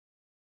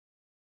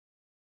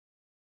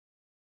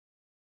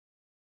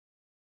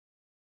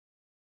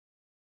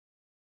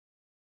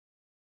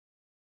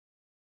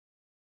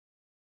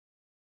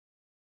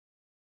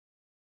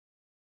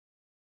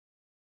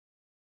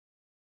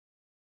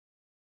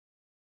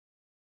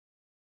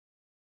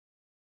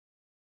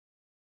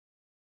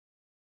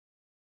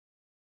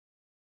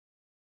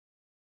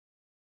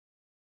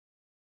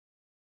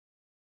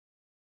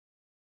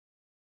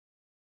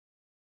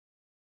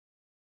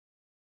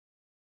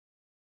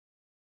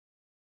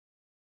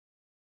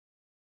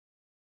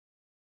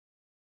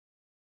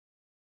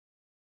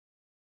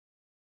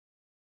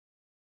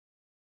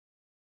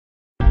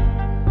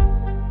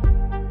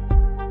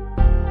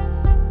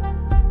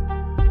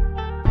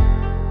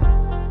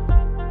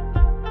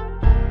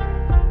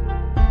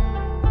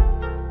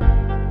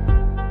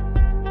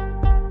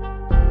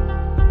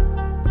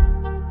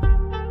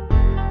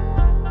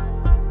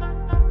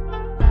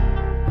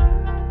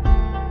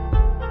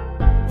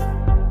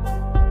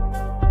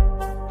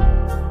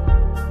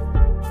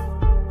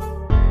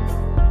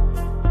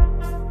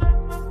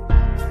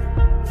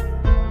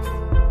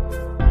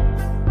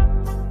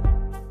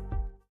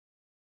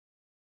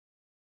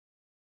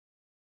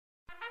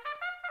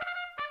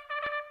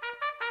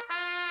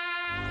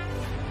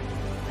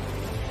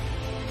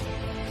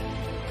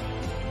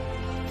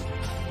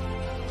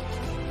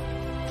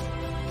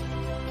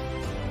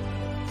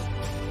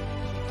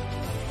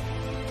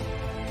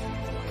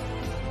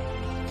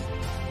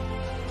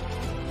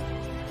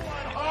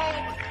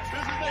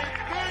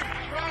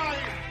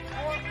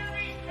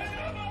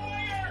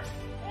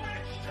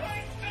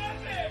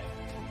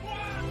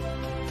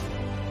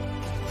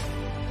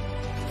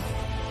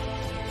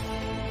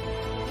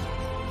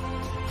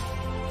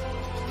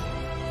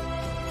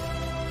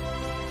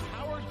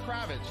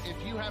Kravitz. If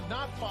you have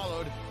not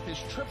followed his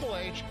Triple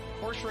H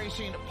horse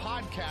racing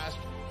podcast,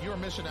 you're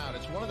missing out.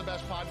 It's one of the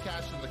best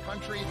podcasts in the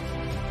country.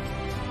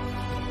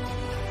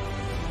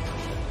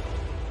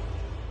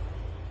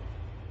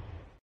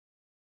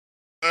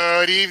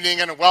 Good evening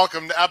and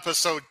welcome to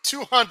episode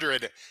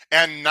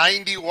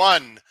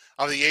 291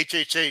 of the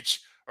HHH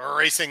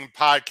Racing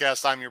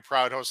Podcast. I'm your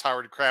proud host,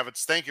 Howard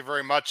Kravitz. Thank you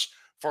very much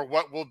for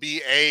what will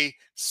be a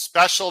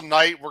special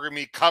night. We're going to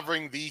be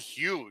covering the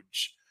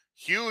huge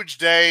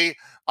day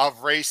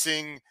of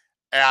racing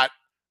at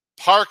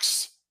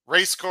Parks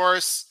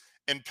Racecourse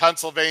in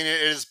Pennsylvania.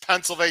 It is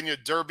Pennsylvania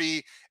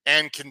Derby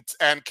and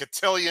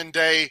Cotillion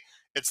Day.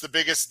 It's the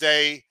biggest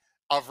day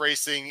of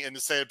racing in the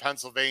state of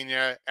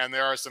Pennsylvania, and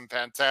there are some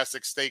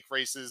fantastic stake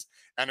races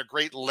and a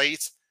great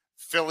late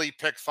Philly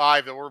Pick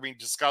 5 that we're going to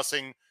be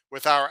discussing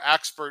with our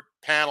expert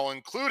panel,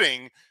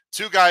 including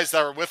two guys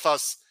that were with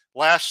us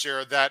last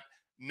year that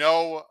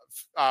know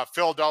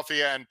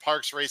Philadelphia and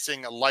Parks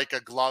racing like a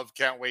glove.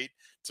 Can't wait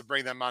to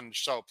bring them on the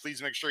show.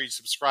 Please make sure you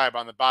subscribe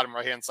on the bottom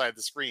right-hand side of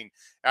the screen.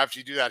 After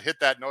you do that, hit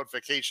that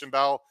notification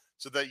bell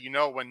so that you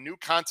know when new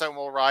content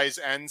will rise,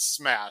 and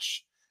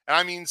smash. And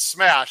I mean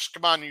smash.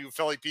 Come on, you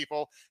Philly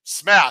people.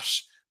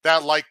 Smash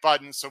that like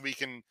button so we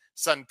can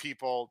send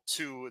people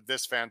to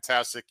this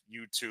fantastic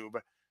YouTube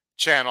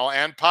channel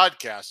and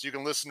podcast. You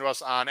can listen to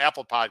us on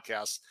Apple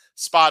Podcasts,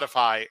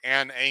 Spotify,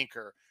 and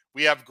Anchor.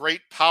 We have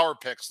great power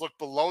picks. Look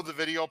below the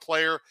video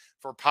player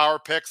for power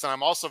picks. And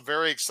I'm also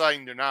very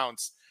excited to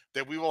announce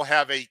that we will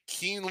have a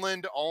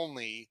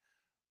Keeneland-only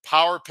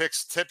power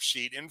picks tip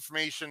sheet.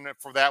 Information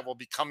for that will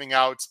be coming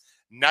out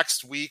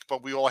next week,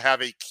 but we will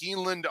have a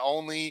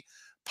Keeneland-only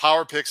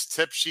Power Picks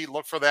tip sheet.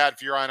 Look for that.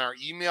 If you're on our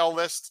email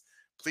list,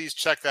 please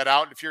check that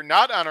out. If you're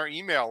not on our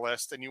email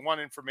list and you want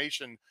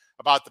information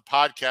about the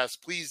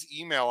podcast, please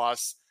email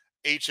us,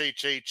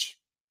 HHH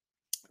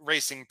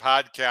Racing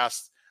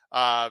Podcast,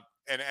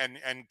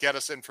 and get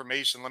us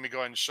information. Let me go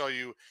ahead and show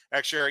you.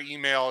 Actually, our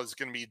email is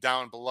going to be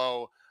down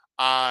below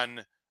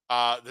on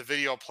the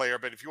video player.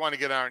 But if you want to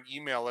get on an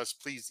email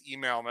list, please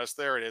email us.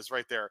 There it is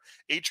right there.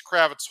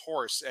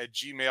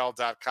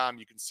 hkravitzhorse@gmail.com.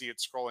 You can see it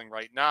scrolling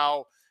right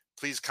now.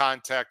 Please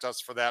contact us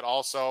for that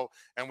also.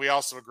 And we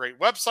also have a great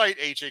website,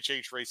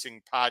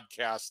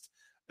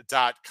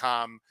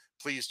 hhhracingpodcast.com.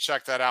 Please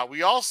check that out. We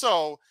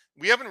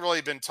haven't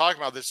really been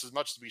talking about this as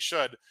much as we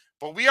should,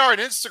 but we are on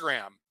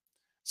Instagram.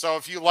 So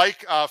if you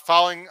like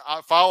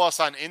follow us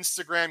on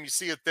Instagram, you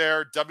see it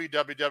there,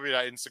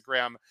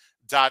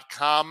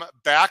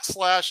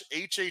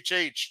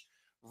 www.instagram.com/HHH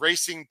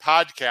Racing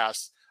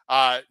Podcast.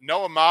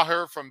 Noah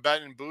Maher from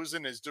Bet and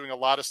Boozin is doing a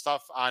lot of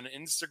stuff on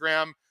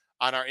Instagram,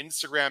 on our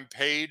Instagram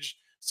page.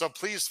 So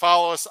please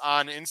follow us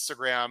on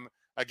Instagram.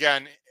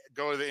 Again,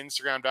 go to the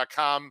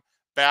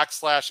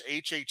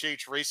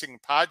Instagram.com/HHH Racing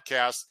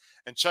Podcast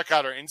and check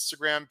out our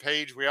Instagram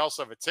page. We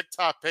also have a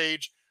TikTok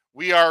page.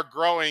 We are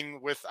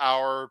growing with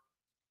our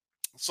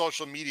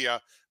social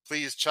media.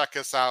 Please check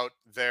us out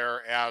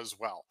there as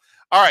well.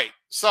 All right,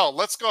 so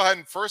let's go ahead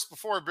and first,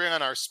 before we bring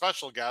on our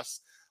special guests,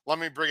 let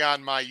me bring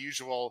on my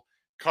usual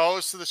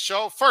co-host of the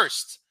show.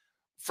 First,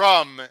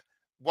 from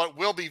what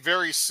will be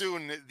very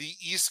soon the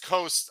East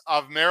Coast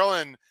of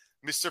Maryland,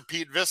 Mr.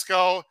 Pete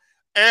Visco,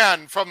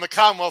 and from the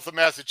Commonwealth of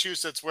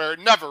Massachusetts, where it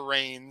never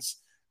rains,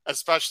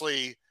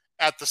 especially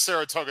at the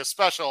Saratoga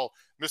Special,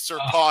 Mr.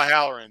 Paul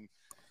Halloran.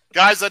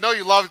 Guys, I know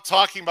you love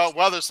talking about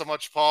weather so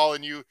much, Paul,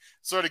 and you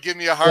sort of give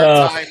me a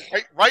hard time,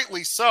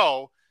 rightly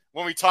so,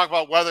 when we talk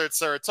about weather at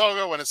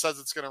Saratoga, when it says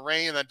it's going to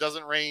rain and then it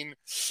doesn't rain.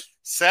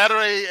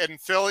 Saturday in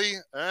Philly,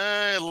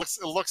 it looks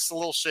a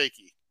little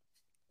shaky.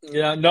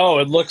 Yeah, no,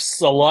 it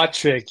looks a lot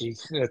shaky.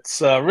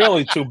 It's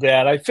really too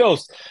bad. I feel,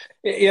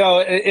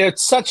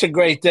 it's such a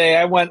great day.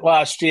 I went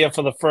last year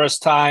for the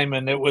first time,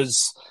 and it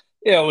was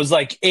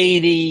like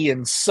 80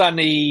 and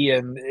sunny,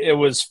 and it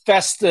was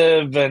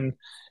festive, and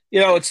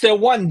it's their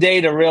one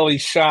day to really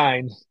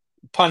shine,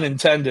 pun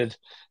intended.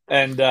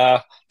 And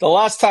the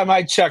last time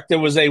I checked, there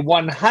was a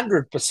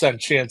 100%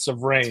 chance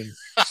of rain.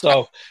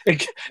 So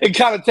it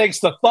kind of takes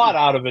the thought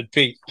out of it,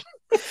 Pete.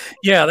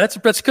 Yeah,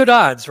 that's good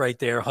odds right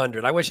there,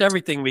 100. I wish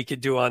everything we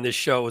could do on this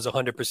show was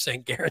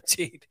 100%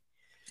 guaranteed.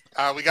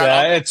 We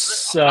got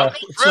it's not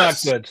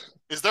good.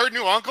 Is there a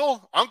new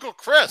uncle? Uncle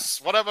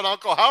Chris. What about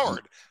Uncle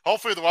Howard?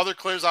 Hopefully the weather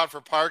clears out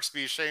for Parks.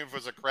 Be a shame if it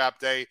was a crap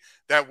day.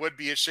 That would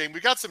be a shame.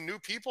 We got some new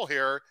people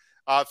here.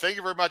 Thank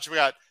you very much. We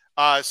got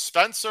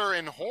Spencer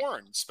and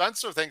Horn.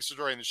 Spencer, thanks for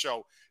joining the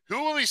show.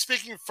 Who will be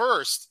speaking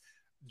first?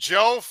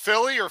 Joe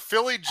Philly or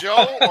Philly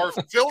Joe or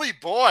Philly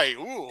Boy?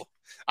 Ooh,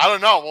 I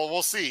don't know. Well,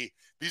 we'll see.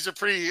 These are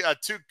pretty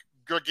two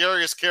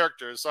gregarious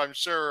characters, so I'm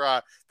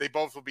sure they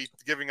both will be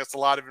giving us a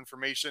lot of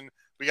information.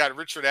 We got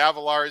Richard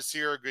Avalars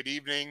here. Good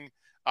evening,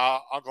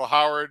 Uncle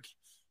Howard.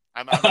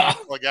 I'm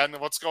Uncle again.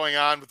 What's going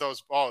on with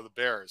those? Oh, the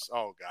Bears.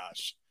 Oh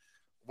gosh,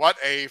 what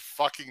a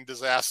fucking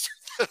disaster!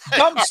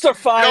 Dumpster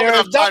fire!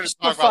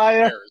 Dumpster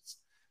fire!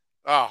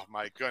 Oh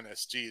my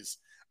goodness, geez.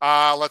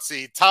 Let's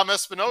see. Tom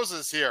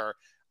Espinoza's here.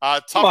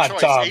 Tough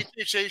choice. Tom.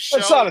 HHA show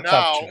it's not a now,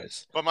 tough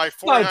choice. But my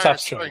 49ers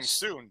starting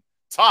soon.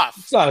 Tough.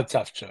 It's not a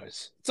tough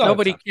choice.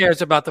 Nobody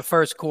cares about the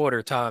first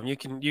quarter, Tom. You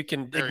can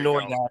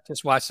ignore that.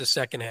 Just watch the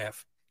second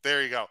half.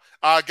 There you go.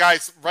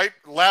 Guys,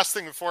 last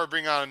thing before I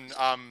bring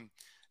on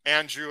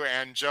Andrew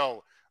and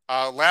Joe.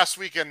 Last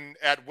weekend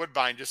at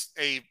Woodbine, just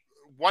a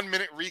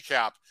 1-minute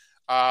recap.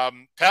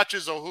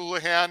 Patches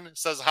O'Houlihan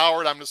says,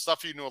 Howard, I'm going to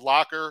stuff you into a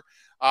locker,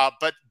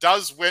 but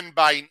does win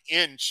by an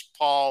inch,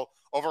 Paul,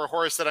 over a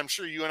horse that I'm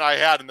sure you and I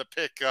had in the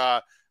pick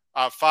 5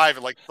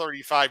 at like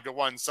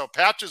 35-1. So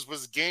Patches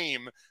was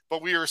game,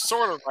 but we were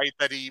sort of right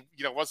that he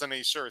wasn't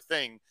a sure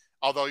thing,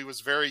 although he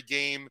was very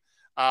game.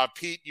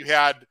 Pete, you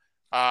had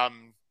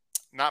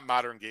not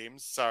Modern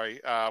Games. Sorry.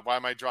 Why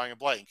am I drawing a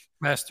blank?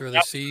 Master of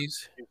the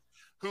Seas.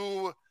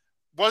 Who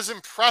was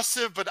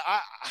impressive, but I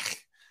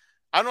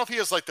don't know if he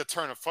has like the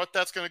turn of foot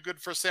that's going to good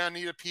for Santa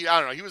Anita. Pete, I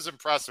don't know. He was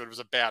impressive. It was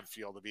a bad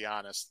field, to be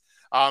honest.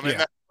 And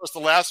that was the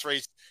last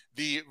race.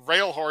 The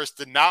rail horse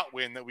did not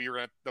win that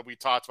we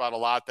talked about a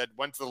lot, that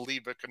went to the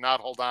lead but could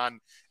not hold on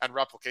and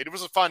replicate. It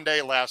was a fun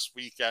day last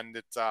weekend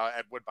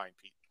at Woodbine,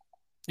 Pete.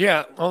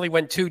 Yeah, only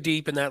went too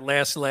deep in that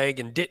last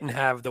leg and didn't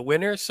have the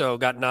winner, so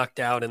got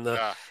knocked out in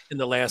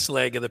the last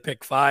leg of the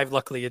pick 5.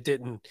 Luckily, it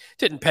didn't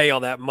pay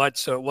all that much,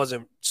 so it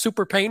wasn't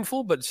super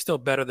painful, but it's still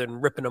better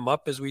than ripping them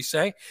up, as we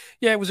say.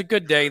 Yeah, it was a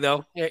good day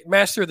though. Yeah,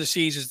 Master of the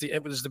Seas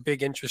was the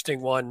big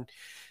interesting one,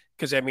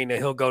 because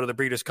he'll go to the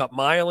Breeders' Cup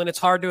Mile, and it's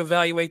hard to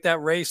evaluate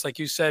that race, like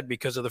you said,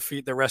 because of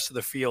the rest of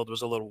the field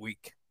was a little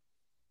weak.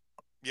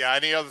 Yeah.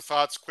 Any other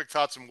thoughts? Quick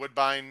thoughts from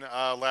Woodbine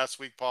last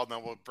week, Paul? And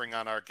then we'll bring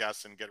on our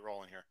guests and get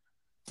rolling here.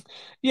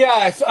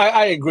 Yeah,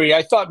 I agree.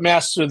 I thought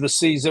Master of the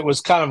Seas, it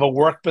was kind of a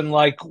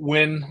workmanlike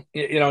win.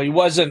 He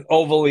wasn't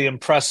overly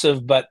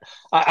impressive, but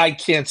I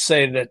can't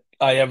say that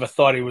I ever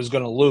thought he was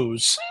going to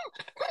lose.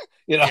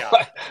 Yeah.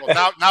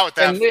 Well, now at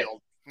that field.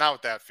 Now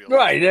at that field.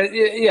 Right.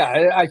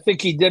 Yeah, I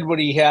think he did what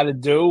he had to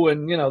do,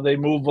 and, they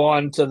move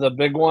on to the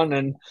big one.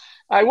 And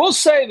I will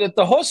say that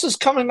the horses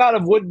coming out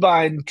of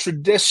Woodbine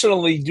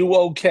traditionally do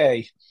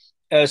okay,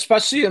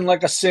 especially in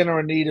like a Santa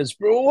Anita's.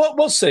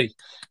 We'll see.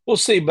 We'll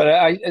see, but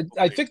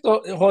I think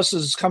the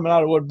horses coming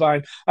out of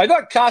Woodbine. I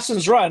thought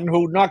Carson's Run,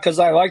 not because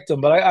I liked him,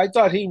 but I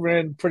thought he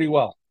ran pretty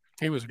well.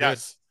 He was good.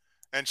 Yes.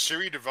 And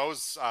Cherie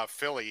DeVoe's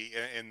filly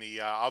in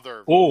the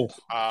other. Oh,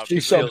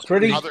 she's so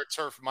pretty. Other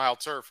mile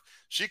turf.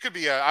 She could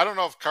be I don't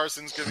know if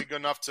Carson's going to be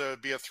good enough to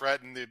be a threat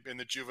in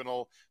the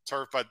juvenile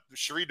turf, but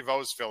Cherie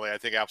DeVoe's filly, I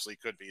think, absolutely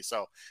could be.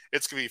 So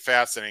it's going to be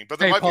fascinating. But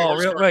there might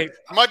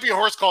be a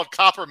horse called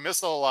Copper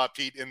Missile,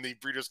 Pete, in the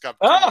Breeders' Cup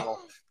juvenile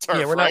turf.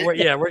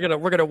 Yeah,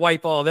 we're gonna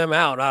wipe all them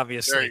out.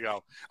 Obviously. There you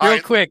go.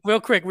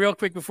 Real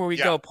quick before we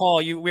go, Paul.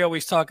 We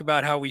always talk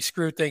about how we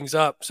screw things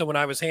up. So when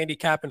I was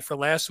handicapping for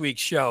last week's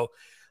show,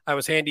 I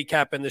was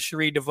handicapping the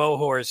Cherie DeVoe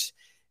horse,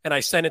 and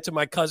I sent it to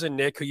my cousin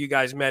Nick, who you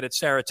guys met at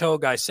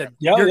Saratoga. I said,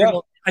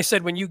 I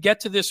said, when you get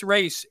to this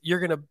race, you're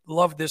going to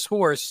love this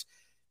horse.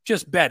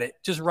 Just bet it.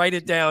 Just write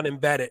it down and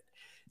bet it.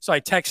 So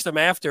I text him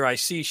after. I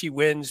see she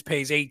wins,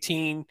 pays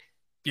 18.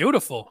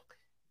 Beautiful.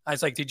 I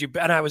was like, did you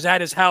bet? And I was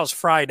at his house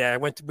Friday. I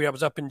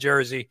was up in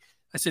Jersey.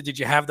 I said, did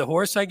you have the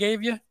horse I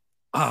gave you?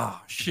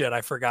 Oh, shit, I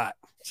forgot.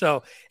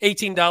 So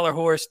 $18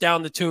 horse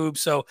down the tube.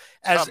 So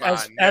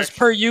as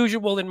per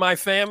usual in my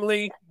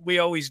family, we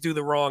always do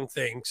the wrong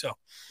thing. So,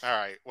 all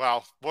right.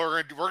 Well,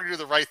 we're gonna do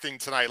the right thing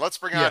tonight. Let's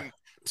bring on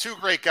two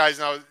great guys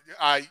now.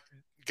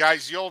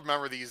 Guys, you'll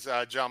remember these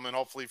gentlemen,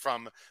 hopefully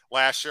from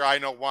last year. I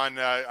know one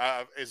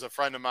is a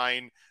friend of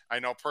mine. I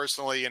know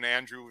personally, and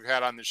Andrew we've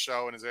had on the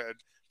show, and is a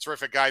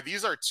terrific guy.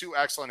 These are two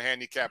excellent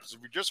handicappers.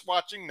 If you're just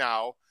watching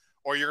now,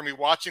 or you're gonna be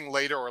watching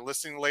later or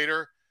listening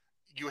later,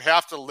 you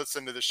have to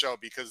listen to the show,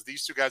 because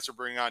these two guys are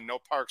bringing on No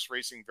Parks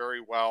Racing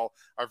very well,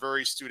 are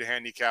very astute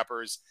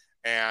handicappers,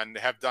 and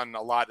have done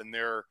a lot in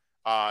their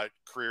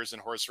careers in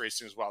horse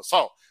racing as well.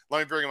 So let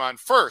me bring them on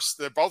first.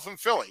 They're both from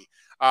Philly,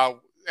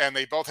 and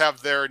they both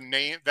have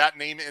that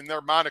name in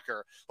their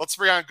moniker. Let's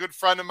bring on a good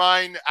friend of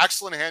mine,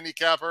 excellent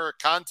handicapper,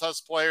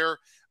 contest player,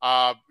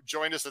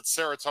 joined us at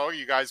Saratoga.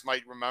 You guys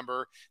might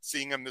remember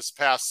seeing him this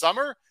past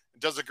summer.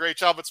 Does a great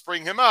job. Let's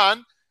bring him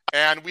on.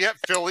 And we have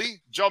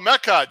Philly, Joe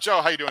Mecca.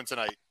 Joe, how you doing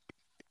tonight?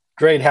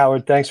 Great,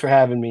 Howard. Thanks for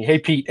having me. Hey,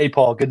 Pete. Hey,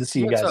 Paul. Good to see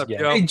you guys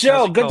again. Hey,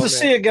 Joe. Good to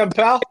see you again,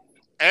 pal.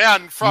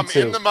 And from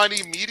In the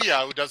Money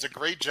Media, who does a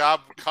great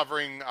job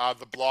covering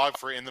the blog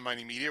for In the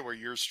Money Media, where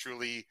yours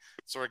truly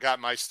sort of got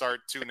my start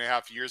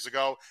 2.5 years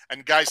ago.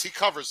 And guys, he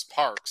covers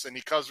parks, and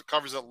he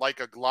covers it like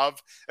a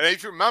glove. And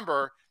if you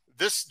remember,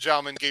 this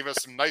gentleman gave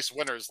us some nice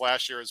winners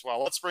last year as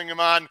well. Let's bring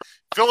him on.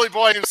 Philly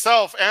boy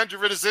himself, Andrew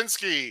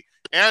Rydzinski.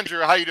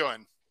 Andrew, how you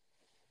doing?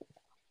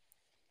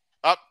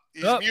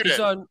 He's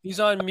muted.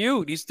 He's on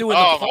mute. He's doing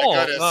the poll.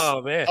 My goodness.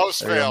 Oh,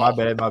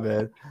 man. My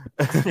bad.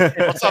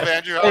 What's up,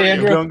 Andrew? How are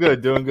you?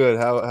 Doing good.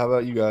 How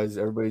about you guys?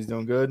 Everybody's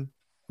doing good?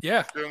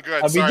 Yeah. Doing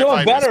good. I'd be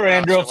doing better,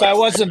 Andrew, if I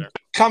wasn't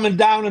coming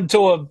down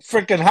into a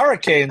freaking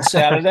hurricane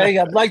Saturday.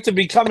 I'd like to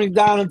be coming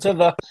down into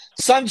the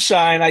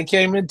sunshine I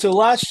came into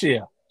last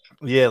year.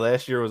 Yeah,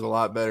 last year was a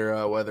lot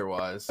better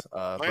weather-wise.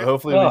 But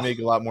hopefully we make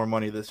a lot more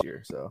money this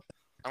year. So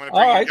I'm going to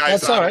bring you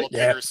guys on a little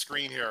Yeah. bigger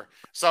screen here.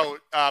 So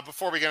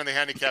before we get into the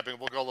handicapping,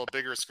 we'll go a little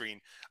bigger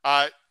screen.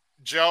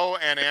 Joe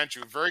and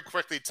Andrew, very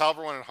quickly tell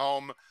everyone at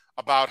home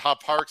about how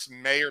Parks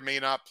may or may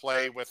not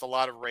play with a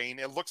lot of rain.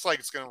 It looks like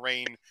it's going to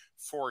rain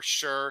for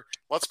sure.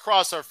 Let's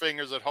cross our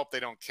fingers and hope they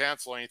don't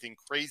cancel anything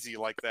crazy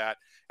like that.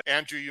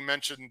 Andrew, you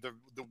mentioned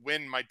the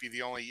wind might be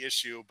the only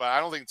issue, but I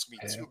don't think it's going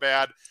to be too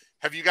bad.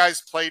 Have you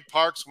guys played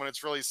Parks when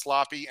it's really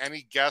sloppy?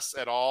 Any guess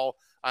at all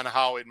on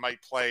how it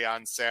might play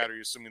on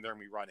Saturday, assuming they're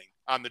going to be running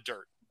on the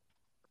dirt?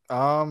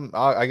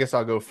 I guess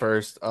I'll go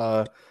first.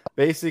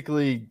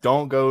 Basically,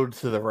 don't go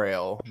to the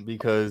rail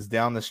because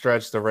down the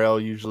stretch, the rail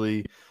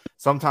usually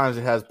sometimes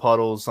it has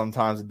puddles,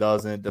 sometimes it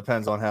doesn't. It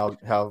depends on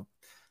how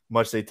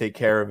much they take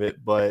care of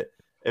it. But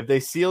if they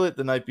seal it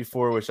the night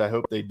before, which I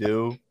hope they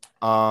do,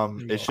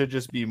 it should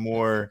just be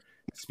more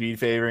speed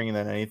favoring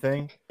than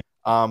anything.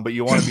 But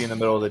you want to be in the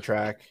middle of the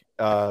track,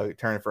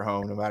 turning for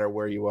home, no matter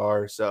where you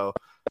are. So,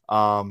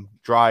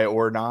 dry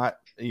or not,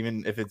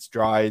 even if it's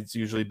dry, it's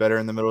usually better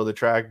in the middle of the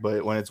track.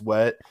 But when it's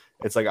wet,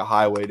 it's like a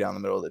highway down the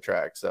middle of the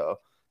track. So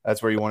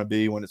that's where you want to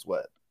be when it's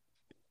wet.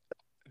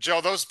 Joe,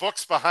 those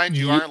books behind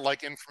you aren't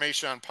like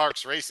information on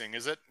Parks racing,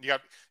 is it? You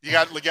got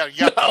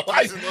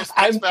PPs in those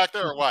books back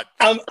there, or what?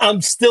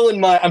 I'm still in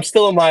my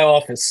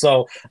office,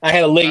 so I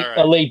had a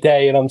late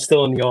day, and I'm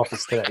still in the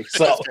office today.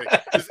 So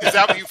is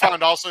that what you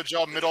found also,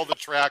 Joe? Middle of the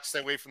track, stay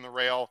away from the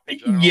rail.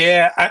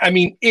 Yeah, I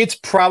mean, it's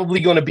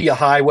probably going to be a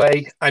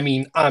highway. I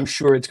mean, I'm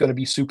sure it's going to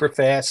be super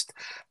fast.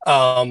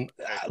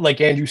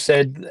 Like Andrew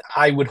said,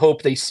 I would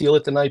hope they seal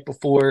it the night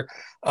before.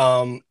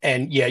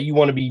 And yeah, you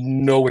want to be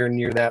nowhere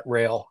near that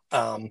rail.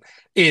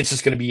 It's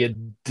just going to be a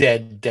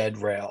dead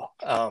rail.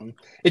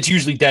 It's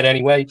usually dead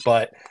anyway,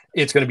 but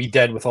it's going to be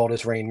dead with all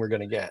this rain we're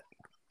going to get.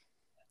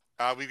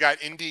 We've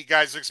got Indy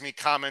guys. There's going to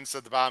be comments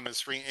at the bottom of the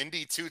screen.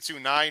 Indy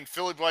 229,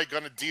 Philly boy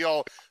going to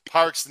deal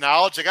Parks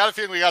knowledge. I got a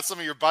feeling we got some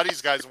of your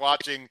buddies guys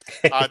watching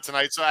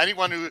tonight. So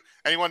anyone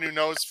who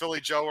knows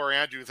Philly, Joe, or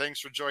Andrew,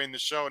 thanks for joining the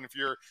show. And if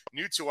you're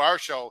new to our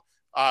show,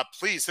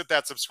 please hit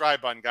that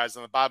subscribe button, guys,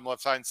 on the bottom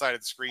left-hand side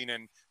of the screen,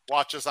 and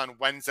watch us on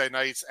Wednesday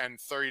nights and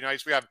Thursday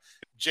nights. We have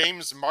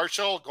James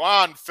Marshall. Go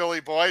on,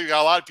 Philly boy. We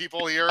got a lot of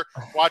people here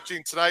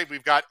watching tonight.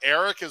 We've got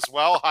Eric as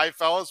well. Hi,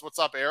 fellas. What's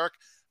up, Eric?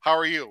 How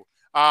are you?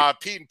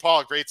 Pete and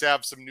Paul, great to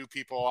have some new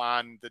people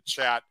on the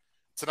chat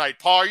tonight.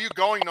 Paul, are you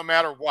going no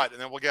matter what? And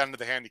then we'll get into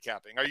the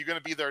handicapping. Are you going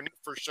to be there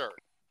for sure?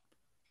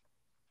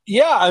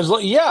 Yeah,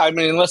 I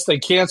mean, unless they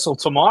cancel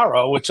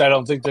tomorrow, which I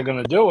don't think they're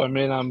going to do. I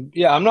mean,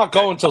 I'm not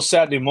going till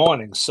Saturday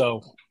morning.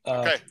 So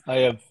I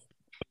have.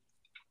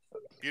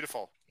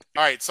 Beautiful.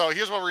 All right, so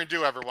here's what we're going to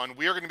do, everyone.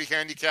 We are going to be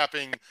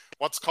handicapping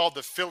what's called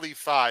the Philly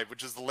 5,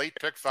 which is the late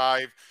pick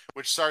 5,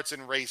 which starts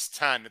in race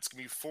 10. It's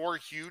going to be 4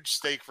 huge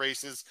stake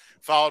races,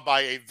 followed by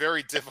a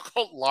very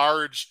difficult,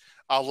 large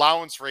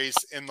allowance race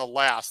in the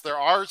last. There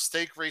are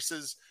stake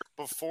races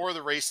before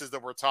the races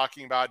that we're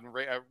talking about. And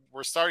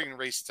we're starting in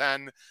race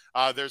 10.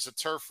 There's a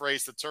turf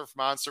race, the Turf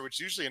Monster, which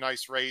is usually a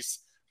nice race.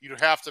 You'd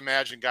have to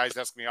imagine, guys,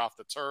 that's going to be off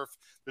the turf.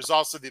 There's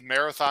also the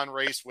marathon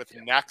race with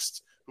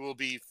Next, who will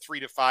be 3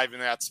 to 5 in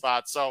that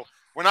spot. So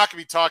we're not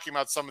going to be talking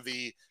about some of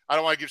the, I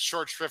don't want to give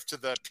short shrift to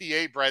the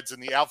PA breads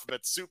and the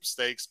alphabet soup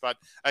stakes, but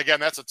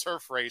again, that's a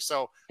turf race.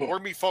 So we're going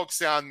to be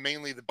focusing on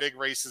mainly the big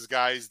races,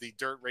 guys, the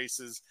dirt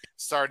races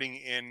starting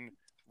in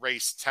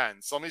race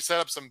 10. So let me set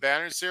up some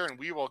banners here and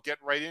we will get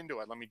right into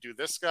it. Let me do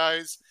this,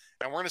 guys.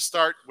 And we're going to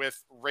start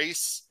with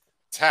race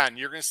 10.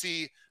 You're going to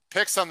see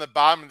picks on the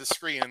bottom of the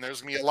screen, and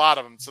there's going to be a lot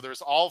of them. So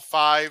there's all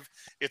 5.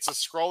 It's a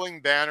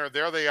scrolling banner.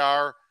 There they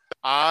are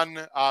on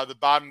the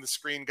bottom of the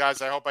screen,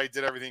 guys. I hope I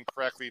did everything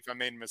correctly. If I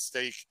made a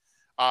mistake,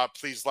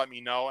 please let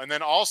me know. And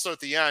then also at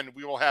the end,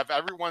 we will have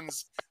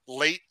everyone's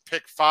late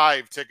pick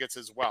 5 tickets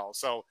as well.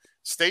 So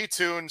stay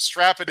tuned,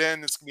 strap it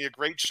in. It's going to be a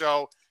great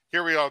show.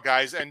 Here we go,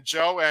 guys. And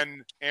Joe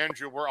and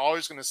Andrew, we're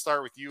always going to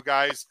start with you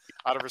guys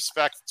out of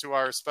respect to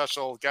our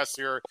special guest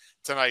here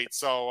tonight.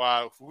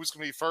 So who's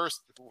going to be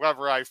first?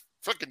 Whoever I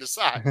freaking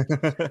decide.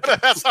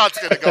 That's how it's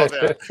going to go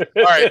there.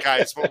 All right,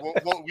 guys.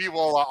 We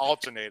will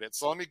alternate it.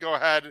 So let me go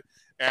ahead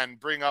and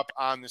bring up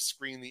on the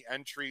screen the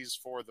entries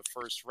for the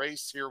first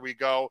race. Here we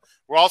go.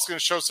 We're also going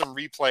to show some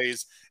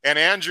replays. And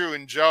Andrew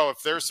and Joe,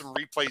 if there's some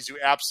replays you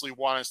absolutely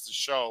want us to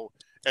show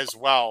as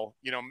well,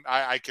 you know,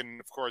 I can,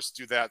 of course,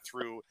 do that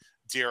through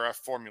DRF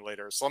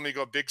Formulator. So let me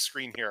go big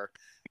screen here.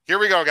 Here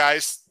we go,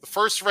 guys. The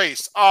first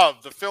race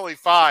of the Philly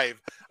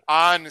 5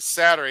 on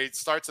Saturday. It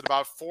starts at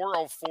about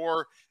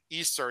 4:04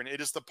 Eastern.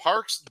 It is the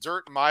Parks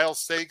Dirt Mile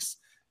Stakes.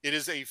 It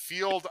is a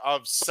field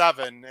of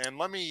 7. And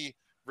let me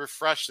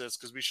refresh this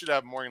because we should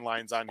have morning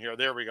lines on here.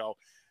 There we go.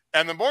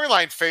 And the morning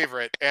line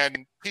favorite,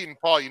 and Pete and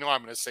Paul, you know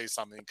I'm going to say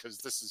something because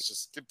this is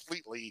just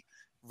completely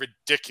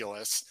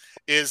ridiculous,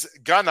 is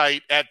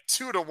Gunite at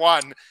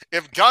 2-1.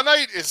 If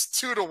Gunite is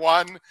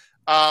 2-1,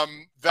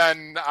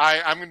 then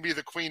I'm going to be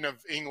the Queen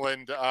of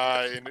England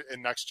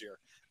in next year.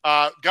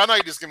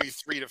 Gunite is going to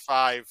be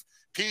 3-5.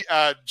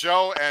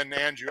 Joe and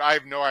Andrew, I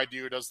have no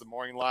idea who does the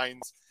morning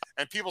lines.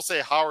 And people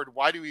say, Howard,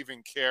 why do you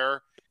even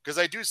care? Because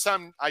I do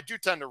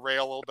tend to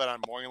rail a little bit on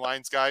morning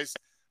lines, guys.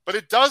 but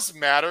it does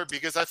matter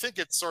because I think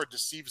it sort of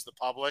deceives the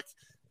public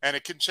and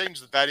it can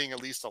change the betting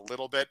at least a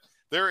little bit.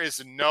 There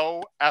is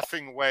no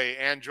effing way,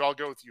 Andrew, I'll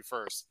go with you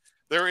first.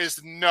 There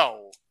is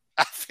no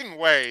effing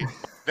way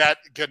that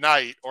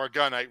Gunite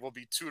will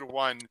be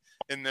 2-1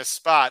 in this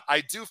spot.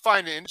 I do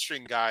find it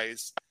interesting,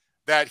 guys,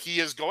 that he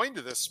is going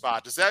to this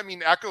spot. Does that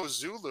mean Echo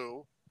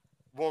Zulu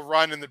will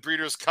run in the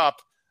Breeders'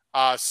 Cup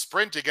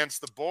sprint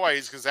against the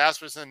boys because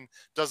Asmussen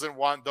doesn't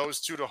want those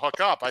two to hook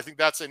up? I think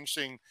that's an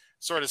interesting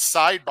sort of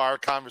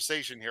sidebar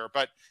conversation here.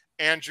 But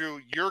Andrew,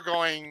 you're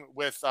going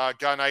with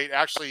Gunite.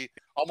 Actually,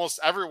 almost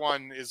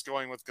everyone is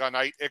going with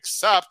Gunite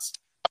except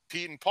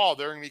Pete and Paul.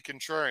 They're going to be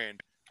contrarian.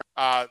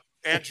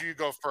 Andrew, you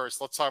go first.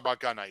 Let's talk about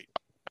Gunite.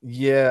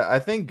 Yeah, I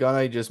think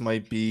Gunite just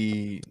might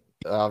be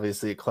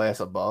obviously a class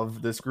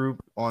above this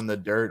group on the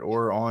dirt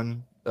or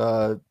on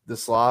the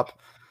slop.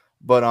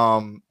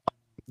 But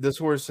this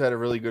horse had a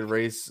really good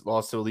race,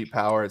 lost to Elite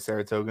Power at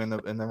Saratoga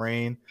in the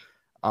rain.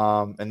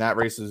 And that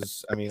race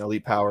is, I mean,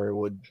 Elite Power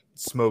would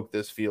smoke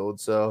this field.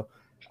 So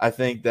I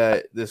think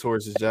that this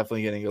horse is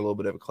definitely getting a little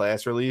bit of a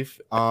class relief.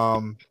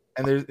 And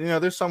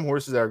there's some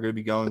horses that are going to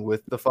be going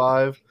with the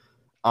 5.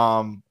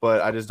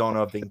 But I just don't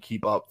know if they can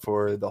keep up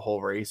for the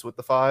whole race with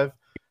the 5.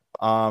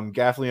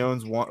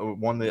 Gaffleone's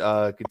won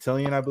the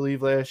Cotillion, I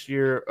believe, last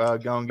year,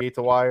 going gate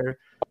to wire.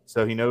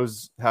 So he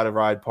knows how to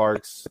ride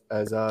parks,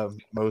 as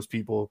most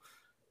people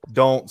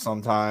don't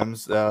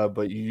sometimes.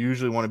 But you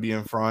usually want to be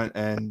in front,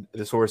 and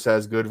this horse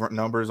has good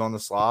numbers on the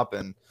slop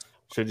and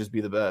should just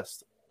be the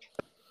best.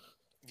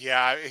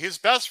 Yeah, his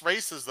best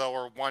races though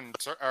are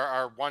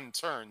one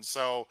turn.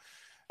 So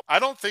I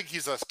don't think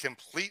he's a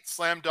complete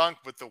slam dunk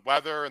with the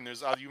weather. And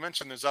you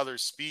mentioned there's other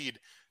speed.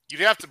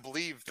 You'd have to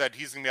believe that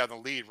he's going to be on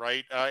the lead,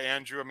 right,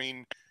 Andrew? I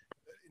mean,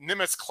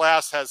 Nimitz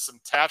Class has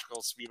some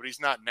tactical speed, but he's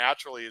not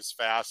naturally as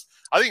fast.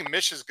 I think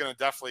Mish is going to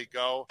definitely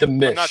go.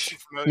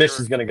 Mish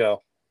is going to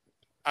go.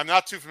 I'm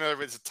not too familiar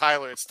with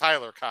It's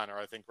Tyler Connor,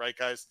 I think, right,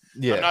 guys?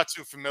 Yeah. I'm not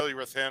too familiar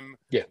with him.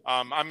 Yeah.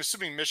 I'm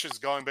assuming Mish is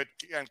going, but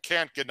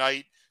can't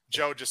Goodnight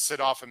Joe just sit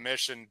off a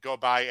Mish and go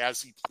by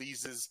as he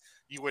pleases?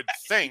 You would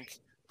think.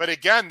 But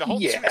again, the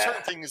whole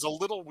two-turn thing is a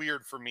little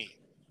weird for me.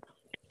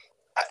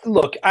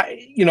 Look,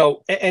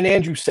 and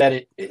Andrew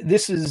said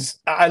it.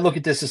 I look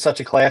at this as such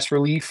a class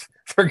relief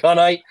for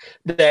Gunite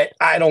that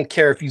I don't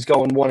care if he's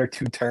going 1 or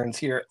 2 turns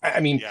here. I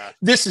mean,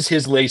 This is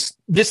his race.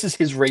 This is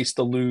his race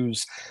to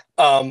lose.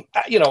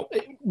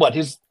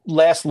 His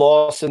last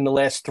loss in the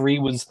last 3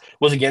 was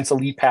against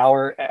Elite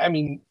Power. I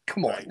mean,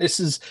 come on. This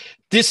is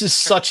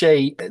such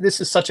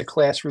a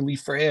class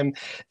relief for him.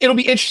 It'll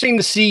be interesting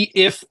to see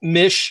if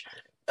Mish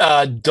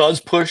does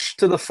push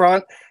to the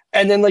front.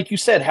 And then, like you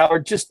said,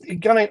 Howard,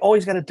 all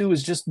he's got to do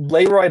is just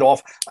lay right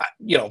off.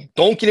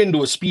 Don't get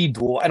into a speed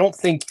duel. I don't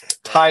think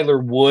Tyler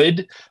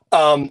would.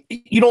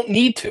 You don't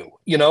need to.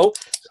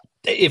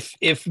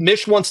 If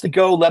Mish wants to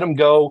go, let him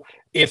go.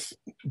 If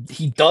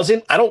he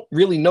doesn't, I don't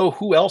really know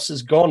who else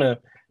is going to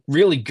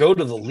really go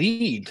to the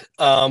lead.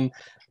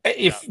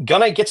 If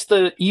Gunite gets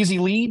the easy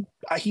lead,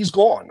 he's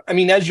gone. I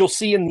mean, as you'll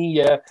see in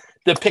the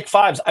pick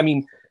 5s, I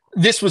mean,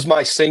 this was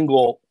my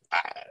single.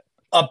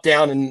 Up,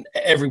 down, and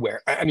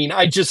everywhere. I mean,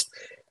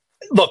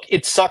 look,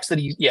 it sucks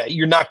that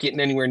you're not getting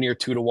anywhere near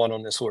 2-1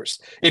 on this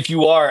horse. If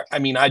you are, I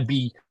mean, I'd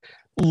be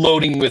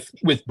loading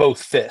with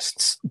both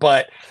fists.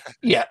 But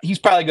yeah, he's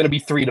probably going to be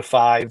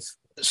 3-5.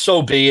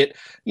 So be it.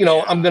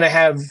 I'm going to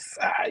have,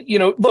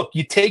 look,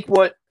 you take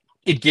what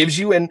it gives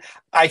you. And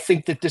I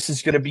think that this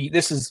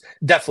is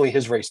definitely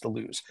his race to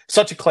lose.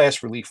 Such a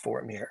class relief for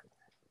him here.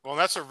 Well,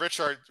 that's what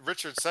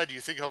Richard said. Do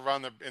you think he'll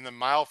run in the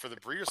mile for the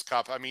Breeders'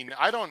 Cup? I mean,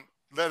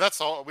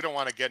 that's all. We don't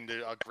want to get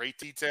into great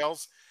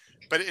details,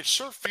 but it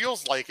sure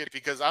feels like it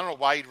because I don't know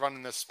why he'd run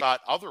in this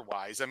spot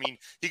otherwise. I mean,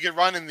 he could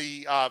run in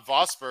the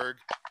Vosburg,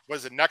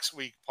 was it next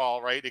week,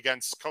 Paul, right,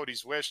 against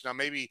Cody's Wish. Now,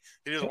 maybe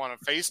he doesn't want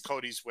to face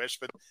Cody's Wish,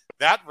 but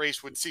that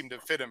race would seem to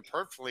fit him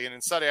perfectly, and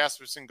instead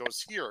Asmussen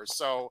goes here.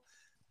 So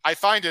I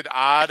find it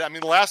odd. I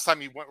mean, the last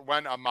time he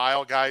went a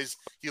mile, guys,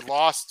 he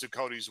lost to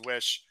Cody's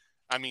Wish.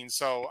 But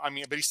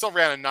he still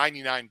ran a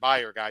 99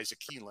 buyer, guys, at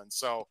Keeneland.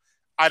 So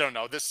I don't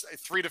know. This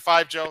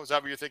 3-5, Joe, is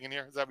that what you're thinking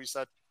here? Is that what you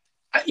said?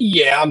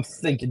 Yeah, I'm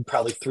thinking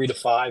probably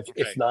 3-5,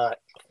 if not.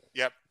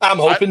 Yep. I'm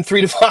hoping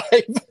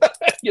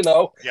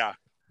 3-5, Yeah.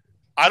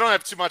 I don't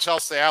have too much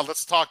else to add.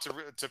 Let's talk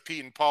to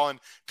Pete and Paul. And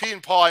Pete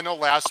and Paul, I know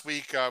last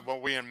week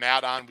when we had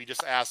Matt on, we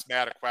just asked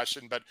Matt a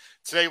question. But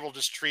today we'll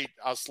just treat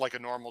us like a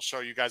normal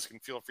show. You guys can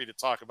feel free to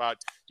talk about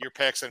your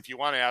picks. And if you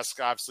want to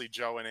ask, obviously,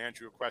 Joe and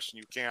Andrew a question,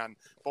 you can.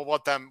 But we'll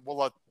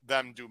let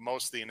them do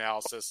most of the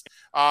analysis.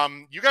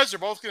 You guys are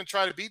both going to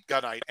try to beat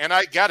Gunite. And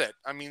I get it.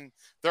 I mean,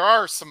 there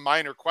are some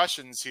minor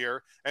questions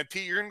here. And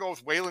Pete, you're going to go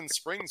with Wayland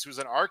Springs, who's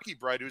an Archie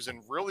bred, who's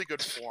in really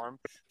good form.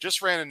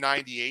 Just ran a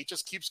 98,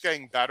 just keeps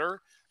getting better.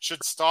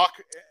 Should stalk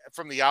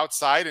from the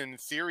outside and in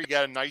theory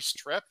get a nice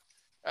trip.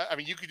 I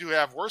mean, you could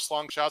have worse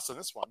long shots than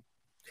this one.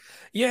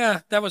 Yeah,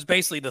 that was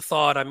basically the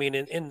thought. I mean,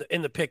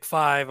 in the pick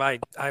 5,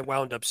 I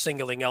wound up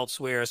singling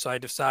elsewhere. So I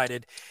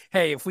decided,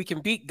 hey, if we can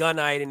beat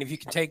Gunite and if you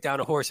can take down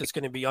a horse that's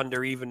going to be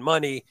under even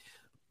money,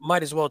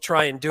 might as well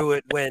try and do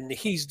it when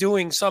he's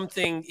doing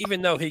something,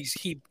 even though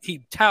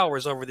he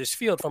towers over this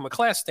field from a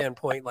class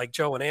standpoint, like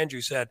Joe and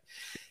Andrew said.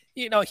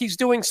 He's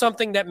doing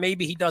something that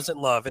maybe he doesn't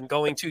love and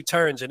going 2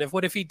 turns. And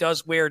what if he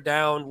does wear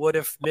down? What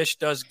if Mish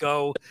does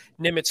go?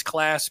 Nimitz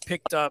class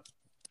picked up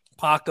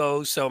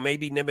Paco, so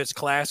maybe Nimitz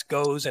class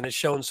goes and has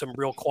shown some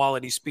real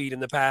quality speed in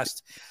the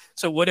past.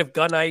 So what if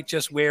Gunite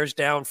just wears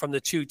down from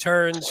the 2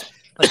 turns?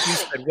 Like you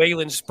said,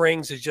 Waylon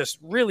Springs is just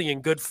really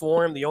in good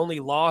form. The only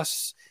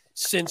loss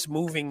since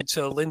moving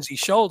to Lindsey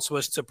Schultz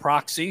was to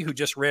Proxy, who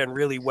just ran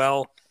really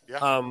well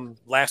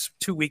last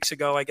 2 weeks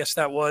ago, I guess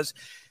that was.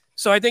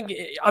 So I think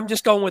I'm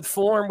just going with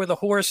form with a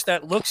horse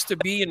that looks to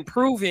be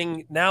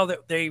improving now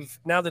that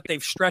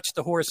they've stretched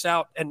the horse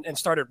out and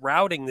started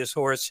routing this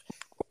horse.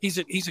 He's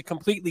a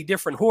completely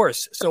different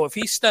horse. So if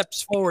he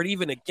steps forward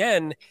even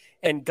again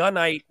and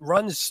Gunite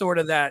runs sort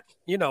of that,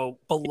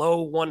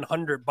 below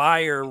 100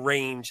 buyer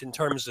range in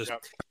terms of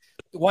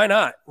why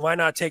not? Why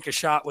not take a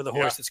shot with a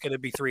horse that's going to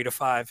be 3 to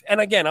 5? And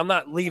again, I'm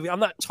not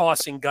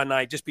tossing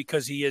Gunite just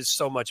because he is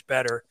so much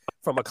better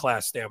from a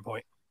class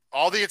standpoint.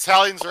 All the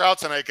Italians are out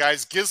tonight,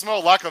 guys.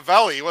 Gizmo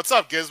Lacavelli, what's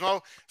up,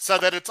 Gizmo? Said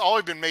that it's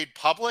already been made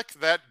public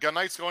that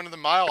Gunite's going to the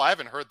mile. I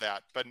haven't heard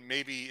that, but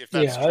maybe if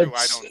that's true,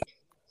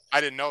 I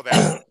didn't know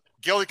that.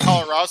 Gary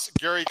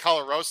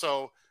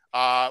Colaroso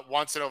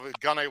wants to know if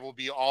Gunite will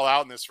be all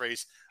out in this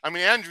race. I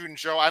mean, Andrew and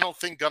Joe, I don't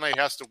think Gunite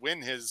has to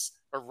win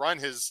run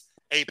his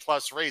A+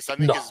 race. I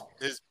think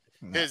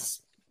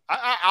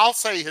I'll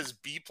say his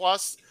B+.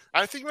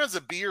 I think he has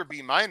a B or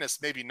B-,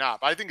 maybe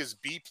not. But I think his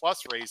B+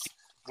 race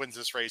wins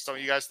this race.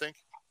 Don't you guys think?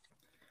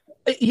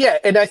 Yeah,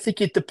 and I think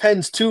it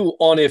depends too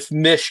on if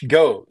Mish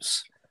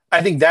goes.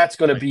 I think that's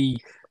going to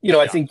be,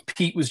 I think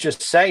Pete was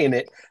just saying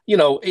it,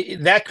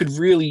 that could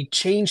really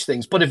change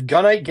things. But if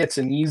Gunite gets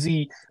an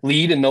easy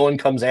lead and no one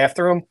comes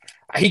after him,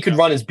 he could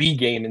run his B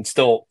game and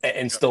still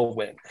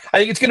win. I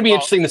think it's going to be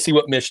interesting to see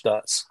what Mish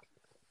does.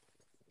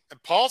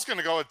 And Paul's going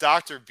to go with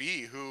Dr.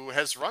 B, who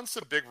has run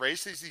some big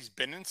races. He's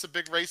been in some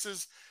big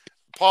races.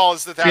 Paul,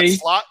 is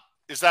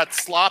that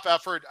slop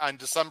effort on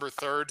December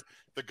 3rd,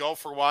 the go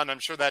for one? I'm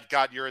sure that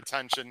got your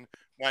attention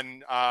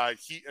when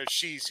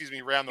she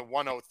ran the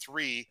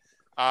 103.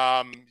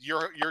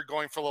 You're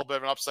going for a little bit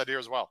of an upside here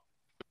as well.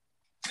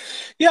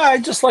 Yeah, I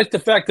just like the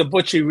fact that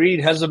Butchie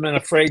Reed hasn't been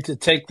afraid to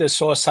take this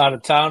horse out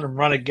of town and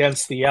run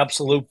against the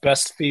absolute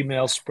best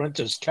female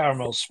sprinters,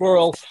 Caramel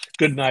Swirl,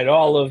 Goodnight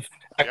Olive,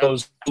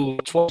 Echoes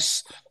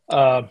twice.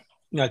 I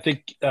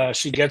think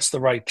she gets the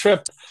right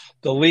trip.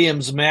 The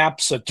Liam's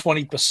maps are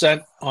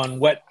 20% on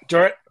wet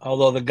dirt,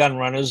 although the gun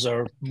runners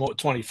are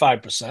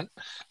 25%.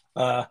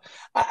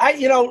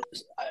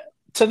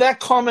 To that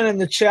comment in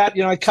the chat,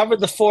 I covered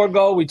the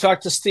Forego. We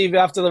talked to Steve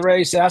after the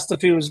race, asked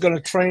if he was going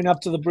to train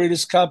up to the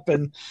Breeders' Cup,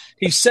 and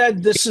he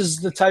said this is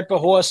the type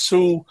of horse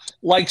who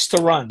likes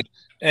to run,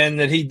 and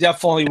that he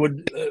definitely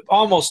would,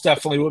 almost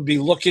definitely would be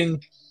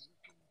looking,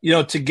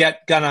 to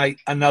get Gunite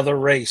another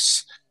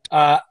race.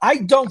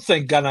 I don't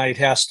think Gunite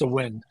has to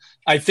win.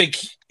 I think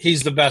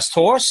he's the best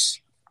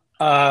horse,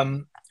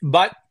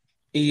 but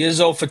he is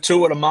 0 for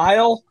 2 at a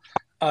mile.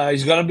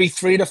 He's going to be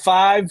 3 to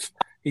 5.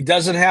 He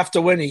doesn't have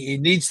to win. He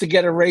needs to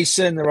get a race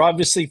in. They're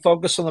obviously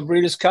focused on the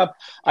Breeders' Cup.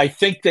 I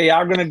think they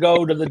are going to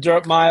go to the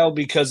dirt mile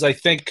because I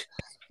think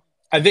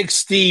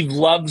Steve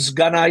loves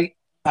Gunite.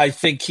 I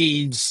think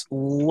he's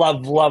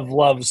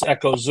loves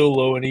Echo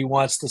Zulu, and he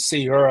wants to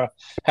see her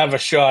have a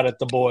shot at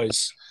the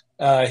boys.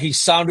 He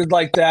sounded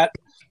like that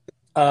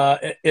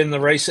in the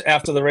race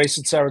after the race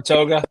at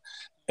Saratoga,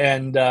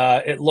 and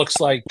it looks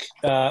like.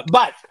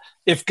 But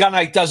if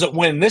Gunite doesn't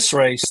win this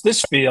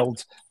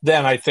field,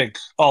 then I think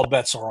all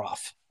bets are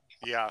off.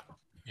 Yeah.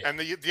 And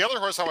the other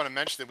horse I want to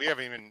mention that we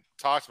haven't even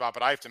talked about,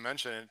 but I have to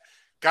mention it,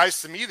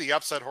 guys. To me, the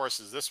upset horse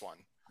is this one,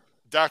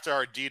 Dr.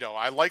 Ardito.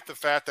 I like the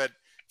fact that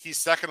he's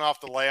second off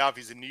the layoff.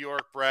 He's a New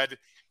York bred.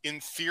 In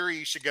theory,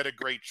 he should get a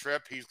great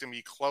trip. He's going to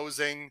be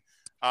closing.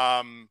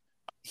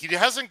 He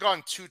hasn't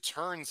gone 2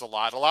 turns a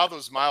lot. A lot of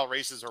those mile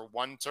races are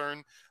 1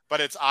 turn,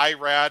 but it's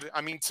IRAD. I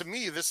mean, to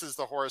me, this is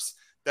the horse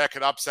that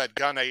could upset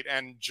Gunite.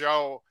 And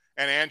Joe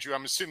and Andrew,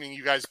 I'm assuming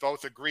you guys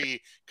both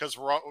agree because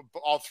we're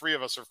all 3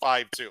 of us are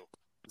 5-2.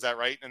 Is that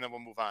right? And then we'll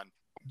move on.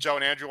 Joe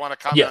and Andrew want to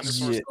comment on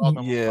this horse?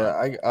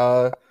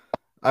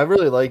 I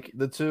really like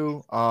the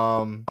 2.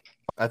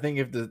 I think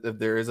if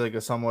there is like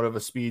a somewhat of a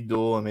speed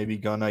duel and maybe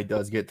Gunite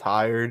does get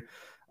tired,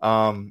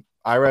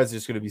 Irad's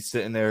just going to be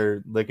sitting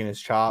there licking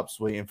his chops,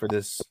 waiting for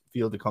this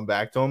field to come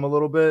back to him a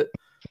little bit.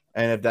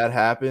 And if that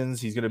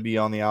happens, he's going to be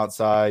on the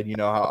outside. You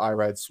know how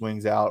Irad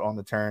swings out on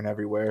the turn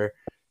everywhere.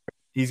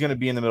 He's going to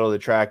be in the middle of the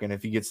track, and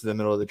if he gets to the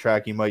middle of the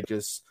track, he might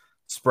just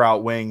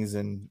sprout wings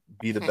and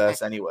be the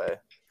best anyway.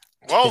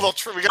 Well,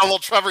 we got a little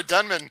Trevor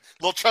Denman.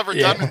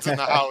 Denman's in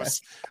the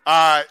house.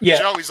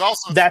 Joe, he's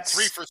also 3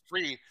 for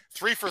 3.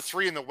 3 for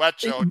 3 in the wet,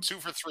 Joe. 2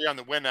 for 3 on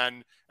the win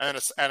end, and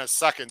a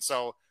second.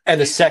 So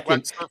a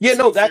second. Yeah,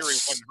 no,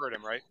 that's wouldn't hurt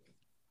him, right?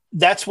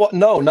 That's what.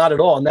 No, not at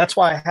all. And that's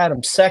why I had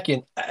him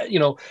second.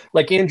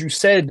 Like Andrew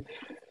said,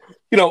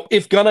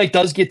 if Gunite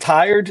does get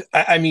tired,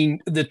 I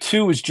mean, the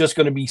 2 is just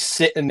going to be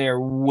sitting there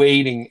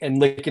waiting and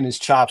licking his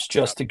chops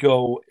just to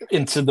go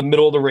into the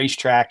middle of the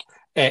racetrack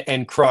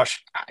and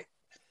crush.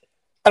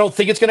 I don't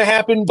think it's going to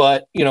happen,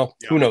 but,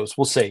 who knows?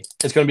 We'll see.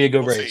 It's going to be a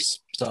good race.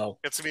 So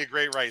it's going to be a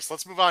great race.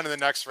 Let's move on to the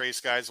next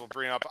race, guys. We'll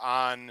bring up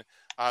on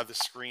the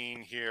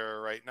screen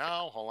here right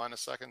now. Hold on a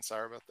second.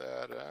 Sorry about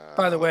that.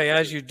 By the way,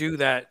 as you do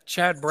that,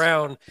 Chad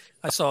Brown,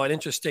 I saw an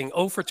interesting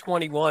 0 for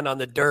 21 on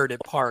the dirt at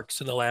Parks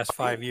in the last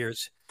 5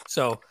 years.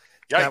 So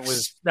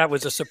Yikes. that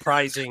was a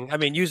surprising. I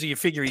mean, usually you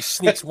figure he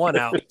sneaks one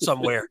out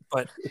somewhere,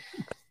 but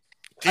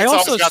Pete's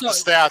always got the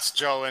stats,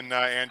 Joe and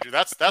Andrew.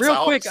 That's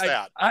real a quick.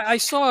 stat. I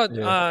saw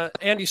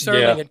Andy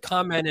Serling had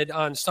commented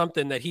on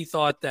something that he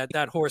thought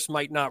that horse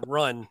might not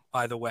run.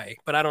 By the way,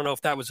 but I don't know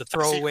if that was a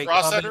throwaway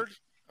comment.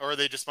 Or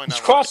they just might not.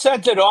 It's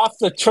cross-centered off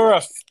the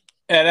turf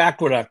at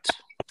Aqueduct.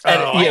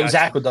 It was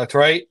Aqueduct,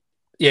 right?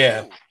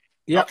 Yeah.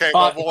 Yeah. Okay.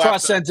 Well,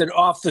 cross-centered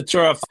off the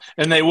turf,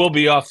 and they will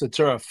be off the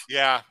turf.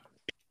 Yeah.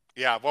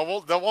 Yeah.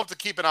 Well, they'll have to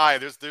keep an eye.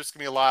 There's going to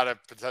be a lot of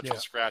potential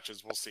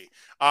scratches. We'll see.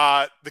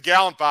 The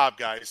Gallant Bob,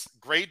 guys,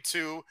 grade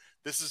 2.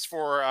 This is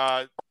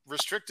for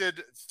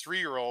restricted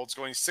 3-year-olds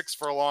going 6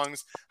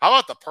 furlongs. How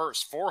about the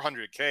purse?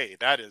 $400K.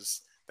 That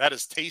is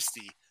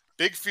tasty.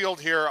 Big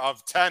field here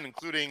of 10,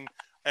 including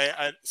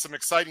some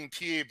exciting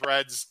PA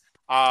breds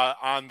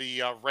on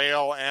the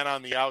rail and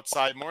on the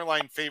outside.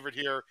 Moorline favorite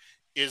here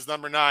is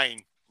number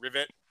 9,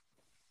 Rivet.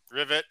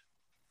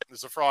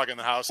 There's a frog in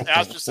the house.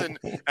 Asperson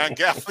and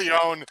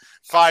Gaffleone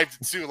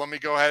 5-2. Let me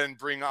go ahead and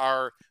bring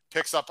our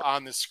picks up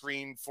on the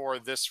screen for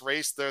this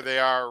race. There they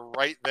are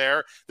right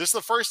there. This is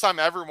the first time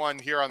everyone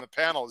here on the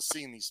panel has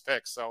seen these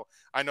picks, so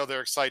I know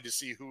they're excited to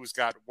see who's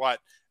got what,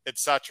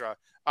 etc.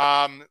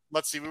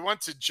 Let's see. We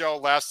went to Joe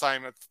last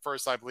time at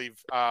first, I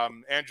believe.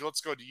 Andrew,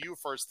 let's go to you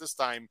first this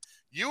time.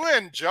 You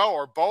and Joe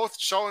are both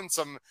showing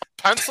some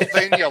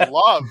Pennsylvania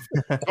love,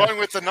 going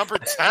with the number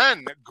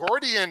 10,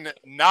 Gordian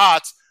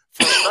Knot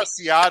for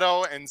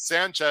Preciado and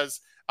Sanchez.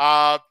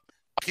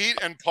 Pete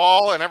and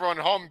Paul and everyone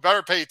at home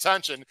better pay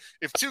attention.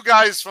 If 2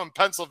 guys from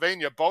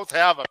Pennsylvania both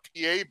have a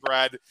PA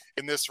bred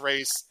in this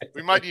race,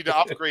 we might need to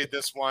upgrade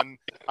this one.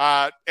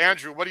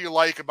 Andrew, what do you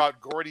like about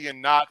Gordian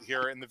Knot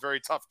here in the very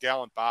tough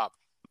Gallant Bob?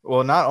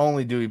 Well, not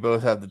only do we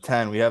both have the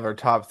 10, we have our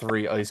top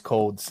 3 ice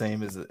cold,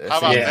 same as each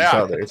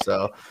other.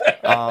 So,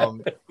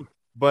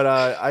 but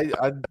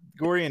I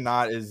Gordian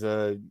Knot is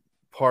a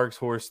Parks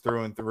horse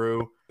through and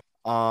through.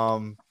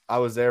 I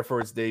was there for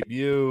its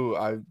debut.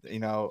 I've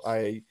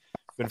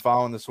been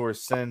following this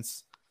horse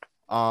since.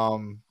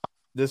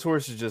 This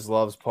horse just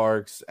loves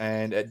Parks,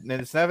 and it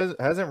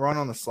hasn't run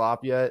on the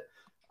slop yet.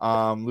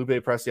 Lupe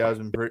Preciado has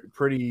been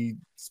pretty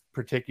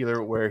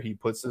particular where he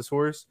puts this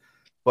horse.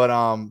 But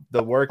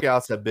the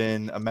workouts have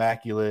been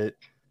immaculate.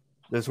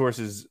 This horse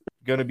is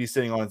going to be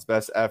sitting on its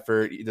best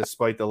effort,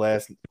 despite the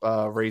last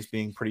race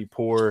being pretty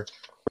poor.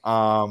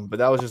 But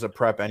that was just a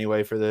prep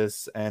anyway for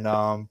this. And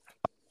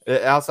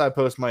the outside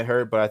post might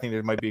hurt, but I think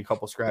there might be a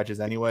couple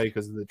scratches anyway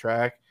because of the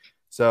track.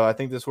 So I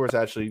think this horse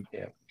actually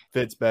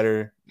fits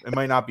better. It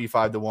might not be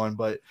 5-1,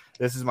 but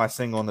this is my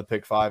single in the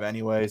pick 5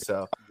 anyway.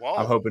 So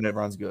I'm hoping it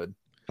runs good.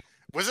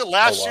 Was it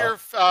last year,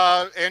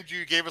 Andrew,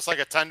 you gave us like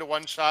a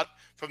 10-1 shot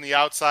from the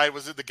outside?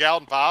 Was it the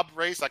Gallant Bob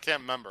race? I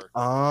can't remember.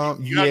 It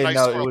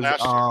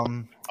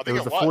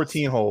was the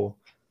 14 hole.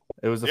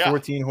 It was the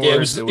 14 horse.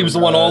 Yeah, it was the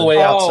one all the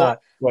way outside.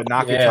 What,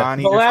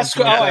 Nakatani?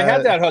 I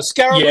had that horse.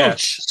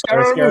 Scaramouche.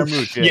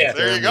 Scaramouche. Yeah.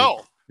 There you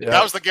go. Yeah.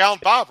 That was the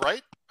Gallant Bob,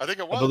 right? I think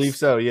it was. I believe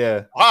so,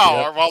 yeah.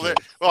 Wow. Yeah.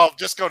 Well,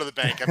 just go to the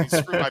bank. I mean,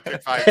 screw my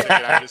pick 5 ticket.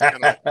 I'm just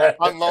going to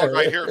unload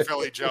right here,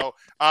 Philly Joe.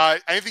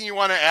 Anything you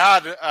want to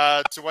add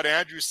to what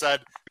Andrew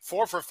said?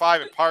 4 for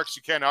 5 at Parks.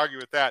 You can't argue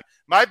with that.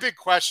 My big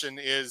question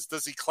is,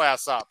 does he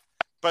class up?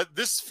 But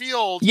this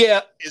field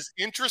is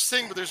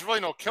interesting, but there's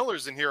really no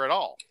killers in here at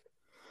all.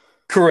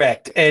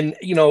 Correct. And,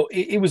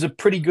 it was a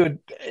pretty good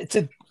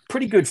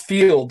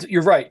field.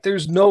 You're right.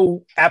 There's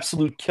no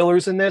absolute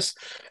killers in this.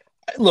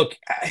 Look,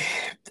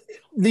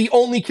 the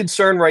only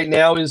concern right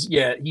now is,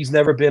 he's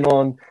never been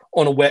on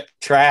a wet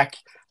track.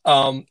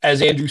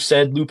 As Andrew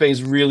said,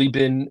 Lupe's really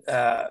been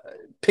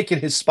picking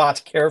his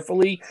spots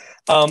carefully.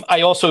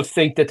 I also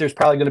think that there's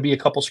probably going to be a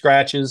couple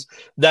scratches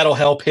that'll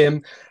help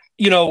him.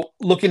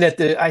 Looking at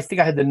I think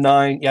I had the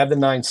 9. Yeah, I have the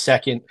 9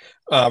 second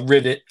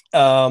Rivet.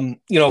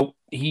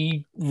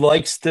 He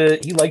likes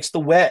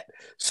the wet,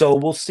 so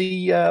we'll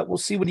see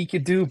what he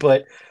could do.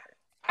 But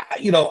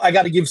I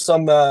got to give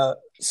some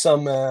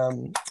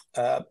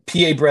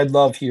PA bred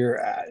love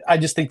here. I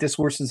just think this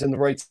horse is in the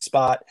right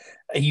spot.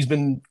 He's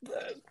been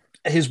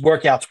his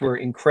workouts were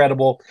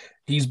incredible.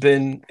 He's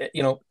been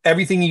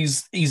everything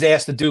he's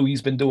asked to do,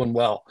 he's been doing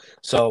well.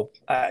 So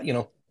I'll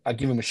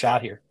give him a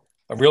shot here.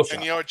 A real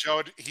shot. And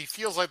Joe, he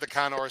feels like the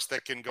kind of horse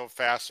that can go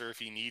faster if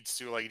he needs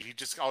to. Like he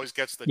just always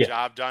gets the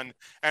job done.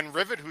 And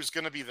Rivet, who's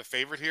going to be the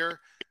favorite here,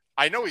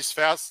 I know he's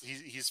fast.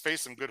 He's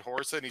faced some good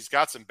horses and he's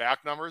got some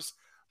back numbers.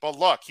 But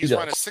look, he's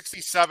run a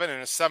 67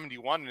 and a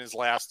 71 in his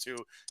last 2.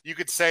 You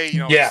could say,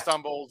 he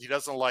stumbled. He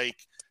doesn't like,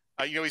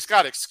 he's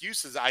got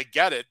excuses. I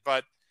get it,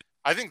 but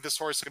I think this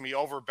horse can be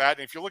overbet.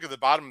 And if you look at the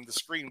bottom of the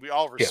screen, we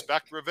all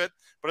respect Rivet,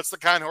 but it's the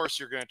kind of horse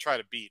you're going to try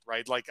to beat,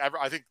 right? Like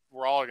I think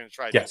we're all going to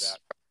try to do that.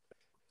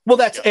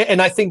 Well,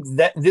 and I think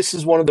that this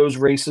is one of those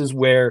races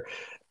where,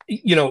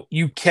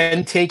 you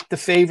can take the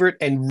favorite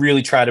and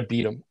really try to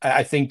beat them.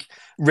 I think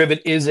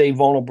Rivet is a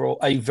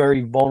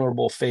very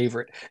vulnerable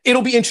favorite.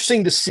 It'll be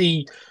interesting to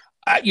see,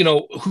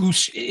 who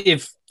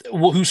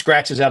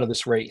scratches out of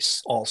this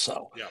race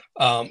also.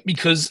 Yeah.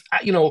 Because,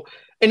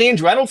 and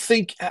Andrew, I don't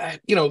think,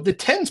 the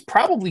 10's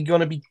probably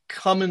going to be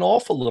coming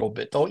off a little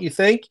bit, don't you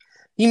think?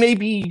 He may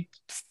be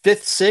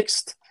 5th,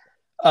 6th.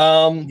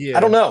 I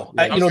don't know.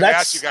 Yeah. I was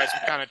ask you guys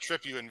what kind of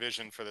trip you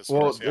envision for this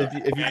horse. Well,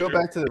 if you go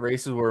back to the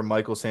races where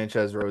Michael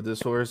Sanchez rode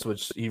this horse,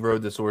 which he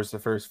rode this horse the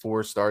first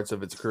 4 starts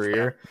of its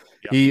career,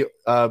 he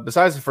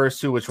besides the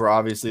first 2, which were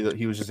obviously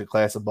he was just a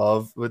class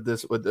above with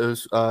those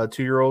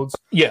 2-year-olds.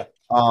 Yeah.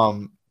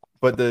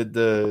 But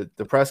the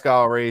Presque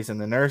Isle race and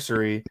the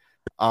nursery,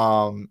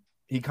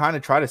 he kind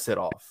of tried to sit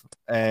off,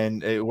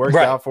 and it worked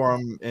out for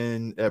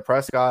him at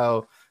Presque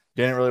Isle.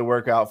 Didn't really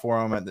work out for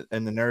him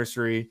in the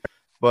nursery.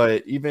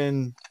 But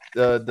even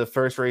the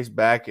first race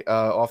back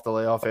off the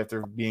layoff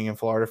after being in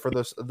Florida for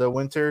the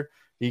winter,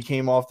 he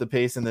came off the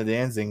pace in the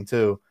Danzig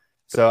too.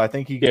 So I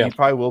think he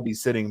probably will be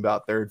sitting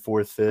about 3rd,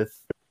 4th, 5th.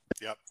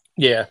 Yep.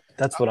 Yeah,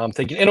 that's what I'm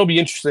thinking. It'll be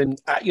interesting.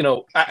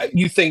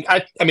 You think?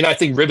 I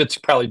think Rivet's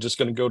probably just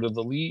going to go to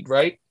the lead,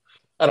 right?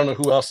 I don't know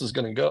who else is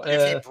going to go.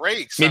 If he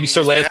breaks, maybe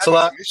Sir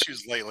Lancelot.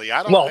 Issues lately.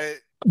 I don't know.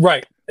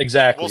 Right.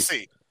 Exactly. We'll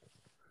see.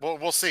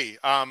 We'll see.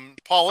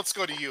 Paul, let's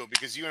go to you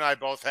because you and I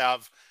both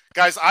have.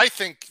 Guys, I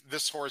think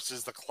this horse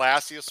is the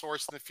classiest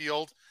horse in the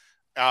field.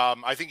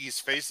 I think he's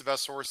faced the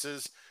best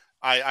horses.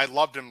 I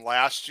loved him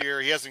last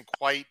year. He hasn't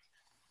quite,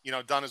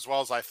 done as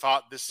well as I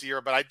thought this year,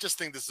 but I just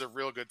think this is a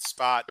real good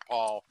spot,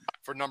 Paul,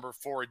 for number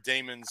 4,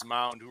 Damon's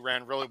Mound, who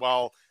ran really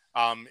well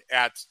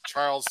at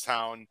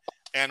Charlestown.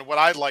 And what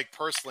I like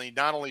personally,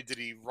 not only did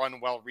he run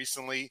well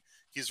recently,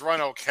 he's run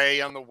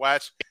okay on the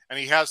wet, and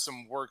he has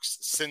some works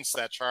since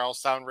that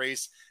Charlestown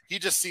race. He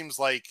just seems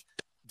like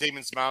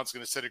Damon's Mount's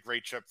going to set a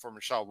great trip for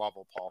Michelle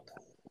Lovell, Paul.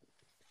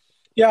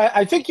 Yeah,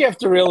 I think you have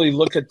to really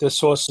look at this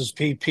horse's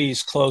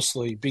PPs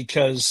closely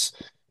because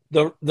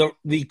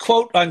the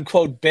quote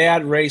unquote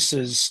bad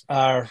races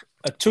are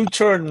a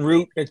 2-turn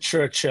route at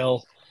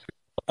Churchill,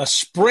 a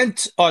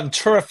sprint on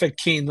turf at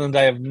Keeneland.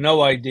 I have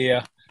no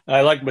idea.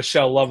 I like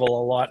Michelle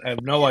Lovell a lot. I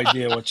have no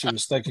idea what she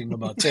was thinking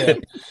about there.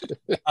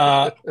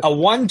 A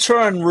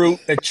 1-turn route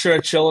at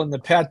Churchill in the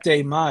Pat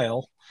Day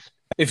Mile.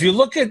 If you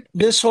look at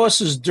this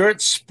horse's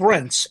dirt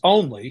sprints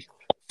only,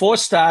 4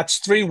 starts,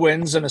 3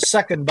 wins, and a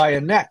second by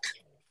a neck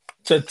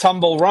to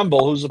Tumble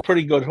Rumble, who's a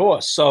pretty good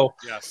horse. So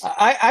yes.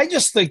 I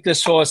just think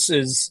this horse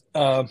is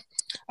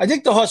I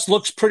think the horse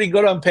looks pretty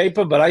good on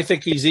paper, but I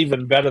think he's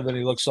even better than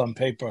he looks on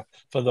paper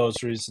for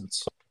those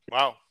reasons.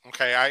 Wow.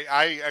 Okay.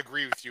 I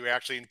agree with you,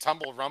 actually. And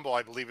Tumble Rumble,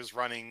 I believe, is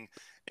running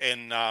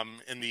in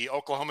the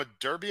Oklahoma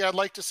Derby, I'd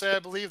like to say. I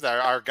believe that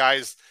our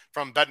guys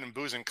from Benton and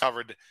Boozin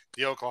covered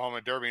the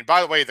Oklahoma Derby. And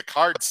by the way, the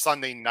card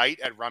Sunday night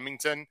at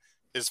Remington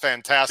is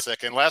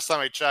fantastic. And last time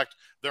I checked,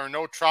 there are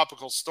no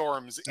tropical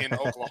storms in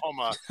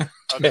Oklahoma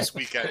this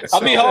weekend.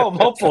 I'll be home,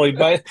 hopefully,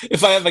 but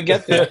if I ever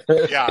get there.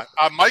 Yeah.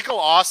 Michael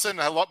Austin,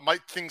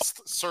 Mike thinks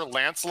Sir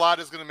Lancelot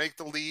is going to make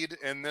the lead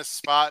in this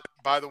spot,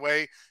 by the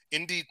way.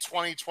 Indy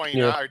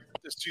 2029,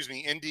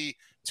 Indy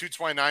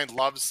 229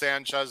 loves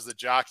Sanchez, the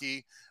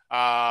jockey.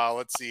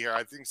 Let's see here.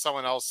 I think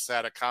someone else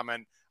had a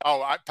comment.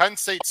 Penn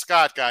State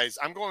Scott, guys.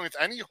 I'm going with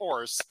any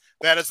horse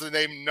that has the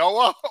name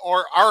Noah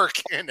or Ark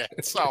in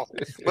it. So,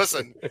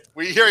 listen,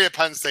 we hear you,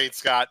 Penn State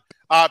Scott.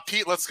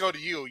 Pete, let's go to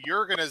you.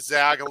 You're going to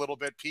zag a little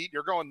bit, Pete.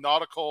 You're going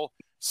Nautical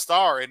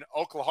Star, an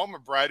Oklahoma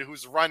bred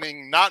who's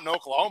running not in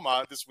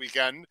Oklahoma this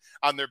weekend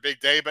on their big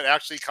day, but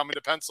actually coming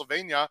to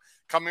Pennsylvania,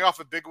 coming off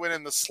a big win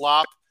in the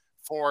slop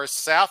for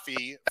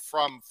Safi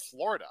from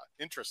Florida.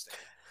 Interesting.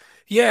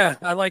 Yeah,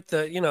 I like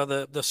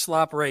the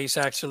slop race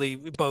actually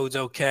bodes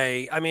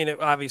okay. I mean,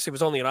 obviously it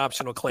was only an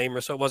optional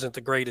claimer, so it wasn't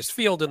the greatest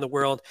field in the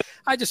world.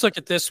 I just look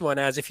at this one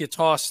as if you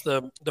toss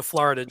the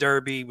Florida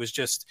Derby, was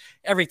just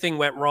everything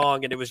went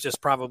wrong, and it was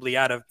just probably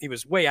he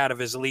was way out of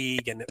his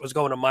league, and it was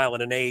going a mile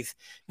and an eighth.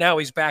 Now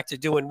he's back to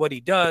doing what he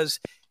does.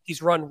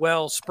 He's run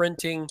well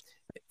sprinting.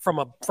 From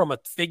a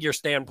figure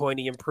standpoint,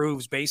 he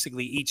improves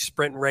basically each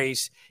sprint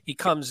race. He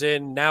comes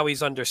in, now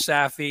he's under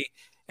Safi,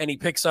 and he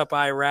picks up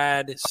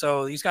Irad.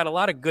 So he's got a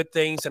lot of good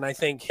things, and I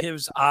think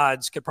his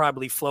odds could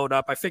probably float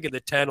up. I figure the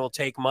 10 will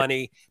take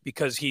money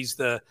because he's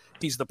the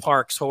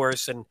Parks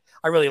horse, and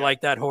I really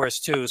like that horse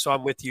too. So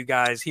I'm with you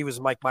guys. He was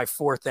like my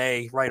 4th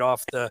A right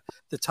off the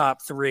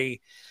top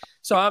 3.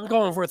 So I'm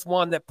going with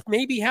one that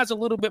maybe has a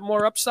little bit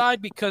more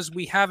upside because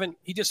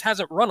he just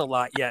hasn't run a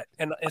lot yet,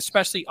 and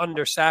especially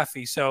under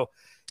Safi. So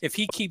if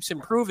he keeps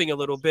improving a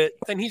little bit,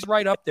 then he's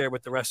right up there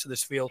with the rest of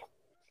this field.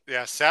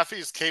 Yeah, Safi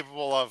is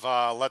capable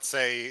of, let's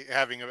say,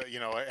 having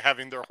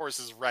their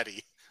horses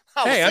ready.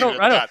 Hey, I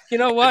don't. You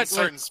know what? In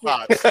certain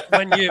spots.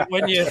 When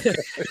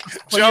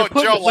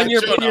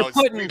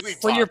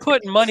you're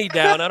putting money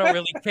down, I don't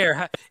really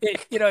care.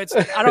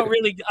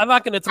 I'm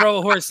not going to throw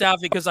a horse out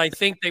because I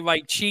think they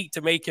might cheat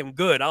to make him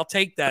good. I'll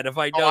take that if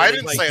I know. Oh, I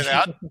didn't say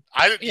that.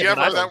 You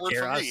ever heard that word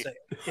from me?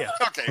 Yeah.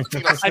 Okay.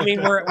 I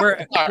mean,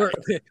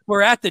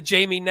 we're at the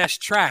Jamie Ness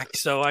track,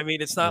 so I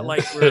mean, it's not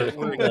like we're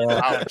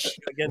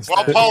against.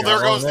 Well, Paul,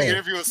 there goes the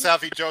interview with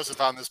Safi Joseph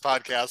on this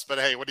podcast. But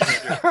hey, what are you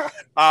going to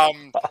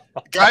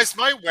do? Guys,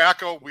 my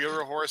wacko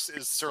wheeler horse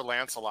is Sir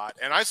Lancelot,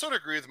 and I sort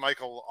of agree with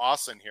Michael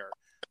Austin here.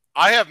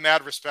 I have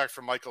mad respect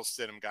for Michael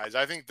Stidham, guys.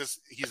 I think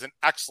he's an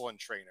excellent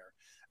trainer,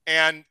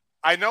 and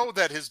I know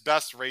that his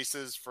best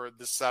races for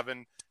the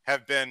 7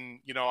 have been,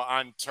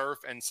 on turf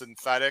and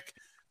synthetic.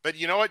 But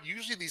you know what?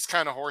 Usually these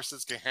kind of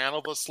horses can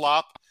handle the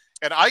slop,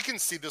 and I can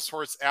see this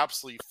horse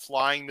absolutely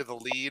flying to the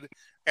lead.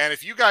 And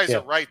if you guys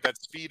are right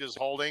that speed is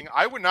holding,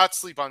 I would not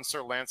sleep on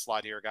Sir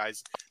Lancelot here,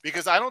 guys,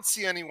 because I don't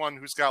see anyone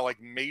who's got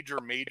like major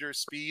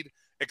speed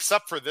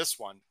except for this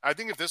one. I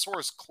think if this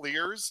horse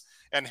clears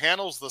and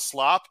handles the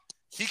slop,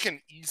 he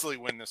can easily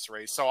win this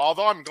race. So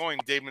although I'm going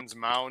Damon's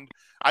Mound,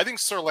 I think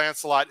Sir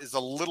Lancelot is a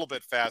little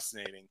bit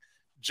fascinating.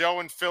 Joe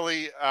and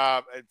Philly,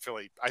 I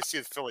see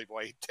a Philly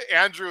boy.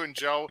 Andrew and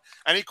Joe,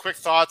 any quick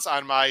thoughts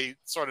on my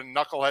sort of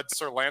knucklehead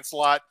Sir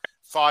Lancelot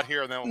thought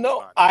here? And then we'll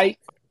move on. I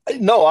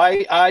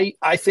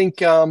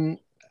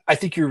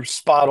think you're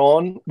spot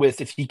on with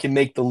if he can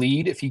make the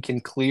lead, if he can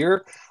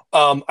clear.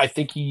 I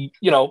think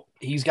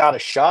he's got a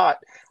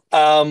shot.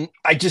 I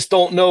just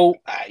don't know.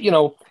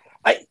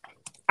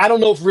 I don't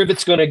know if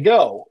Rivet's going to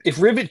go. If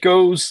Rivet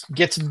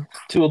gets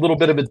to a little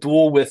bit of a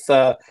duel with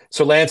Sir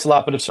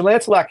Lancelot, but if Sir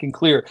Lancelot can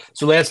clear,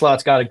 Sir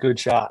Lancelot's got a good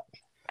shot.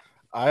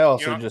 I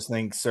also just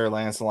think Sir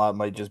Lancelot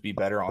might just be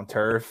better on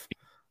turf,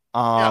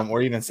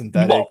 or even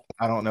synthetic. Well,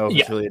 I don't know if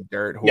it's really a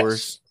dirt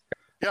horse.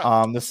 Yes.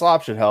 Yeah. The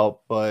slop should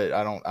help, but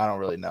I don't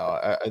really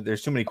know.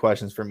 There's too many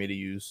questions for me to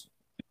use.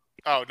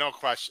 Oh, no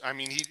question. I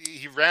mean,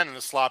 he ran in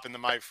the slop in the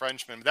My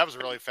Frenchman, but that was a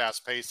really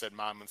fast pace at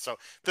Monmouth. So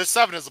the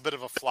 7 is a bit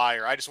of a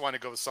flyer. I just want to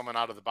go with someone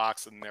out of the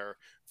box in there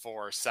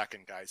for a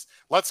second, guys.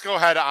 Let's go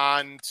ahead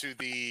on to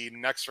the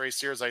next race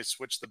here as I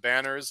switch the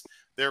banners.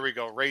 There we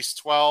go. Race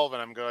 12,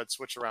 and I'm going to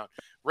switch around.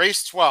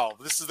 Race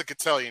 12. This is the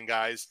Cotillion,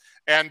 guys.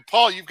 And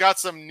Paul, you've got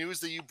some news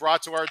that you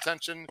brought to our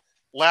attention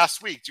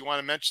last week. Do you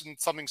want to mention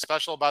something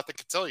special about the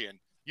Cotillion?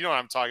 You know what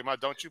I'm talking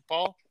about, don't you,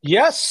 Paul?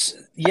 Yes.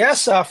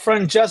 Our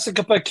friend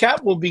Jessica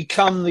Paquette will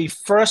become the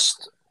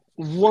first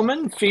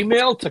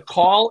female, to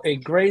call a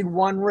Grade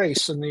 1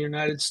 race in the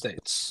United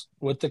States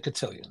with the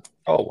Cotillion.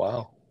 Oh,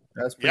 wow.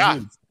 That's pretty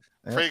good.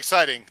 Pretty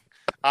exciting.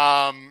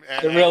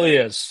 It really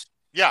is.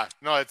 Yeah,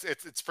 no,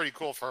 it's pretty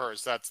cool for her.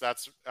 So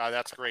that's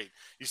great.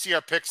 You see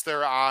our picks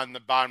there on the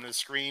bottom of the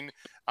screen.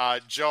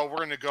 Joe, we're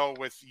going to go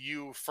with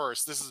you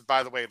first. This is,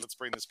 by the way, let's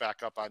bring this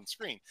back up on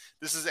screen.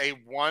 This is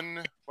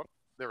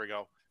there we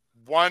go.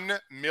 $1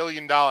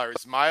 million.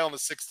 Mile in the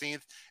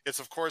 16th. It's,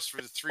 of course,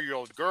 for the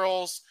 3-year-old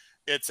girls.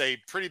 It's a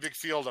pretty big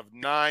field of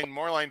 9.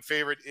 Moorline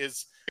favorite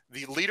is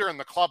the leader in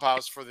the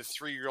clubhouse for the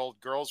 3-year-old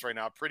girls right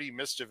now. Pretty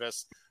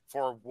mischievous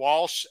for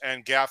Walsh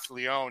and Gaff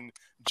Leone.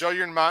 Joe,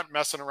 you're not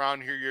messing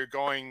around here. You're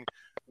going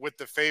with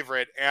the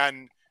favorite.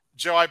 And,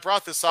 Joe, I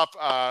brought this up,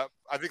 I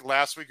think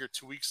last week or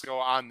 2 weeks ago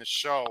on the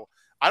show.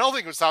 I don't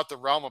think it was out the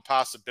realm of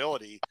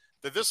possibility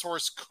that this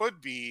horse could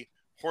be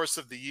Horse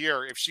of the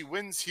Year if she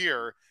wins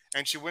here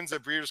and she wins the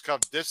Breeders'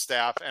 Cup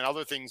Distaff and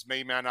other things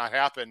may not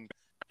happen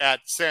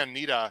at San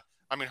Anita.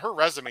 I mean, her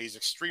resume is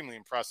extremely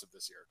impressive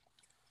this year.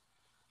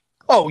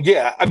 Oh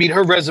yeah, I mean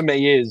her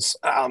resume is,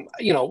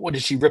 what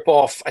did she rip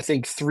off? I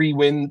think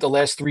the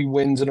last 3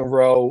 wins in a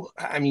row.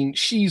 I mean,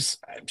 she's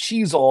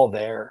all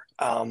there.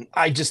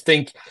 I just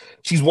think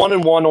she's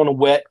 1-1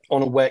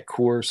 on a wet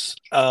course.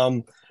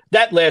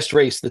 That last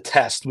race, the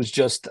test, was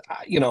just,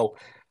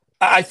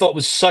 I thought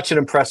was such an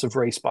impressive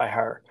race by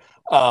her.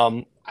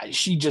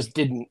 She just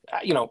didn't,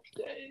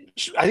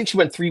 I think she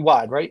went 3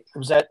 wide, right?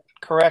 Was that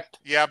correct?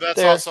 Yeah, but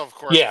that's also, of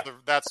course,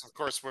 that's of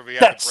course where we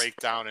had the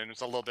breakdown, and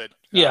it's a little bit.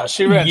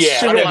 She ran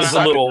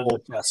a little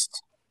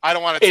test. I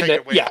don't want to take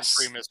it away from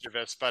Free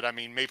Mischievous, but I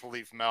mean, Maple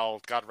Leaf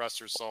Mel, God rest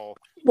her soul,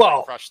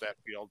 crushed that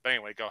field. But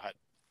anyway, go ahead.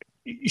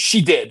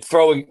 She did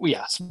throwing.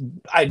 Yes,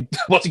 I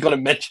wasn't going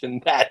to mention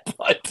that,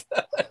 but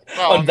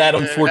on that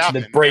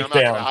unfortunate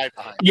breakdown.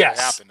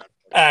 Yes.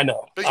 I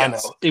know. I know.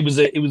 It was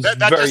that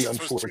very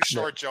unfortunate. Was too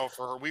short, Joe,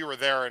 for her. We were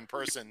there in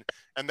person,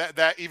 and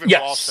that even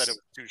Wall said it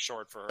was too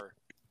short for her.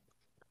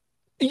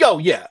 Oh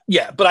yeah.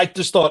 But I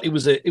just thought it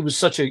was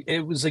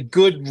a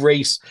good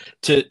race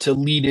to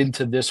lead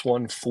into this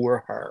one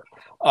for her.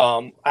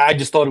 I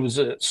just thought it was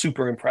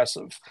super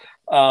impressive.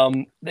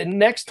 The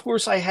next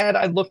horse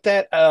I looked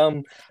at,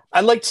 I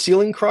liked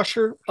Ceiling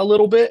Crusher a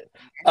little bit.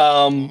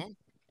 That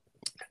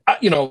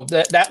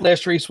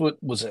last race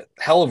was a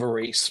hell of a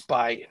race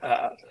by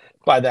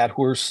that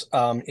horse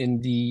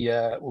in the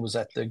what was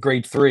that, the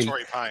Grade 3?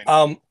 Torrey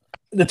Pines.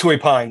 The Torrey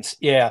Pines,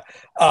 yeah.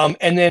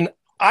 And then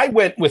I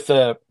went with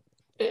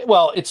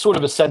it's sort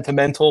of a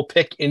sentimental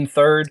pick in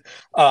third,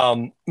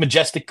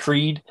 Majestic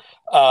Creed.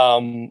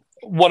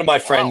 One of my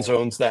friends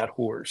owns that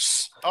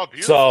horse. Oh,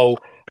 beautiful.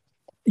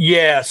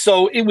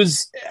 So it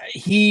was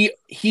he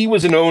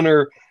was an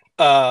owner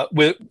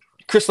with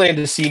Chris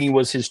Landicini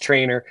was his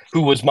trainer,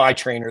 who was my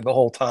trainer the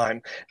whole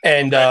time.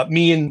 And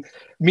me and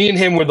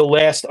him were the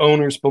last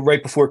owners, but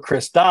right before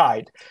Chris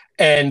died.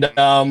 And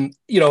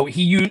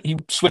he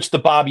switched to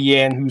Bobby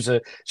Ann,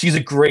 she's a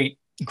great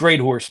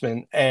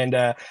horseman. And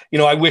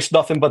I wish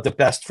nothing but the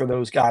best for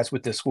those guys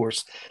with this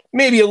horse.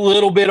 Maybe a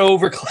little bit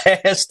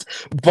overclassed,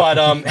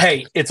 but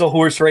hey, it's a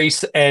horse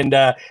race, and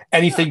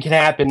anything can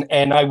happen.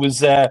 And I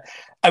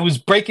was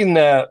breaking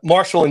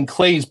Marshall and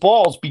Clay's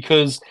balls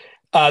because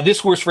this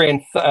horse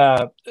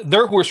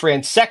their horse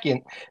ran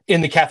second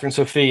in the Catherine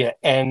Sophia,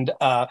 and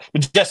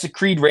Majestic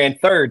Creed ran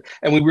third.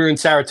 And when we were in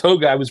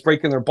Saratoga, I was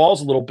breaking their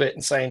balls a little bit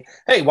and saying,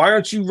 "Hey, why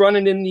aren't you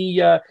running in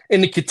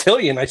the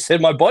cotillion?" I said,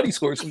 "My buddy's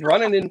horse is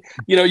running, and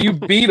you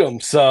beat him."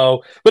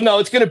 So, but no,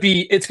 it's gonna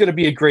be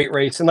a great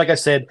race. And like I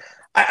said,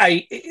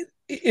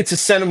 it's a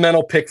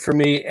sentimental pick for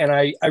me, and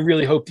I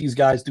really hope these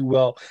guys do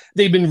well.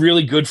 They've been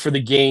really good for the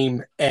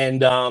game,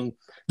 and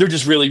they're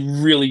just really,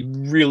 really,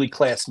 really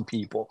classy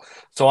people.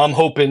 So I'm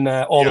hoping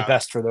all the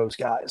best for those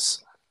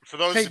guys. For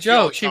those, hey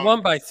Joe, she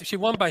won by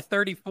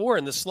 34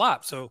 in the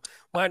slop. So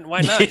why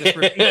not just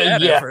repeat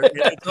that effort?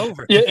 It's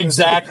over. Yeah,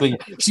 exactly.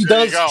 She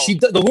does.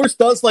 The horse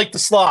does like the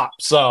slop.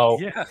 So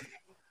yeah.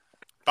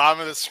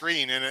 Bottom of the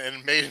screen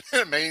and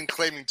main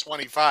claiming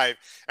 25.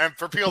 And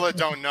for people that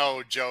don't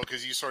know Joe,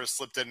 because you sort of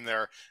slipped in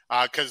there,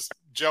 because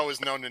Joe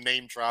is known to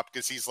name drop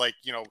because he's like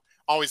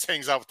always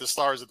hangs out with the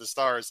stars of the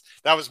stars.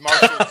 That was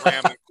Marshall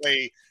Graham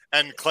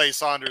and Clay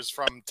Saunders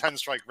from 10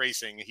 Strike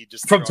Racing. He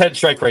just from 10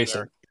 Strike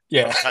Racing.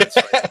 Yeah.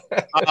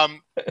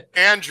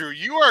 Andrew,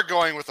 you are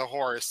going with a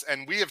horse,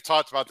 and we have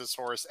talked about this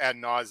horse ad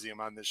nauseum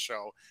on this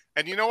show.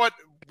 And you know what?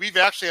 We've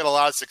actually had a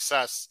lot of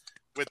success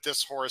with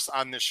this horse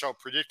on this show,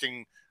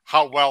 predicting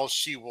how well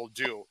she will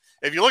do.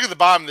 If you look at the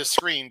bottom of the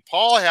screen,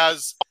 Paul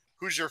has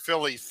Hoosier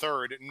Philly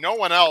third. No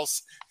one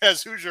else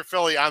has Hoosier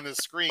Philly on the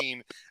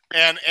screen.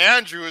 And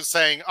Andrew is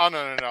saying, oh,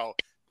 no.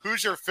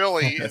 Hoosier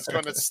Philly is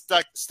going to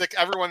stick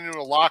everyone into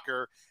a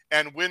locker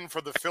and win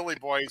for the Philly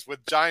boys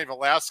with Johnny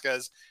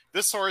Velasquez.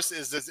 This horse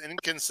is as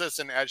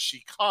inconsistent as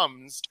she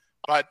comes.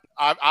 But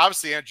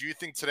obviously, Andrew, you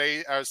think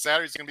Saturday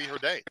is going to be her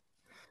day.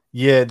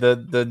 Yeah,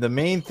 the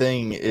main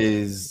thing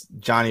is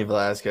Johnny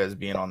Velasquez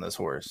being on this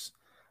horse.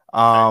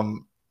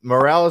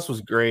 Morales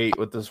was great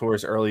with this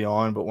horse early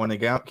on, but when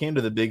it came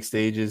to the big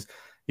stages,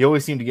 he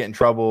always seemed to get in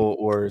trouble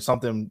or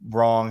something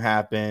wrong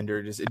happened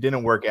or just it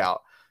didn't work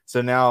out.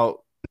 So now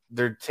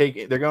they're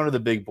going to the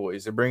big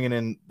boys. They're bringing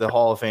in the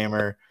Hall of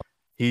Famer.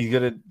 He's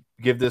going to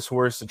give this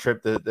horse the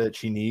trip that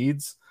she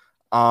needs.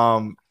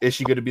 Is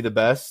she going to be the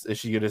best? Is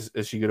she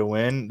going to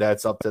win?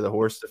 That's up to the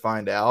horse to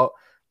find out.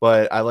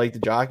 But I like the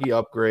jockey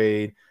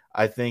upgrade.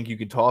 I think you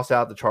could toss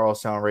out the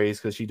Charlestown race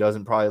because she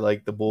doesn't probably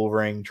like the bull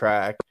ring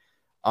track.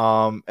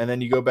 And then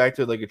you go back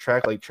to like a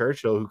track like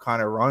Churchill, who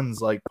kind of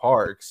runs like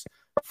Parks,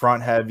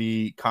 front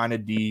heavy, kind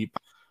of deep,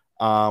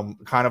 kind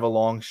of a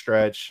long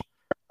stretch.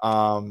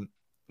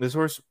 This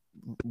horse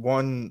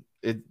won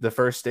the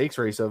first stakes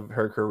race of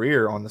her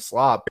career on the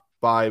slop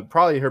by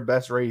probably her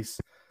best race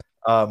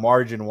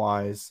margin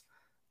wise.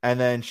 And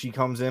then she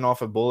comes in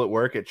off a bullet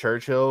work at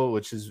Churchill,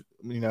 which is,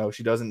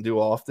 she doesn't do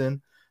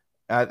often.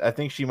 I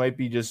think she might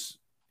be just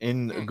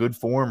in a good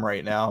form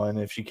right now. And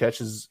if she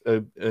catches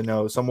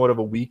somewhat of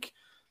a weak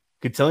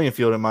cotillion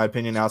field, in my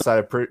opinion, outside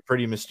of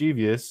Pretty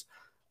Mischievous,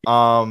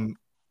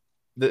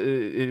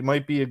 it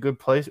might be a good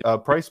price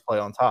play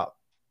on top.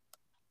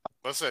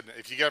 Listen,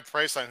 if you get a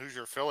price on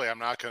Hoosier Philly, I'm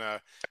not going to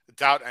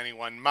doubt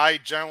anyone. My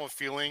general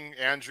feeling,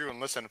 Andrew,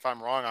 and listen, if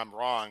I'm wrong, I'm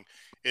wrong,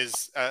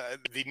 is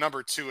the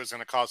number 2 is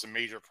going to cause a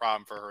major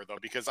problem for her, though,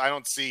 because I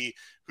don't see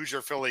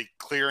Hoosier Philly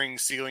clearing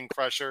ceiling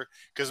pressure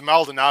because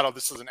Maldonado,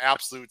 this is an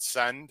absolute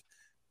send.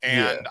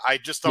 And I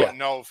just don't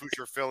know if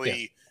Hoosier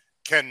Philly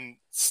can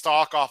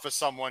stalk off of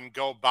someone,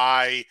 go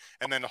by,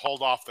 and then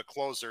hold off the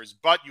closers.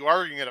 But you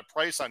are going to get a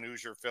price on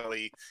Hoosier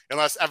Philly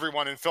unless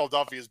everyone in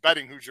Philadelphia is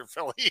betting Hoosier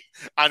Philly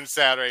on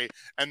Saturday,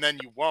 and then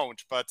you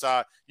won't. But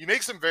you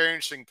make some very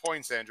interesting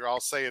points, Andrew.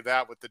 I'll say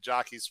that with the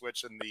jockey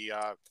switch and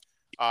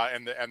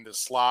the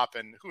slop,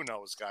 and who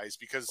knows, guys,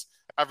 because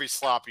every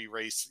sloppy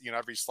race,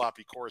 every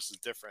sloppy course is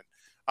different.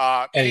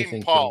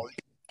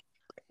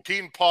 Pete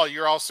and Paul,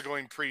 you're also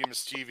going Pretty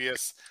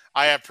Mischievous.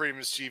 I have Pretty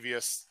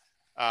Mischievous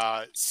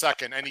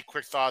second. Any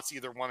quick thoughts,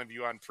 either one of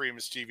you, on Pretty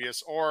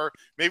Mischievous? Or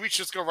maybe we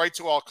should just go right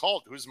to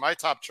Occult, who's my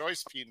top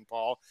choice, Pete and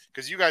Paul,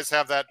 because you guys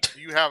have that.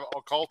 You have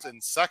Occult in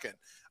second.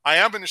 I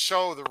am going to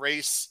show the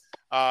race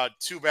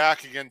 2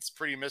 back against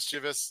Pretty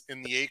Mischievous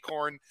in the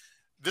Acorn.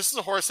 This is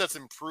a horse that's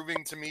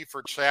improving to me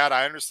for Chad.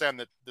 I understand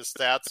that the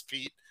stats,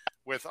 Pete,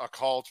 with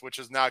Occult, which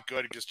is not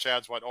good because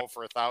Chad's 0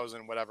 for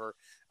 1,000, whatever,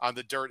 on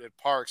the dirt at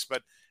Parks.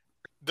 But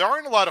there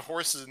aren't a lot of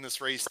horses in this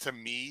race, to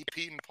me,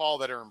 Pete and Paul,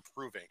 that are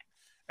improving.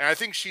 And I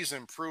think she's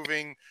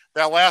improving.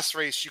 That last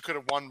race, she could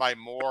have won by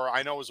more.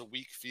 I know it was a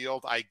weak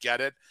field. I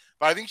get it.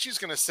 But I think she's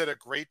going to sit a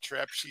great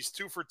trip. She's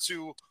 2 for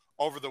 2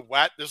 over the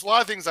wet. There's a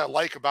lot of things I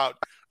like about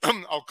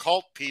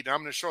Occult, Pete, and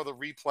I'm going to show the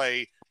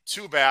replay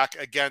two back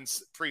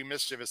against Pretty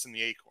Mischievous in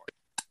the Acorn.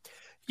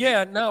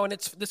 Yeah, no, and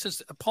this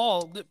is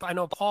Paul. I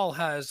know Paul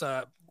has.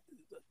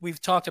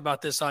 We've talked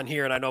about this on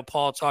here, and I know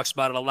Paul talks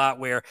about it a lot.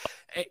 Where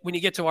when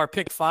you get to our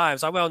pick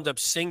fives, I wound up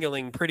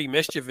singling Pretty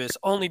Mischievous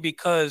only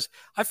because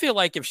I feel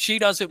like if she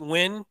doesn't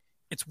win,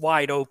 it's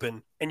wide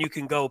open, and you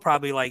can go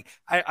probably like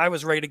I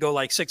was ready to go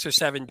like 6 or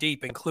 7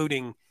 deep,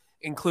 including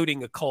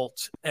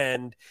Occult.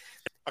 And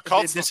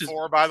Occult's the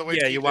 4, by the way.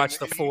 Yeah, you watch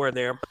the 4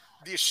 there.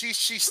 She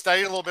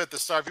stayed a little bit at the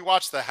start. If you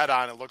watch the head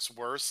on, it looks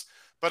worse.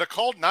 But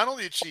Occult, not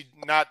only did she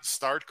not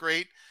start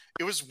great,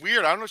 it was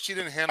weird. I don't know if she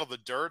didn't handle the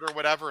dirt or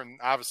whatever, and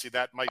obviously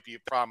that might be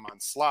a problem on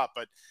slot,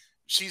 but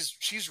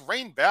she's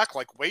reined back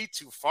like way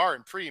too far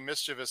and Pretty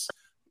Mischievous.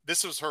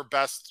 This was her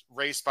best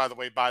race, by the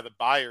way, by the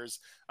buyers.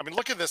 I mean,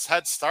 look at this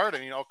head start.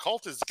 And,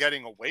 Occult is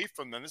getting away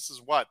from them. This is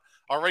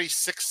already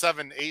 6,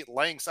 7, 8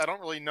 lengths. I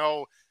don't really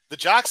know. The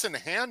jock's in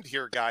hand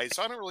here, guys.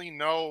 So I don't really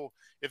know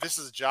if this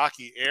is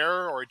jockey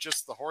error or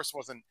just the horse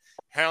wasn't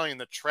handling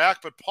the track.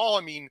 But Paul,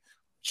 I mean,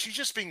 she's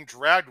just being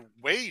dragged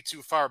way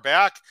too far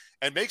back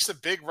and makes a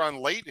big run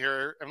late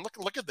here. And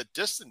look at the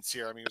distance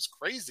here. I mean, it's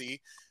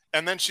crazy.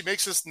 And then she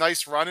makes this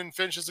nice run and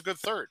finishes a good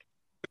third.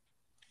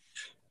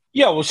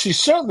 Yeah, well, she's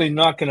certainly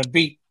not going to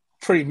beat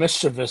Pretty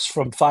Mischievous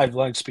from 5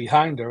 lengths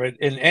behind her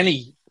in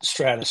any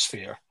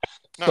stratosphere.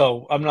 No.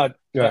 So I'm not.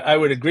 Yeah. I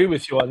would agree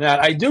with you on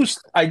that. I do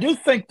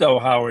think, though,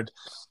 Howard,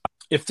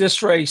 if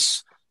this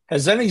race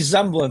has any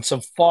semblance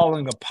of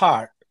falling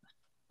apart,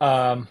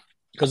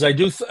 because I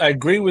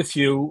agree with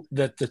you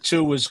that the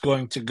 2 is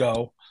going to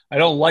go. I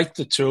don't like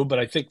the 2, but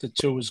I think the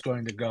 2 is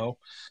going to go.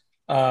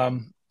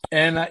 And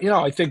I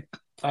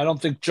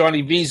don't think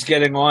Johnny V's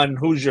getting on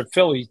Who's Your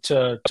Filly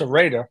to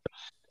rate her.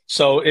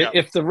 So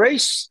if the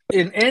race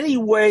in any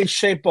way,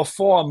 shape, or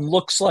form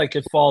looks like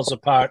it falls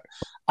apart,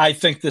 I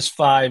think this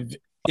 5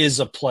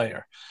 is a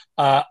player.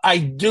 I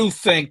do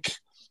think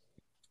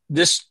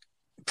this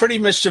Pretty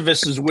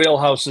Mischievous's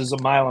wheelhouse is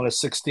 1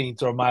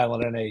 1/16 or 1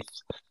 1/8.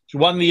 She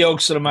won the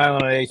Oaks at 1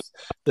 1/8.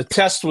 The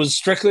test was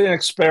strictly an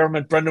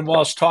experiment. Brendan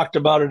Walsh talked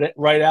about it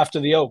right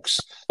after the Oaks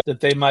that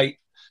they might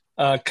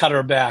cut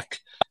her back.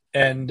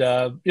 And,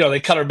 they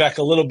cut her back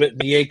a little bit in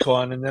the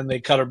Acorn, and then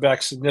they cut her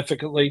back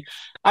significantly.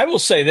 I will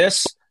say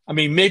this. I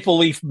mean, Maple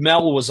Leaf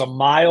Mel was a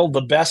mile the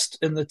best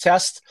in the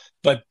test,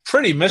 but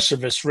Pretty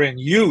Mischievous ran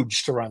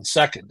huge to run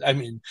second. I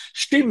mean,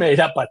 she made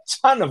up a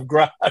ton of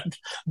ground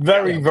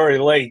very, very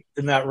late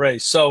in that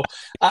race. So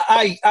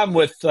I'm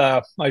with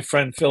my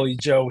friend Philly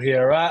Joe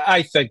here.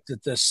 I think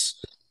that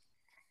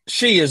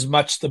she is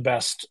much the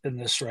best in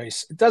this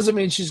race. It doesn't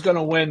mean she's going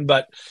to win,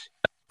 but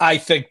I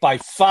think by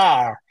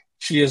far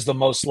she is the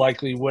most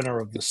likely winner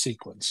of the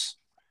sequence.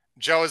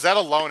 Joe, is that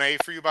a lone A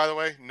for you, by the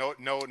way?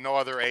 No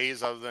other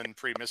A's other than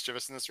Pretty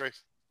Mischievous in this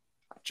race?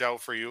 Joe,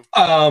 for you?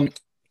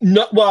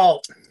 No,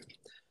 well,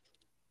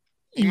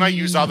 you might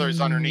use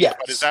others underneath, yes.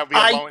 But is that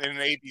alone in an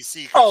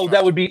ABC?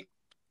 That would be,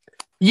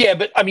 yeah.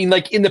 But I mean,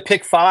 like in the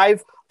pick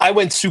 5, I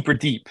went super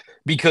deep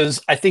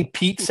because I think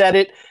Pete said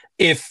it.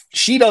 If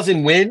she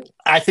doesn't win,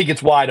 I think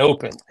it's wide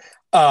open.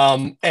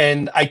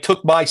 And I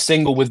took my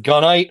single with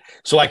Gunite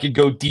so I could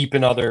go deep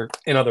in other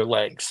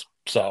legs.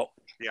 So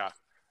yeah.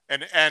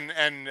 And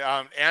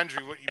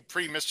Andrew,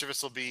 Pretty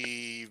Mischievous will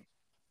be,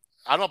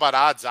 I don't know about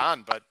odds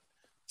on, but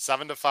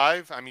 7 to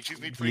 5. I mean, she's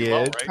be pretty low,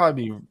 right? It'd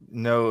probably be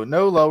no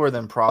lower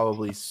than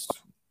probably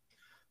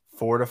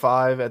 4 to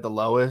 5 at the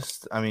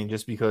lowest. I mean,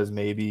 just because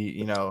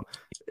maybe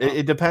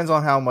it depends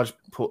on how much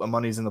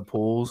money's in the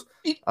pools.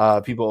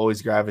 People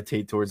always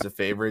gravitate towards the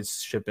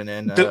favorites shipping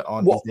in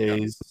on these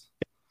days.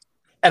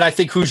 And I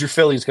think Who's Your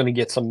Filly is going to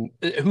get some.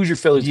 Who's Your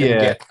Filly is going to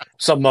get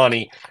some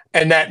money,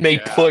 and that may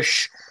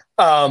push.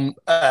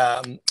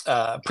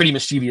 Pretty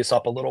Mischievous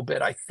up a little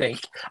bit, I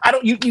think.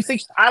 You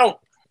think I don't.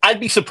 I'd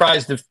be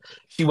surprised if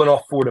she went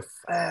off 4 to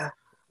 5.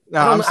 No,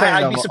 I'm saying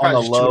I'd be surprised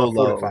on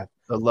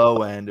the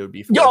low end it would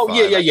be 4 to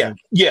 5.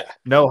 Yeah.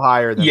 No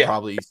higher than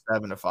probably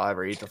 7 to 5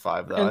 or 8 to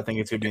 5 though. I think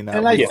it's going to be in that.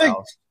 And I think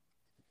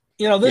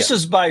this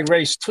is by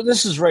race.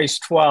 This is race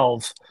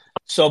 12.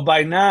 So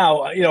by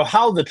now,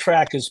 how the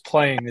track is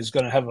playing is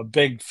going to have a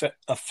big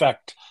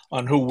effect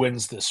on who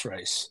wins this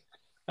race.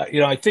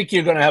 I think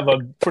you're going to have a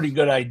pretty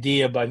good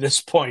idea by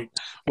this point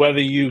whether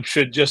you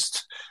should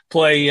just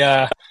play,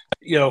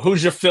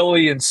 Who's Your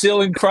Filly and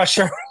Ceiling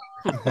Crusher.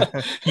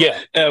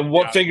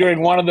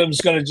 Figuring one of them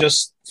is going to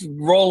just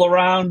roll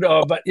around.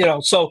 But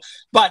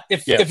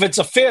if it's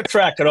a fair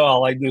track at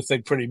all, I do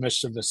think Pretty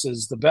Mischievous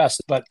is the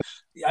best. But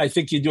I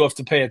think you do have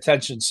to pay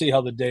attention, see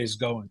how the day is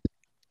going.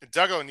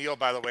 Doug O'Neill,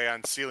 by the way,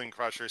 on Ceiling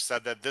Crusher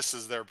said that this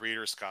is their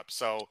Breeders' Cup.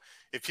 So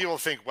if people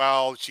think,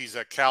 well, she's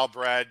a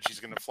Calbred, she's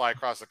going to fly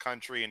across the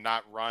country and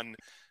not run,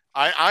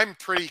 I'm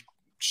pretty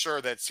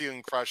sure that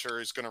Ceiling Crusher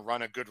is going to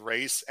run a good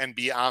race and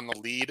be on the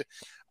lead.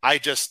 I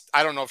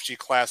don't know if she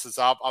classes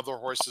up. Other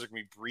horses are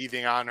going to be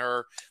breathing on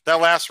her. That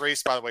last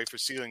race, by the way, for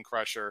Ceiling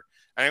Crusher,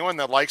 anyone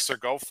that likes her,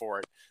 go for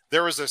it.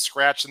 There was a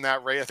scratch in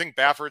that race. I think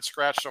Baffert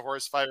scratched a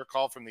horse, if I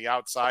recall, from the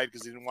outside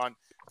because he didn't want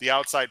the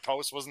outside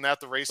post. Wasn't that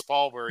the race,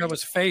 Paul? Where that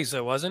was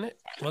Feza, wasn't it?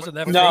 Wasn't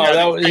that?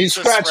 No, he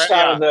scratched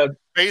out of the.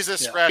 Feza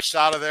scratched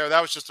out of there.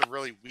 That was just a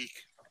really weak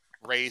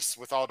race,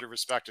 with all due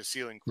respect to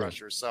Ceiling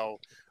Crusher. So,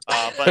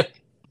 but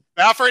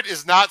Baffert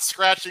is not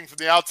scratching from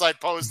the outside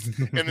post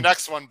in the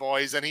next one,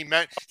 boys, and he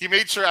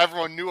made sure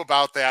everyone knew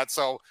about that.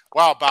 So,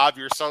 wow, Bob,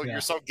 you're so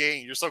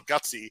game, you're so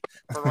gutsy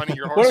for running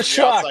your horse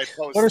from the outside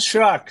post. What a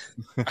shock!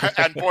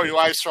 And boy, do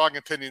I have strong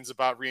opinions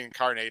about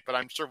Reincarnate, but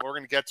I'm sure we're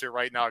going to get to it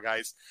right now,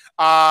 guys.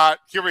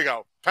 Here we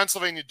go.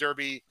 Pennsylvania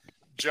Derby.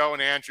 Joe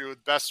and Andrew,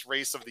 the best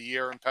race of the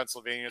year in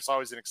Pennsylvania. It's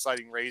always an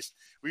exciting race.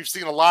 We've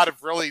seen a lot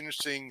of really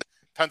interesting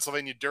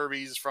Pennsylvania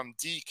Derbies, from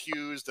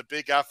DQs to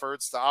big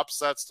efforts to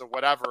upsets to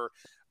whatever.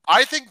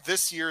 I think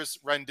this year's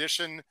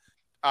rendition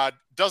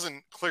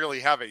doesn't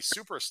clearly have a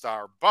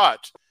superstar,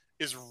 but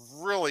is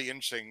really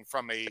interesting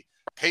from a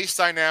pace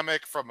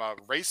dynamic, from a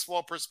race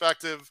flow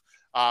perspective,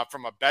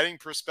 from a betting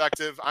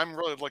perspective. I'm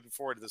really looking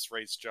forward to this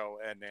race, Joe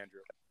and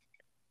Andrew.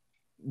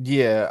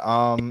 Yeah,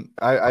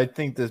 I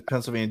think this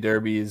Pennsylvania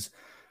Derby is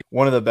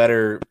one of the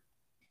better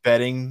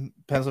betting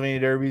Pennsylvania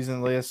Derbies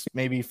in the last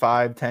maybe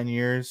 5-10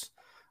 years.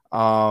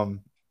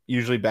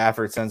 Usually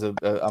Baffert sends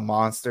a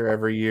monster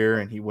every year,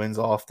 and he wins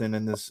often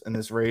in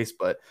this race.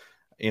 But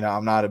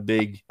I'm not a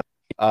big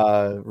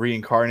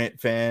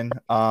Reincarnate fan.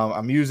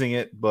 I'm using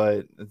it,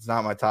 but it's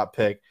not my top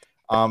pick.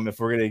 If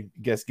we're gonna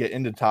get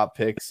into top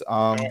picks,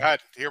 go ahead.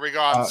 Here we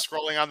go. I'm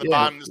scrolling on the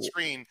bottom of the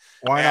screen.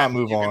 Why not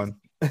move on?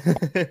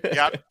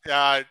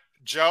 Yep.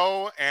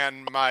 Joe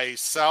and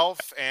myself,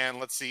 and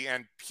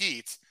and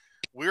Pete,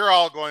 we're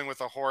all going with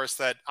a horse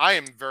that I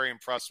am very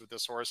impressed with.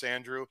 This horse,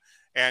 Andrew,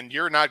 and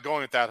you're not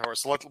going with that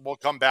horse. So we'll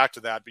come back to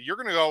that. But you're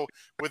going to go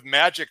with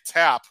Magic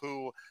Tap,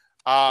 who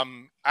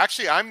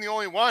actually I'm the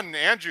only one.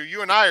 Andrew,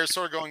 you and I are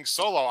sort of going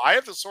solo. I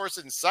have this horse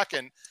in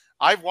second.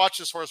 I've watched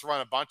this horse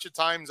run a bunch of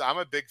times. I'm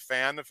a big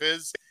fan of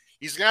his.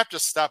 He's going to have to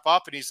step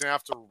up, and he's going to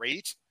have to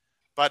rate.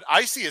 But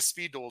I see a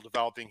speed duel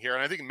developing here,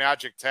 and I think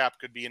Magic Tap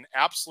could be an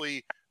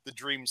absolutely the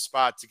dream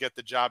spot to get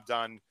the job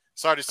done.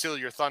 Sorry to steal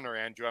your thunder,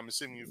 Andrew. I'm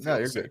assuming you feel no,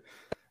 you're good.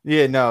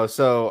 Yeah, no.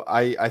 So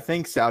I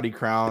think Saudi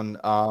Crown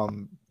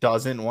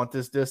doesn't want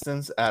this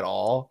distance at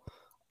all.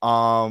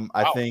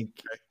 I think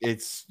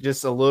it's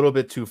just a little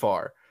bit too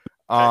far.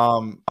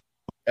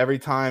 Every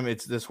time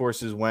this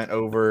horses went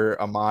over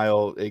a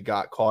mile, it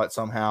got caught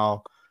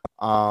somehow.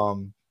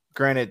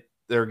 Granted,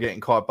 they're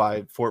getting caught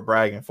by Fort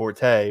Bragg and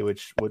Forte,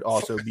 which would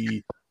also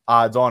be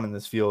odds on in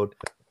this field.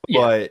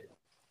 Yeah. But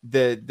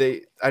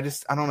I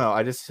don't know.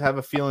 I just have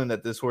a feeling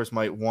that this horse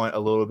might want a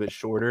little bit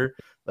shorter,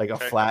 like a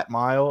flat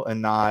mile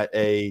and not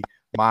a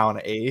mile and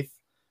an eighth.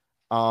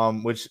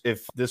 Which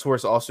if this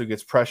horse also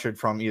gets pressured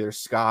from either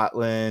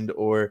Scotland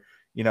or,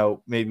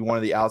 maybe one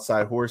of the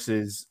outside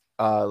horses,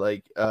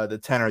 like the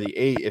 10 or the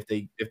 8,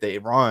 if they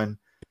run,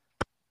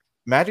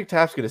 Magic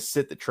Tap's going to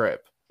sit the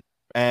trip.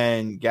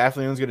 And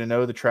Gaffleon's going to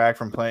know the track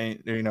from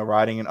playing,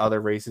 riding in other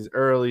races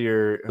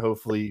earlier,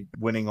 hopefully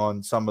winning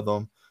on some of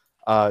them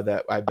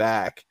that I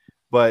back.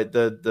 But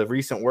the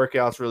recent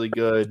workout's really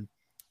good.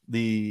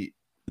 The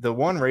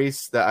one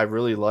race that I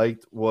really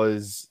liked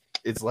was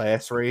its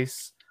last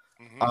race.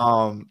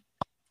 Mm-hmm.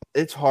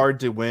 It's hard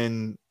to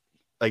win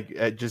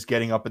at just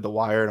getting up at the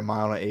wire at a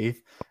mile and an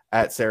eighth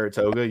at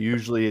Saratoga.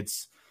 Usually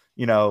it's,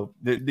 you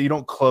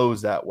don't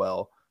close that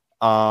well.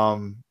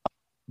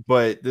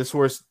 But this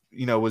horse,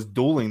 was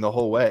dueling the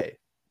whole way.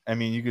 I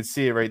mean, you could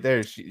see it right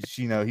there.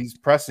 He's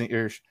pressing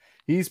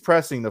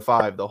the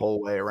 5 the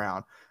whole way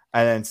around,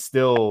 and then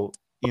still,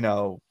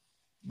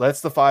 lets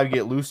the 5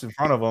 get loose in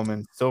front of him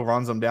and still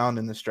runs them down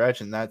in the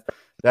stretch. And that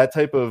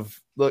type of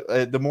look,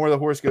 the more the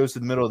horse goes to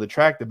the middle of the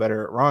track, the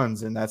better it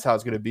runs, and that's how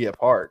it's going to be at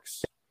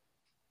Parks.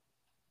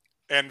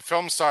 And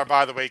Film Star,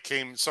 by the way,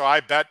 came. So I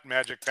bet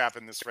Magic Tap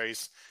in this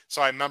race,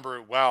 so I remember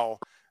it well.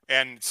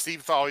 And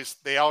Steve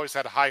they always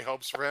had high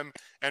hopes for him.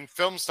 And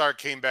Film Star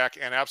came back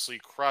and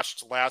absolutely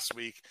crushed last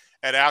week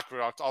at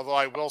Aqueduct, although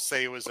I will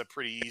say it was a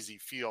pretty easy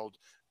field.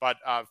 But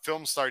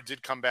Film Star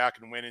did come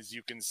back and win, as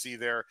you can see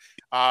there.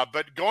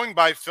 But going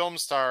by Film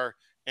Star,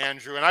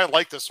 Andrew, and I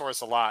like this horse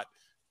a lot,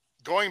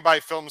 going by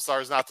Film Star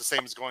is not the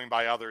same as going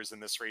by others in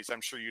this race.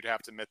 I'm sure you'd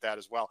have to admit that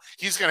as well.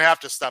 He's going to have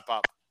to step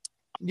up.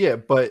 Yeah,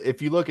 but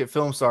if you look at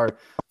Film Star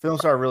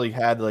really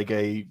had like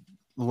a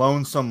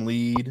lonesome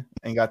lead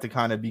and got to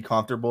kind of be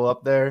comfortable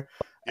up there.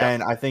 Yep.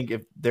 And I think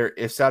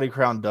if Saudi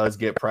Crown does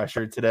get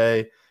pressured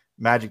today,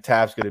 Magic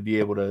Tap's going to be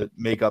able to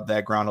make up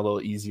that ground a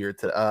little easier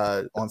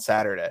on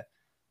Saturday.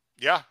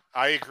 Yeah,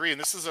 I agree. And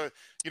this is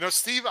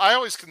Steve, I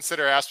always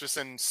consider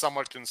Asmussen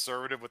somewhat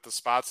conservative with the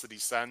spots that he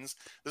sends.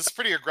 This is a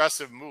pretty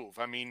aggressive move.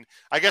 I mean,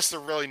 I guess there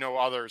are really no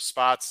other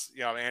spots,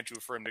 Andrew,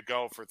 for him to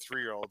go for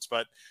 3-year-olds,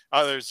 but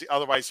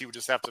otherwise he would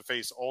just have to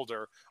face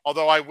older.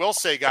 Although I will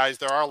say, guys,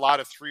 there are a lot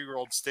of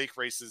 3-year-old stake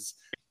races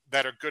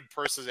that are good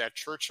purses at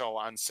Churchill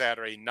on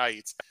Saturday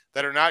nights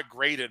that are not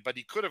graded, but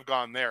he could have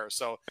gone there.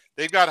 So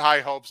they've got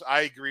high hopes.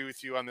 I agree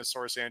with you on this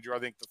horse, Andrew. I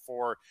think the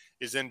 4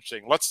 is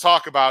interesting. Let's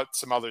talk about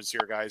some others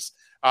here, guys.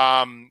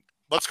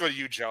 Let's go to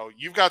you, Joe.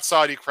 You've got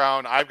Saudi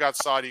Crown. I've got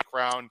Saudi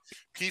Crown.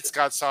 Pete's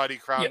got Saudi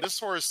Crown. This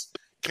horse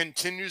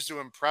continues to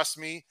impress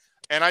me.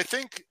 And I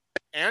think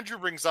Andrew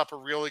brings up a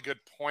really good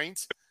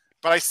point,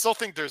 but I still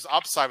think there's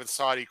upside with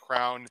Saudi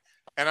Crown.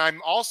 And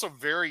I'm also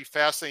very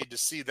fascinated to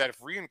see that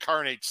if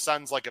Reincarnate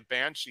sends like a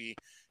banshee,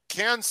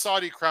 can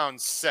Saudi Crown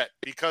sit?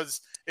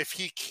 Because if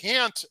he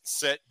can't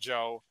sit,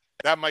 Joe,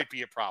 that might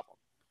be a problem.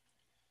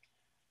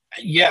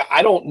 Yeah,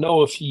 I don't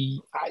know if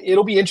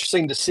it'll be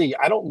interesting to see.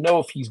 I don't know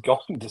if he's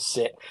going to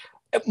sit.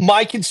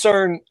 My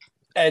concern,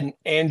 and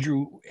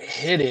Andrew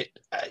hit it,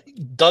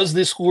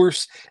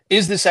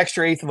 is this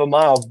extra eighth of a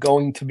mile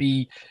going to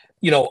be,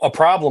 a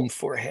problem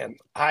for him?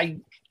 I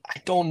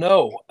don't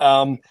know.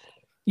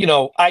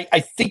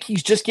 I think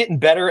he's just getting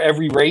better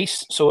every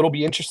race, so it'll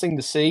be interesting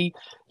to see.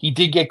 He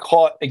did get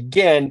caught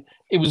again.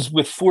 It was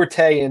with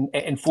Forte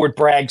and Fort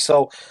Bragg,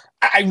 so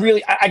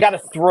I got to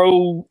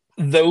throw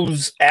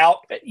those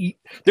out.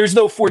 There's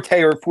no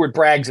Forte or Fort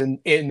Braggs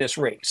in this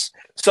race,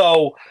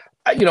 so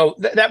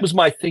that was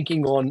my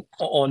thinking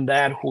on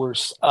that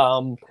horse.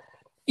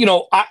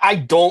 I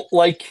don't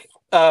like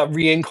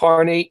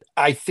Reincarnate.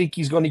 I think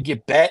he's going to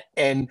get bet,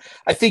 and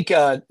I think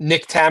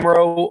Nick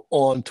Tamaro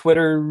on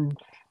Twitter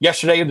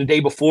yesterday or the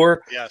day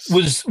before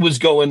was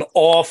going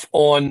off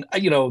on the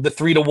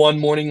 3-1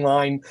 morning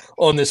line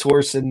on this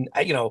horse, and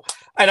and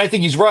I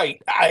think he's right.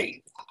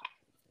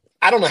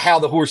 I don't know how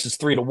the horse is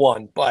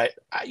 3-1, but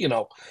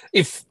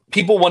if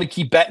people want to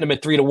keep betting him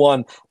at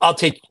 3-1, I'll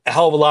take a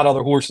hell of a lot of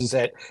other horses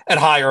at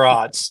higher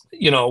odds.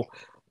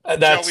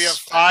 That's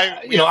Joe,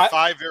 we have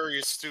 5 very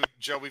astute.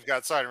 Joe, we've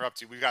got. Sorry to interrupt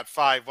you. We've got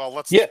 5. Well,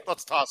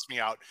 let's toss me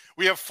out.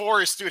 We have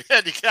 4 astute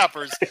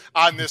handicappers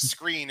on this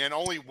screen, and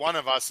only one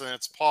of us, and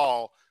it's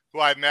Paul, who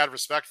I have mad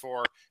respect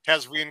for,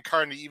 has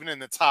Reincarnate even in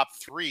the top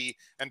 3,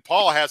 and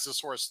Paul has this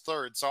horse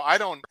 3rd. So I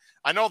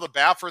know the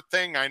Baffert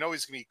thing. I know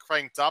he's going to be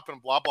cranked up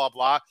and blah, blah,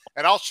 blah.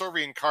 And I'll show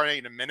Reincarnate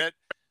in a minute.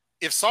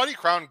 If Saudi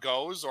Crown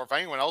goes, or if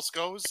anyone else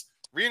goes,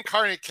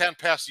 Reincarnate can't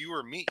pass you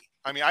or me.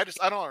 I mean, I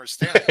don't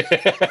understand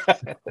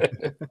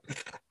it.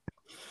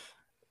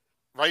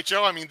 Right,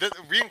 Joe? I mean,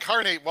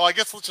 Reincarnate, well, I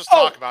guess let's just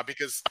talk about it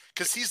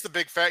because he's the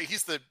big fat.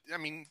 He's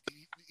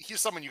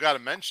someone you got to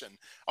mention.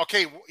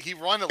 Okay, he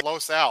run at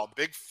Los Al,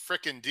 big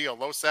freaking deal.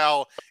 Los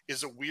Al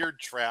is a weird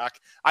track.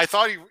 I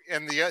thought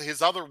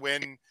his other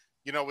win,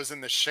 was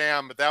in the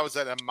Sham, but that was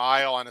at a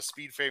mile on a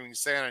speed favoring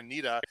Santa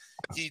Anita.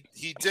 He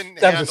didn't.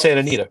 That was Santa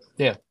Anita,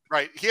 yeah.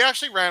 Right. He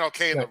actually ran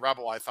okay in the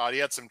Rebel. I thought he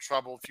had some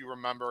trouble, if you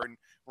remember, and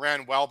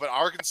ran well. But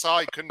Arkansas,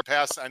 he couldn't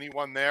pass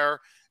anyone there.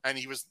 And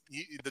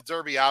the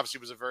Derby obviously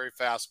was a very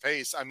fast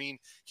pace. I mean,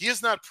 he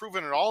has not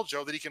proven at all,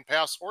 Joe, that he can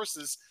pass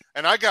horses.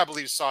 And I gotta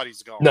believe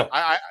Saudi's going. No,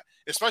 I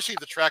especially if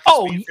the track is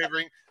speed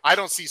favoring. I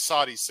don't see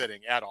Saudi sitting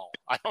at all.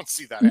 I don't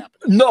see that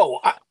happening. No,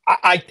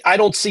 I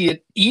don't see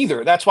it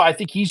either. That's why I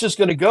think he's just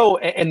going to go.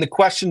 And the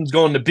question's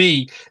going to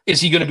be: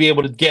 is he going to be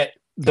able to get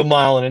the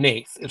 1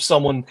 1/8? If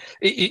someone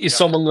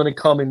someone going to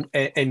come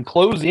and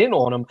close in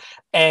on him?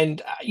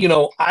 And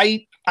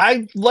I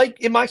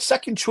like in my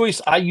second choice,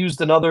 I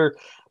used another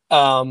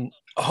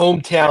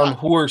hometown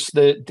horse,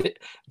 the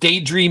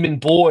Daydreaming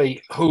Boy,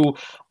 who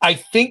I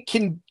think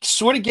can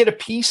sort of get a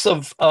piece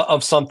of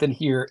something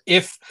here.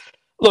 If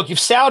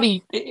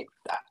Saudi,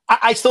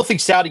 I still think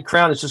Saudi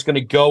Crown is just going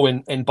to go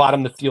and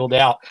bottom the field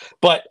out.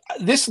 But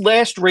this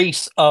last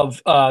race of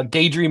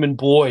Daydreaming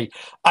Boy,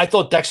 I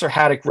thought Dexter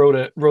Haddock rode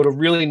a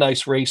really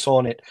nice race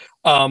on it.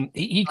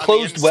 He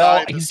closed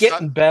well. He's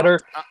getting better.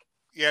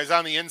 Yeah, he's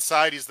on the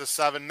inside. He's the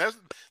 7.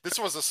 This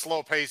was a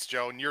slow pace,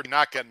 Joe, and you're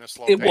not getting a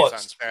slow pace on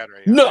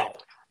Saturday.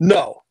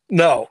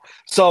 No.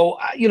 So,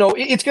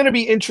 it's going to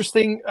be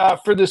interesting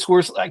for this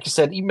horse. Like I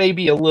said, he may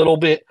be a little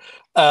bit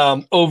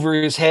over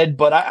his head,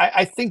 but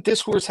I think this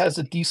horse has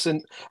a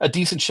decent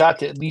shot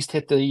to at least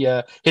hit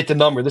the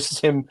number. This is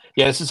him.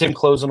 Yeah, this is him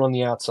closing on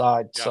the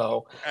outside. Yeah.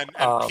 So, and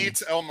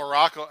Pete's El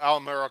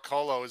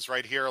Miracolo is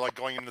right here, like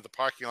going into the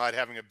parking lot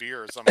having a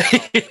beer or something.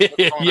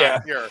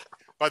 Yeah. Here.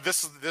 But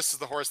this is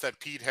the horse that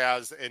Pete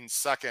has in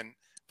second,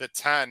 the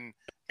 10.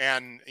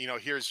 And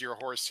here's your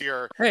horse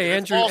here. Hey,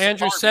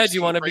 Andrew said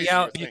you want to be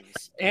out.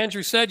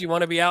 Andrew said you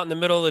want to be out in the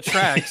middle of the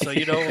track, so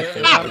you don't.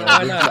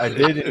 Why not? I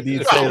did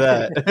indeed say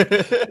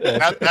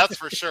that. That's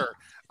for sure.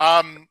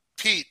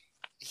 Pete,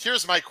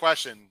 here's my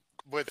question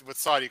with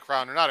Saudi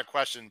Crown, or not a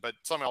question, but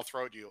something I'll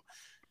throw at you.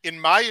 In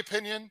my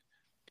opinion,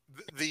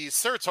 the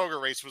Saratoga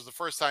race was the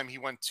first time he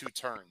went 2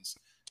 turns.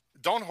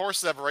 Don't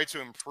horses have a right to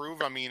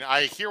improve? I mean,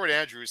 I hear what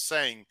Andrew is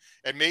saying,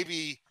 and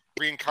maybe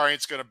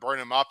Reincarnate's going to burn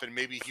him up, and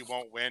maybe he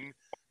won't win.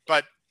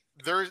 But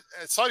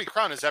Saudi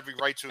Crown has every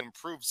right to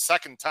improve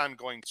second time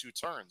going 2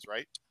 turns,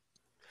 right?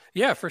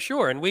 Yeah, for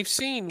sure. And we've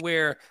seen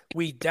where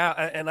we doubt,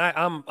 and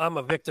I'm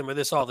a victim of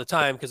this all the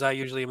time because I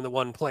usually am the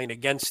one playing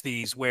against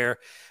these, where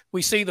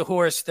we see the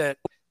horse that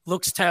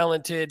looks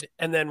talented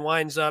and then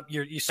winds up,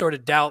 you sort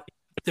of doubt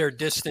their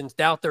distance,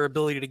 doubt their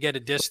ability to get a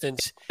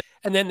distance.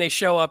 And then they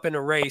show up in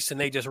a race and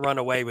they just run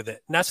away with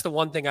it. And that's the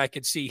one thing I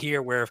could see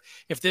here where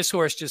if this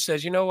horse just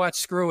says, you know what,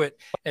 screw it,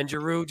 and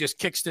Giroux just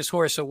kicks this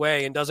horse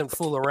away and doesn't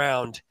fool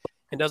around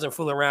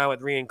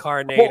with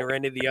Reincarnate or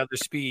any of the other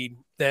speed,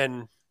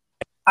 then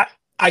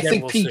I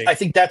think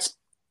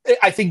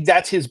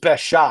that's his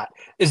best shot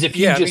is if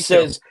he just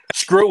says,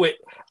 screw it,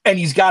 and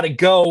he's got to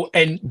go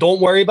and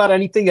don't worry about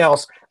anything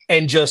else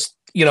and just,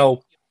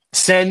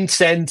 send.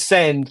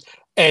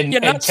 And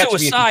not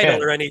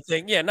suicidal or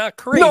anything. Yeah, not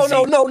crazy.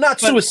 No, not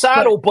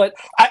suicidal, but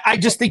I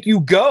just think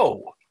you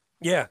go.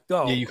 Yeah,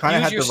 go. Yeah, you kind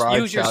of have to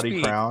ride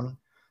Saudi Crown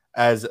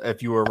as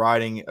if you were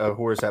riding a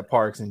horse at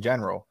Parks in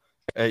general.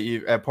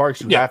 At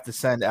Parks, you have to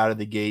send out of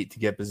the gate to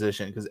get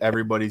position because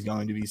everybody's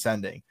going to be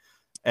sending.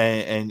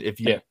 And if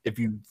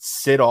you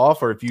sit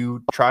off or if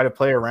you try to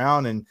play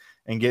around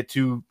and get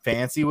too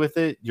fancy with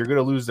it, you're going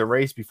to lose the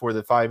race before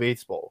the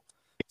 5/8 bowl.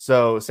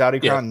 So Saudi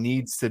Crown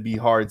needs to be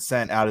hard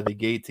sent out of the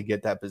gate to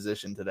get that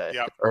position today,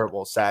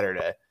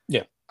 Saturday.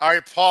 Yeah. All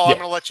right, Paul. I'm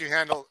going to let you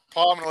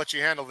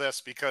handle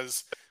this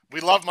because we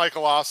love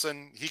Michael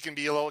Lawson. He can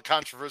be a little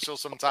controversial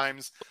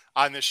sometimes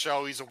on this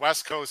show. He's a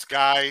West Coast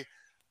guy.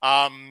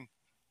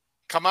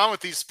 Come on with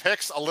these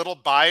picks. A little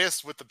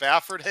biased with the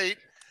Baffert hate.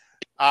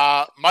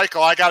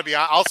 Michael, I got to be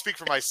honest. I'll speak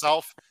for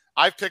myself.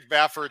 I've picked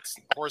Baffert's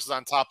horses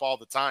on top all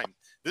the time.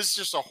 This is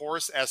just a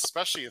horse,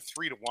 especially a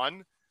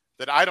 3-1.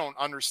 That I don't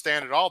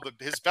understand at all.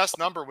 His best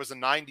number was a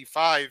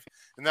 95,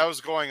 and that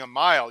was going a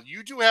mile.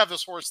 You do have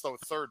this horse, though,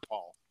 third,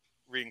 Paul,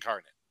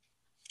 Reincarnate.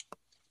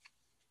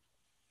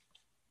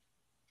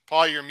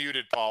 Paul, you're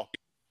muted, Paul.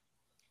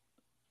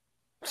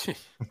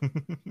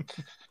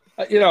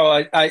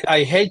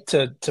 I hate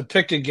to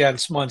pick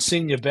against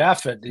Monsignor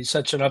Baffert. He's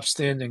such an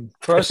upstanding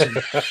person.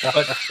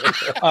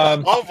 But,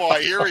 oh,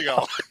 boy, here we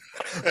go.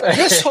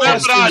 This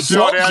horse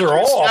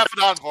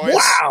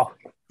Wow.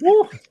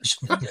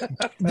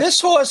 This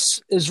horse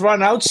is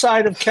run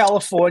outside of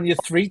California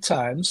 3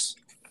 times.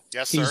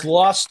 Yes, sir. He's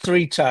lost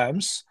 3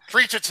 times.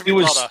 Preach it to me,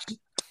 brother.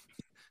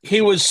 He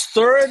was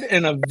third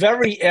in a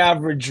very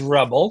average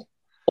Rebel.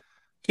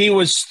 He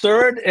was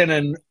third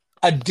in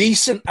a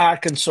decent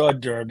Arkansas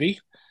Derby.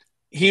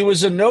 He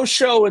was a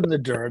no-show in the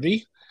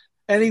Derby,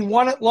 and he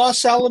won at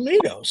Los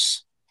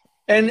Alamitos.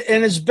 And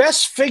his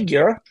best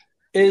figure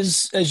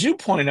is, as you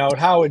point out,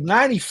 Howard,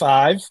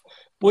 95,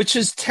 which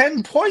is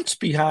 10 points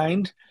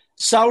behind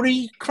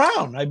Saudi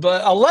Crown.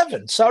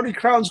 11. Saudi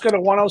Crown's got a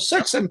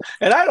 106, and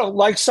I don't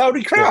like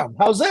Saudi Crown.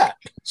 How's that?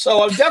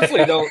 So I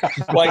definitely don't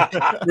like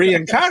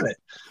Reincarnate.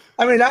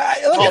 I mean,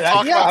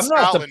 I'm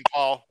not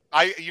Paul.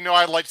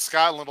 I liked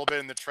Scotland a little bit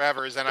in the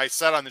Travers, and I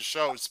said on the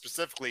show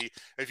specifically,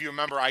 if you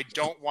remember, I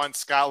don't want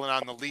Scotland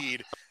on the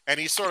lead, and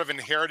he sort of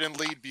inherited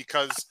lead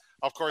because,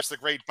 of course, the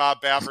great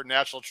Bob Baffert,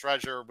 National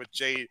Treasure with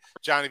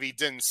Johnny V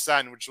didn't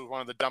send, which was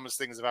one of the dumbest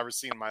things I've ever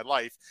seen in my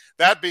life.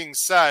 That being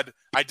said,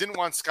 I didn't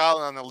want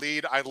Scotland on the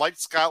lead. I liked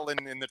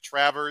Scotland in the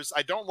Travers.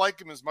 I don't like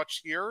him as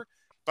much here,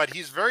 but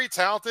he's very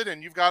talented,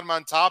 and you've got him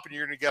on top, and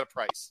you're going to get a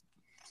price.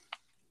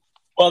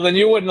 Well, then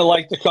you wouldn't have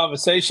liked the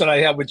conversation I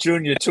had with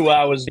Junior 2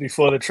 hours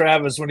before the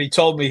Travers when he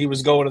told me he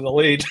was going to the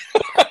lead.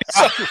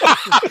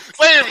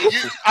 Wait a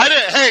minute. I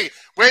didn't. Hey,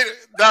 wait.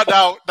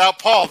 Now,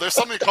 Paul, there's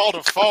something called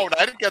a phone.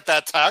 I didn't get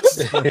that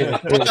text. What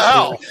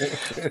the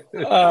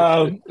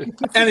hell?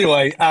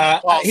 Anyway,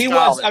 he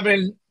was. I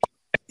mean,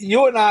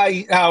 you and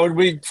I, Howard.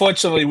 We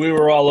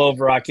were all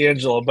over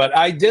Archangelo, but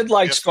I did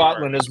like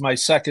Scotland as my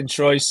second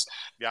choice.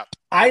 Yeah.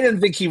 I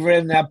didn't think he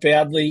ran that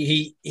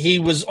badly. He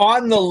was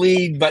on the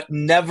lead, but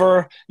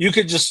never. You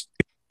could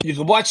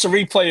watch the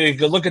replay or you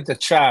could look at the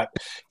chart.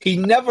 He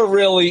never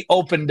really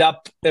opened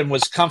up and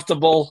was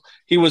comfortable.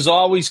 He was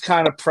always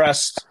kind of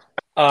pressed.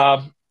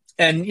 And,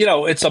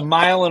 it's 1.25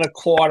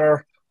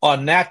 miles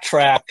on that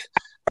track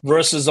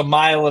versus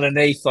 1.125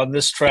 miles on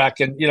this track.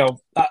 And,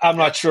 I'm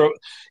not sure,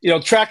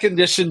 track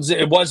conditions,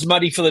 it was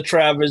muddy for the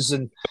Travers.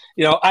 And,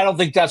 I don't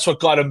think that's what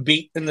got him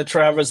beat in the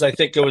Travers. I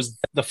think it was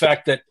the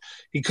fact that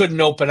he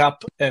couldn't open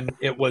up and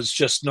it was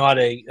just not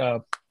he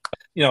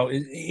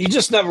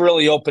just never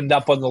really opened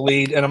up on the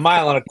lead. And 1.25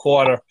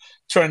 miles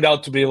turned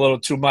out to be a little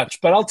too much.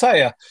 But I'll tell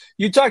you,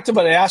 you talked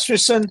about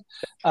Asterson.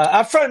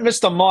 Our friend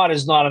Mr. Mott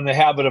is not in the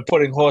habit of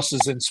putting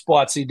horses in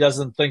spots he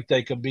doesn't think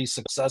they can be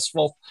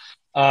successful.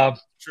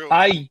 True.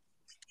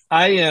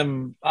 I'm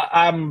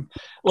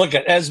look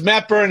at, as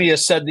Matt Bernier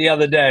said the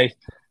other day,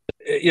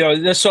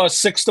 this horse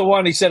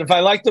 6-1. He said, if I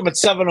liked him at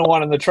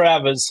 7-1 in the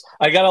Travers,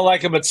 I got to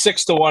like him at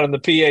 6-1 in the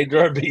PA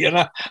Derby.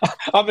 And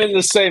I'm in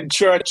the same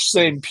church,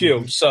 same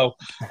pew. So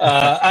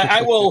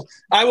I will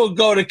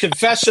go to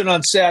confession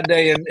on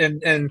Saturday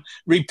and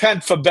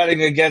repent for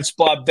betting against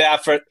Bob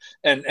Baffert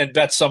and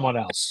bet someone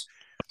else.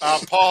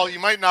 Paul, you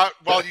might not.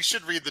 Well, you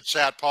should read the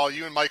chat, Paul.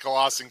 You and Michael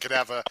Austin could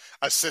have a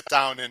sit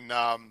down and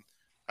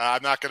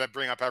I'm not going to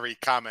bring up every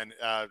comment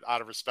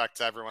out of respect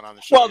to everyone on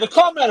the show. Well, the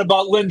comment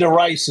about Linda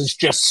Rice is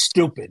just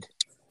stupid.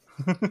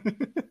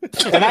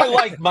 And I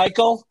like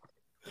Michael,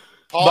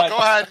 Paul, go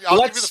ahead.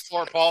 I'll give you the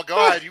floor, Paul. Go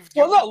ahead.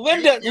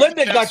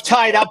 Linda got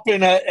tied up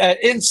in a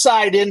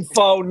inside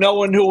info,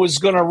 knowing who was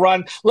going to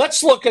run.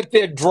 Let's look at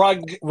their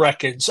drug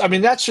records. I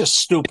mean, that's just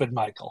stupid,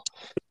 Michael.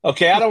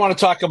 Okay, I don't want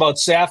to talk about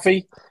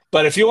Safi,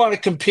 but if you want to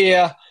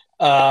compare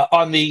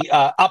on the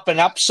up and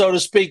up, so to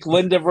speak,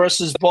 Linda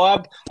versus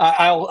Bob,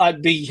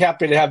 I'd be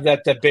happy to have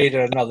that debate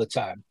at another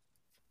time.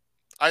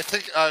 I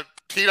think,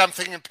 Pete, I'm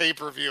thinking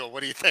pay-per-view.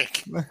 What do you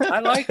think? I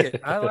like it.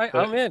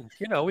 I'm in.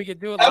 We could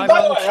do it live.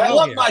 By the way, I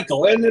love here.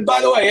 Michael. And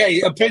by the way,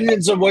 hey,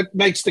 opinions of what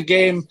makes the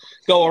game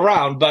go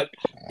around. But,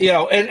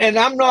 and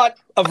I'm not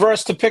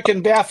averse to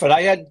picking Baffert.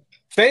 I had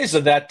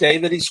Phaser that day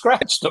that he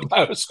scratched him.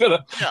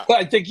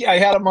 I think I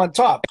had him on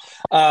top.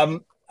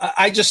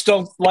 I just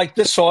don't like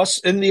this horse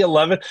in the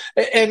 11.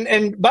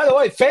 And by the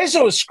way,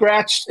 Phaser was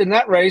scratched in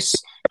that race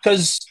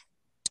because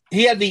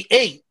he had the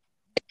 8,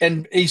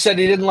 and he said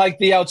he didn't like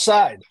the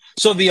outside.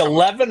 So the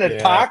 11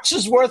 at Parks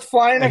is worth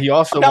flying. And he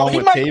also won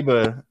with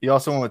Taba. He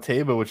also won with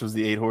Taba, which was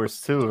the 8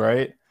 horse too,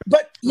 right?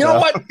 But you know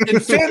what? In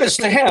fairness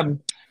to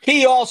him,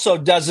 he also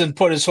doesn't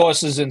put his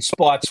horses in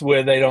spots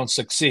where they don't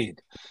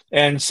succeed.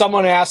 And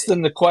someone asked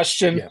him the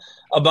question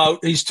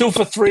about he's 2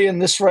 for 3 in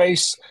this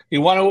race. He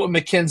won it with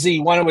McKenzie. He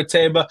won it with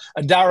Taba.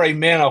 Adare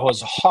Manor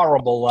was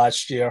horrible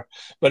last year,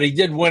 but he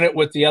did win it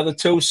with the other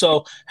 2.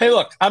 So, hey,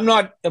 look, am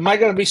I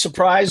going to be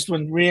surprised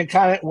when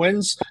Reincarnate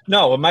wins?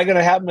 No. Am I going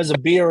to have him as a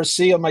B or a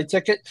C on my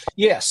ticket?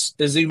 Yes.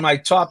 Is he my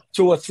top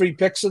 2 or 3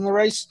 picks in the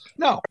race?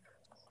 No.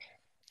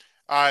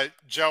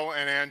 Joe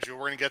and Andrew,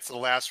 we're going to get to the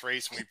last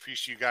race, and we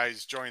appreciate you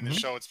guys joining the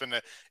show. It's been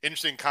an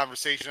interesting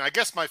conversation. I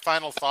guess my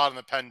final thought on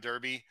the Penn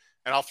Derby,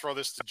 and I'll throw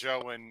this to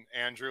Joe and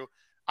Andrew.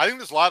 I think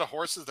there's a lot of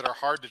horses that are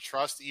hard to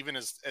trust, even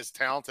as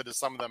talented as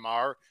some of them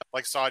are,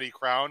 like Saudi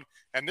Crown.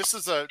 And this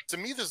is to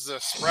me, this is a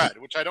spread,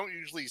 which I don't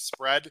usually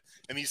spread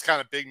in these kind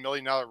of big $1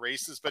 million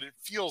races, but it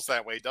feels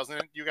that way, doesn't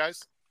it, you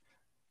guys?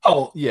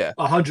 Oh, yeah,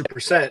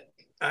 100%.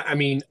 I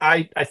mean,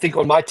 I think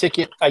on my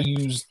ticket, I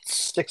used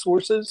 6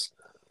 horses.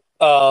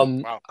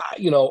 Wow.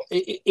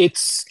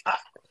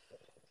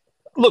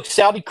 Look,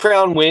 Saudi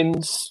Crown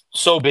wins,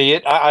 so be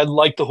it. I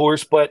like the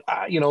horse, but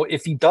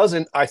if he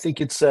doesn't, I think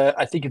it's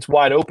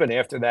wide open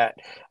after that.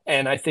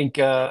 And I think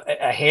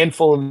a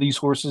handful of these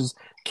horses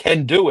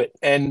can do it.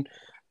 And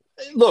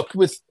look,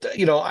 with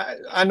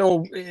I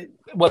know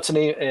what's the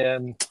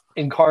name,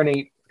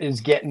 Incarnate is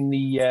getting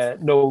the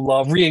no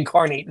love.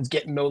 Reincarnate is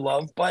getting no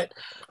love, but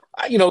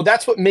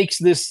that's what makes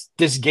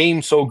this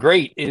game so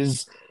great.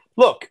 Is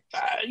look,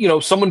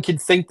 someone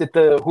could think that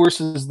the horse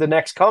is the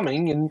next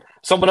coming, and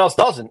someone else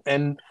doesn't.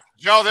 And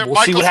Joe, we'll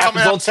Michael's see what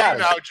happens coming on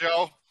Saturday. Now,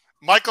 Joe.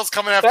 Michael's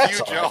coming after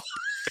you, Joe.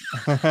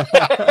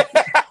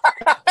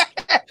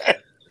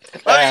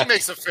 He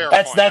makes a fair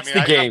point. That's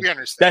the game.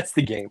 That's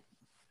the game.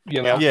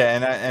 Yeah,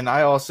 and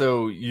I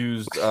also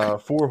used 4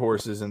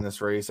 horses in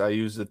this race. I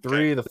used the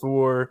 3, the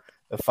 4,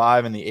 the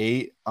 5, and the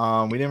 8.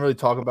 We didn't really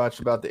talk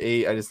about the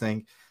 8. I just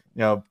think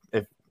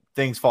if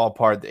things fall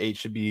apart, the 8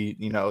 should be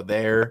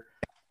there.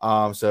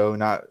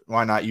 So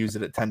why not use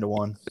it at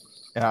 10-1?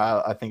 And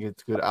I think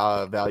it's good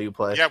value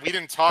play. Yeah, we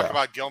didn't talk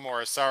about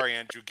Gilmore. Sorry,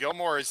 Andrew.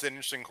 Gilmore is an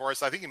interesting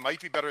horse. I think he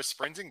might be better at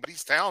sprinting, but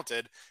he's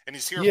talented and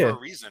he's here for a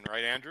reason,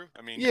 right, Andrew?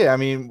 I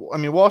mean,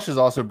 Walsh is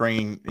also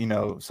bringing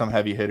some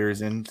heavy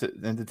hitters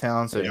into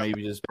town, so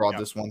maybe just brought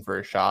this one for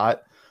a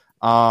shot.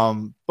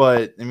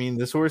 But I mean,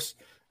 this horse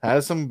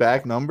has some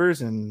back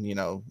numbers, and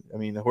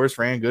the horse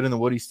ran good in the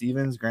Woody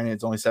Stevens. Granted,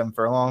 it's only 7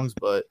 furlongs,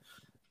 but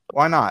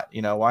why not?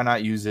 Why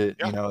not use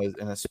it?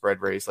 In a spread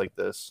race like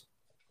this.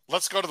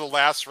 Let's go to the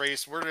last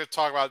race. We're going to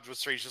talk about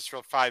this race just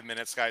for 5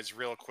 minutes, guys,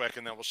 real quick,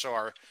 and then we'll show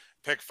our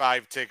pick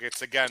 5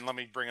 tickets. Again, let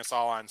me bring us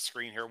all on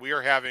screen here. We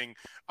are having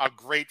a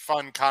great,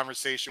 fun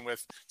conversation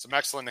with some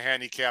excellent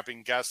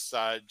handicapping guests,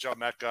 Joe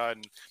Metka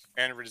and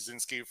Andrew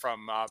Brzezinski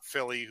from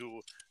Philly, who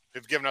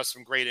have given us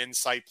some great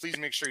insight. Please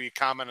make sure you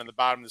comment on the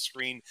bottom of the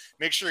screen.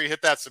 Make sure you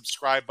hit that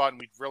subscribe button.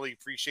 We'd really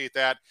appreciate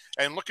that.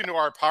 And look into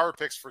our power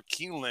picks for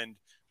Keeneland,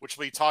 which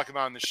we'll be talking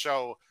about on the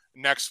show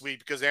next week,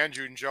 because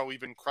Andrew and Joe, we've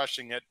been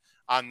crushing it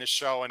on this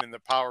show and in the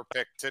power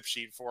pick tip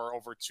sheet for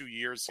over 2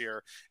 years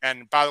here.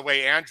 And by the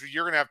way, Andrew,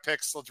 you're going to have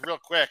picks. Let's real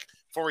quick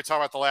before we talk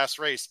about the last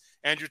race.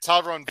 Andrew, tell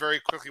everyone very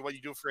quickly what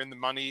you do for In the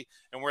Money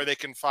and where they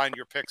can find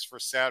your picks for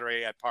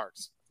Saturday at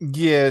Parks.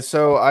 Yeah,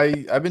 so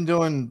I've been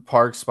doing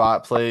park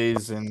spot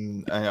plays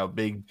and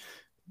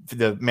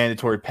the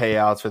mandatory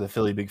payouts for the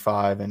Philly Big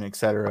Five and et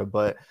cetera.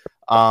 But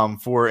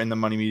for In the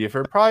Money Media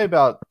for probably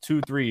about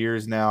 2-3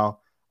 years now.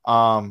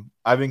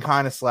 I've been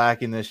kind of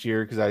slacking this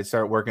year because I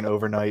started working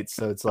overnight,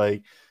 so it's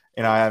like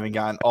I haven't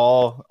gotten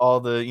all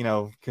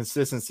the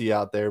consistency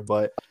out there.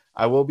 But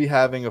I will be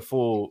having a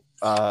full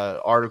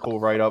article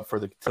write up for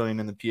the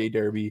Cotillion and the PA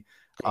Derby.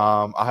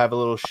 I'll have a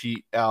little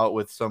sheet out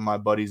with some of my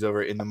buddies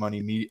over In the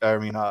Money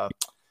Media.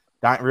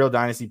 Real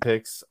Dynasty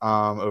Picks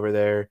over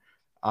there.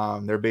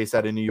 They're based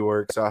out of New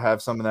York, so I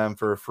have some of them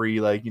for a free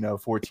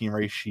 14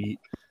 race sheet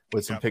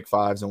with some pick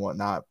 5s and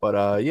whatnot. But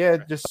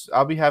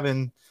I'll be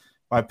having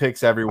my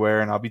picks everywhere,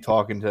 and I'll be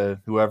talking to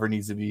whoever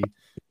needs to be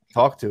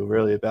talk to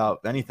really about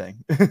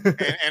anything.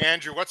 and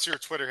Andrew, what's your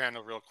Twitter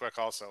handle, real quick?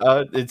 Also,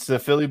 it's a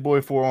Philly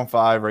Boy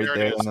 415 right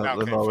there on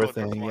the lower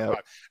Philly thing. Yeah.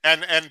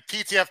 And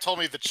PTF told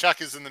me the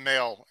check is in the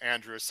mail,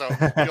 Andrew. So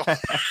you'll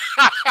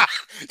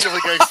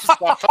be getting some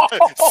stuff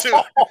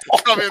soon.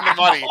 Come in the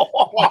money.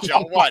 What,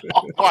 Joe? What,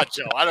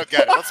 Joe? I don't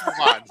get it. Let's move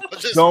on.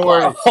 Don't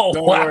worry.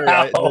 Don't worry.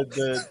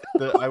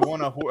 I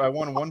won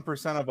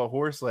 1% of a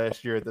horse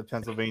last year at the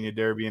Pennsylvania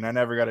Derby, and I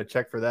never got a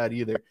check for that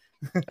either.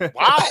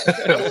 Wow.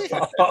 Really?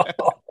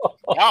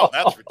 Wow,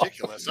 that's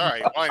ridiculous. All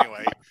right. Well,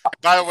 anyway,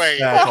 by the way,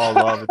 that's all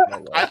love.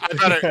 I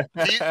better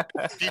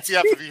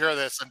PTF if you hear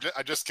this. I'm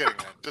just kidding,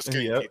 man. Just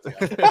kidding. Yep.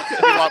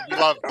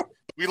 PTF.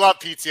 We love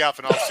PTF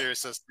in all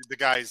seriousness. The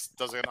guys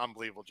does an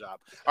unbelievable job.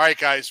 All right,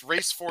 guys.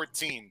 Race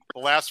 14,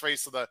 the last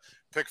race of the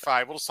pick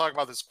 5. We'll just talk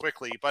about this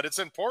quickly, but it's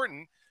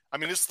important. I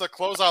mean, this is the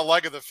closeout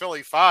leg of the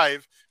Philly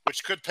 5,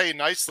 which could pay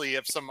nicely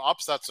if some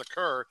upsets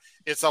occur.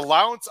 It's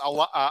allowance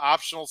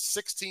optional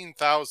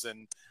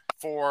 16,000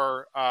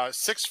 for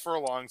 6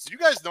 furlongs. Did you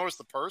guys notice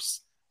the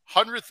purse?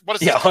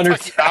 100,000.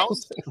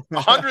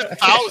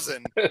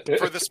 100,000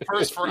 for this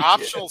purse for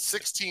optional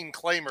 16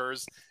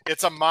 claimers.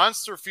 It's a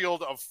monster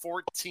field of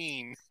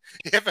 14.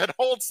 If it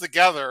holds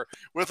together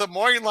with a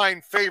morning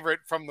line favorite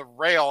from the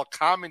Rail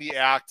Comedy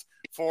Act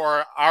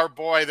for our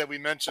boy that we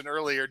mentioned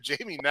earlier,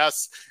 Jamie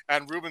Ness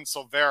and Ruben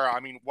Silvera. I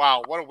mean,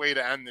 wow, what a way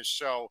to end this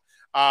show.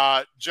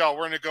 Joe,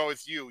 we're going to go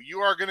with you.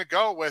 You are going to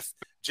go with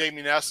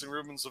Jamie Ness and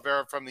Ruben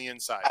Silvera from the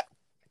inside.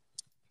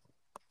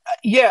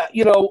 Yeah,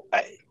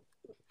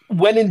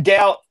 when in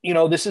doubt,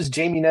 this is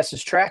Jamie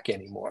Ness's track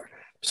anymore.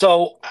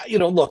 So,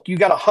 look, you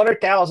got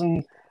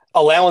 100,000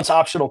 allowance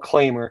optional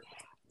claimer.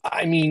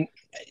 I mean,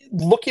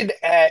 looking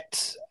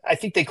at, I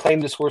think they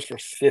claimed this horse for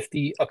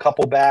 50 a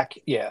couple back.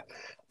 Yeah.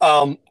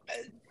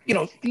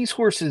 These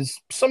horses,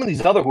 some of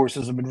these other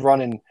horses have been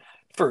running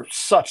for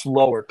such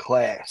lower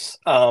class.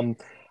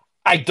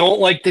 I don't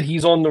like that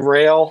he's on the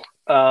rail,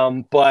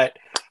 but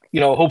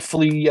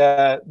hopefully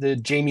the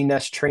Jamie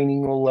Ness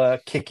training will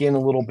kick in a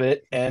little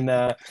bit,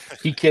 and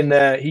he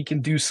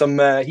can do some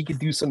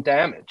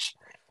damage.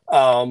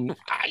 I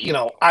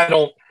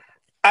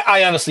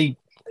honestly,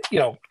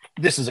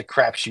 this is a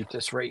crapshoot,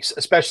 this race,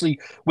 especially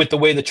with the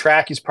way the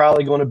track is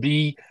probably going to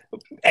be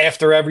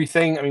after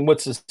everything. I mean,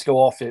 what's this go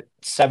off at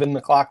 7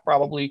 o'clock,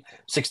 probably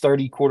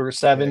 6:30,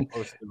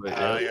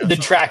 6:45.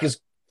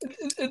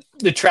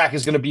 The track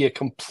is going to be a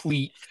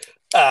complete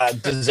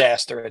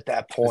disaster at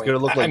that point. It's going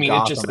to look like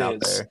Gotham, it just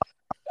out is. There.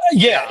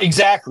 Yeah,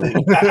 exactly.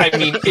 I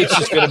mean, it's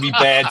just going to be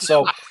bad.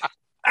 So,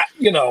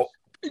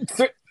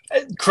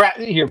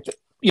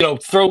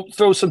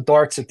 throw some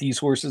darts at these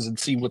horses and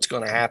see what's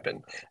going to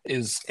happen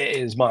is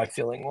my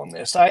feeling on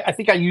this. I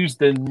think I used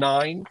the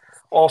 9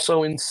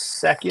 also in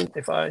second.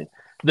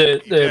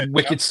 The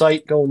Wicked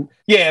Sight going,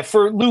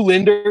 for Lou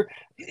Linder.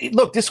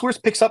 Look, this horse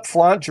picks up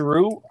Flaunt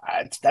Giroux.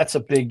 That's a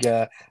big,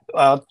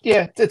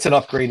 it's an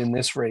upgrade in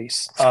this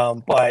race.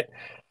 But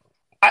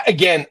I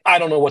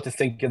don't know what to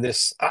think of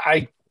this.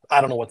 I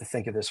don't know what to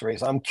think of this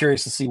race. I'm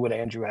curious to see what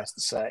Andrew has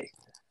to say.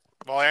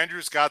 Well,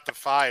 Andrew's got the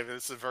 5.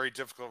 This is a very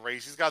difficult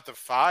race. He's got the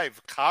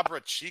 5,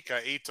 Cabra Chica,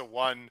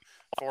 8-1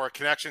 for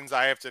connections.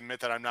 I have to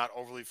admit that I'm not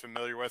overly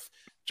familiar with.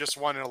 Just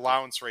won an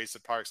allowance race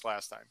at Parks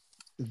last time.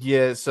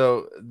 Yeah,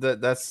 so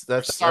that's.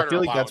 I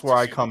feel like that's where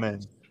I come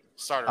in.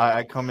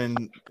 I come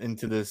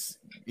into this,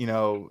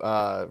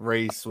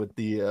 race with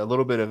a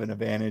little bit of an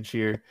advantage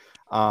here,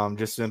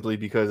 just simply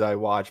because I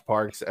watch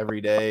Parks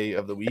every day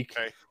of the week.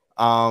 Okay.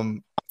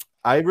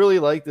 I really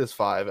like this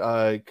 5.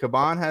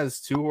 Caban has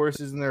 2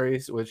 horses in the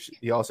race, which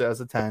he also has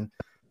a 10.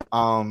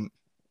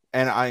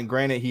 And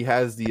granted, he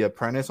has the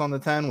Apprentice on the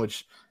 10,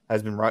 which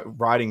has been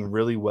riding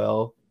really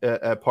well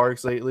at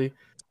Parks lately.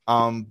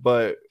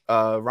 But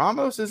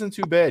Ramos isn't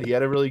too bad. He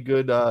had a really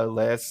good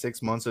last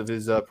 6 months of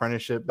his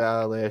apprenticeship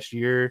last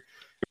year,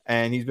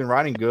 and he's been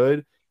riding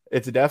good.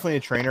 It's definitely a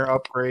trainer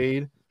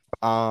upgrade.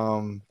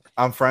 I'm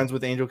friends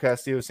with Angel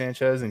Castillo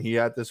Sanchez, and he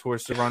had this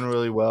horse to run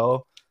really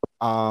well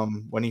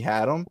when he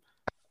had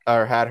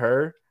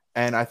her.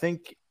 And I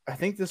think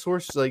this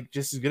horse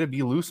just is going to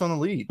be loose on the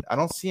lead. I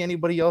don't see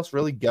anybody else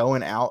really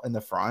going out in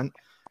the front.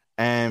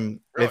 And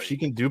if she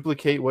can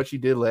duplicate what she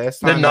did last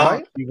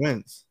time, she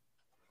wins.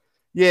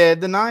 Yeah,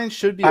 the 9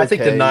 should be. I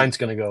think the 9's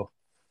going to go.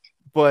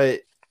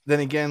 But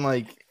then again,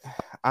 I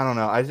don't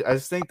know. I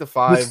just think the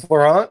 5. With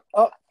Florent?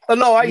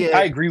 No, I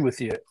agree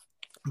with you.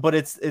 But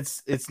it's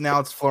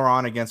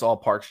Florent against all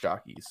Parks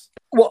jockeys.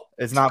 Well,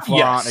 it's not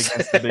Florent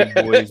against the big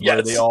boys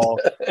where they all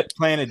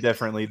plan it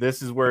differently.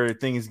 This is where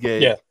things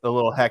get a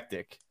little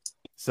hectic.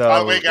 So, by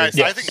the way, guys,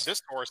 I think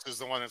this horse is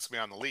the one that's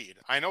going to be on the lead.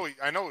 I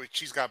know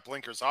she's got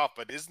blinkers off,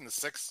 but isn't the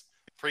 6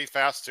 pretty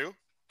fast too?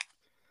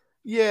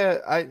 Yeah,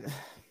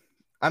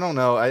 I don't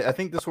know. I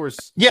think this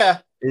horse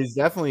is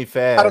definitely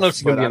fast. I don't know if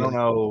she's going to be I don't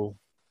know.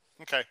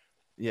 Okay.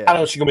 Yeah. I don't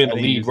know if she's going to be in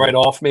the lead right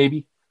off,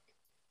 maybe.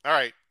 All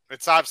right.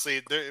 It's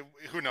obviously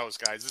who knows,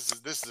 guys.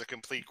 This is a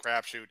complete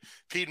crapshoot.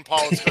 Pete and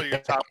Paul, let's go to your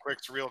top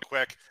picks real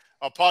quick.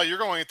 Paul, you're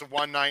going at the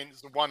 1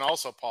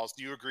 also, Paul.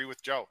 Do you agree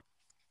with Joe?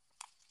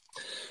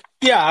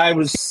 Yeah, I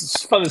was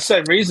for the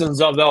same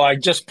reasons. Although I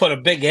just put a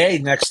big A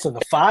next to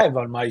the 5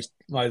 on my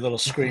little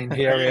screen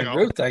here, There you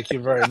Andrew. go. Thank you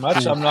very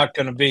much. I'm not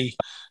going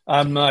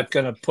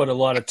to put a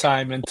lot of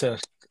time into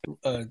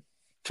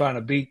trying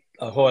to beat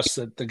a horse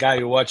that the guy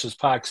who watches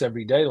Parks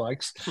every day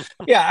likes.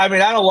 Yeah, I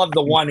mean, I don't love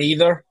the 1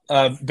 either,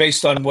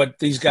 based on what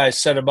these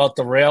guys said about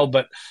the rail.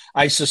 But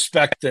I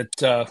suspect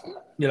that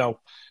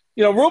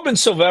Ruben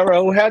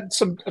Silvero had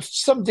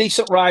some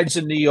decent rides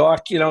in New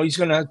York. He's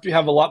going to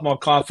have a lot more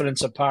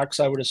confidence at Parks,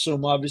 I would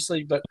assume,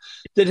 obviously, but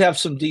did have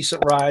some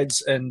decent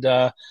rides. And,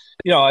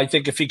 I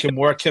think if he can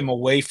work him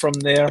away from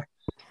there,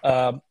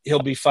 he'll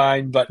be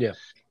fine. But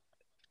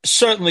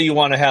certainly you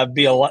want to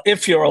be alive.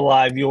 If you're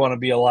alive, you want to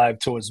be alive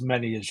to as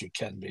many as you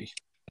can be.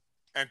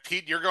 And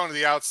Pete, you're going to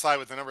the outside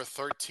with the number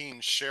 13,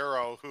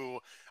 Shero, who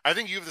I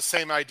think you have the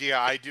same idea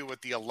I do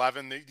with the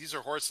 11. These are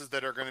horses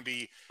that are going to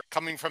be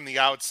coming from the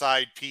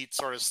outside, Pete,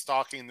 sort of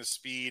stalking the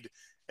speed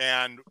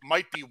and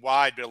might be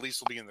wide, but at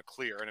least will be in the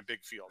clear in a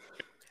big field.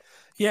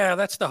 Yeah,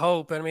 that's the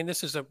hope. I mean,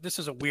 this is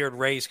a weird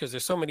race because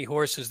there's so many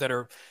horses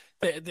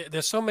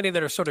there's so many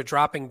that are sort of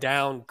dropping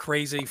down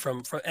crazy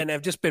from and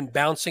have just been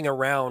bouncing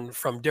around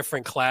from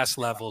different class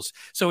levels.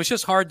 So it's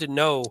just hard to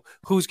know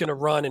who's going to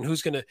run and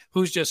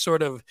who's just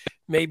sort of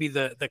maybe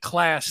the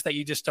class that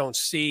you just don't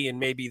see and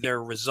maybe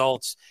their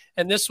results.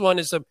 And this one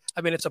it's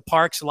a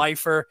Parks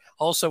lifer,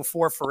 also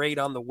 4-for-8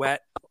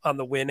 on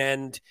the win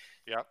end.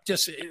 Yeah.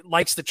 Just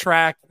likes the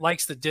track,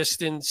 likes the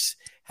distance.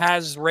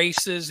 Has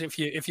races, if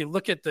you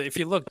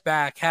look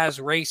back, has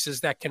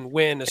races that can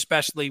win,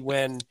 especially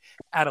when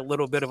at a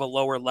little bit of a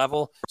lower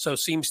level. So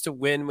seems to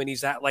win when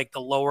he's at like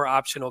the lower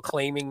optional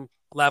claiming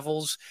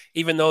levels,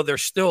 even though they're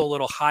still a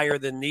little higher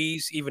than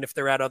these, even if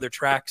they're at other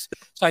tracks.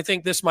 So I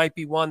think this might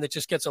be one that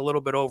just gets a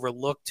little bit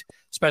overlooked,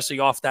 especially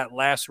off that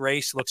last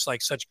race. Looks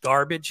like such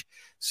garbage.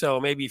 So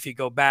maybe if you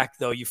go back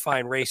though, you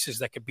find races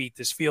that could beat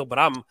this field. But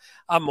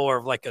I'm more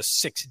of like a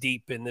 6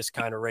 deep in this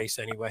kind of race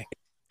anyway.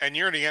 And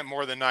you're going to get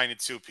more than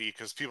 9-2, Pete,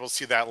 because people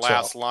see that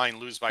last line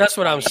lose by. That's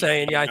 20, what I'm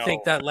saying. Yeah, I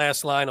think that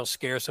last line will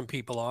scare some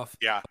people off.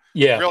 Yeah.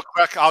 Yeah. Real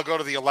quick, I'll go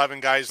to the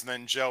 11 guys, and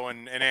then Joe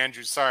and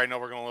Andrew. Sorry, I know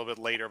we're going a little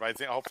bit later, but I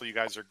think hopefully you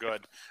guys are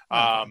good.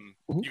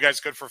 You guys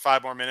good for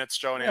 5 more minutes,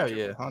 Joe and Andrew?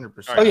 Yeah,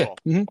 100%. All right, cool.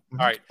 Mm-hmm.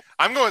 All right,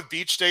 I'm going with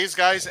beach days,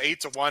 guys.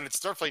 8-1. It's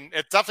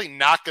definitely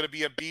not going to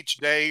be a beach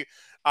day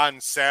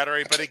on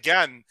Saturday. But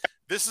again,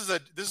 this is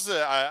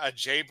a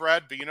J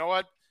bred. But you know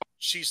what?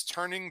 She's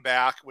turning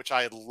back, which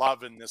I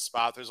love in this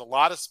spot. There's a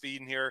lot of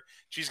speed in here.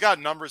 She's got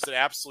numbers that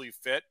absolutely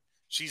fit.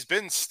 She's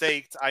been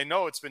staked. I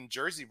know it's been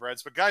Jersey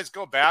breds, but guys,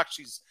 go back.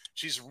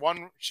 She's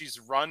run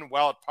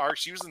well at Park.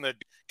 She was in the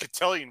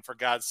cotillion for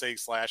God's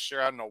sakes last year.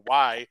 I don't know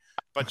why,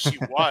 but she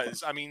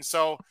was. I mean,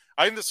 so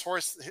I think this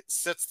horse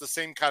sits the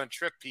same kind of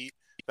trip, Pete,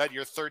 that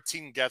your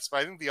 13 gets,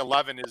 but I think the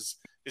 11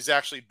 is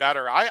actually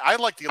better. I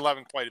like the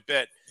 11 quite a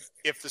bit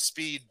if the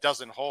speed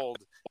doesn't hold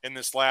in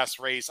this last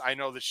race. I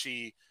know that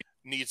she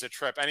needs a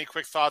trip. Any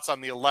quick thoughts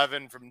on the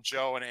 11 from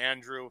Joe and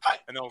Andrew,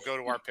 and then we'll go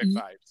to our pick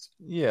fives.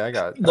 Yeah, I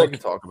can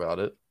talk about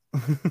it.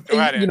 Go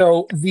ahead, Andrew.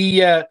 Go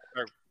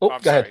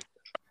ahead.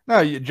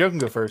 No, Joe can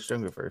go first.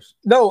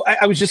 No,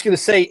 I was just going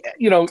to say,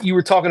 you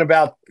were talking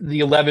about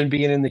the 11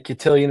 being in the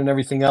cotillion and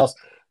everything else.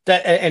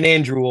 That and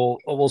Andrew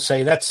will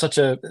say that's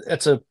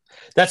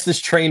this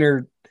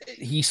trainer.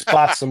 He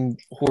spots some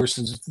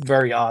horses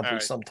very oddly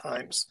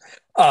sometimes.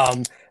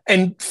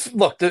 And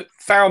look, the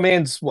Farrow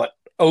man's what?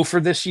 0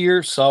 for this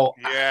year, so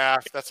yeah,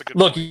 that's a good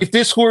look. point. If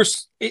this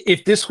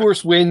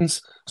horse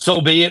wins, so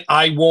be it.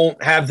 I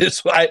won't have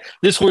this.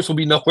 This horse will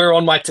be nowhere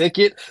on my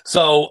ticket.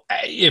 So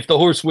if the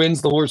horse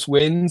wins, the horse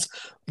wins.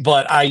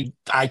 But I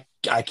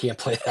can't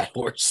play that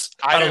horse.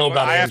 I don't know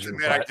about Andrew. I have to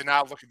admit, I did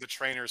not look at the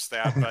trainer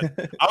stat,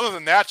 but other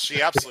than that,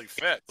 she absolutely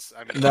fits.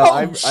 I mean,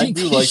 I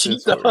do like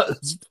this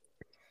horse.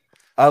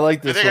 I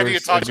like this. I think I need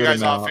to talk to you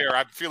guys amount. off air.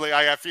 I feel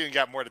you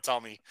got more to tell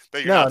me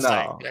that you're not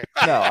saying.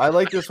 No, I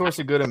like this horse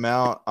a good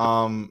amount.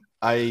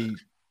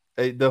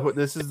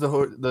 This is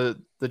the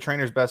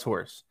trainer's best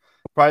horse,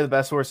 probably the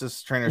best horse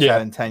this trainer's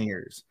had in 10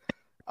 years.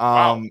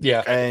 Wow.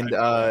 Yeah, and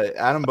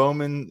Adam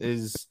Bowman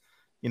is,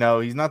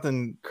 he's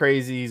nothing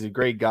crazy. He's a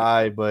great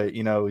guy, but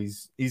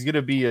he's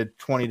gonna be a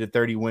 20 to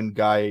 30 win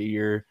guy a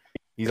year.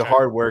 He's a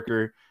hard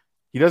worker.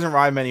 He doesn't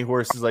ride many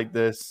horses like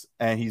this,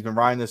 and he's been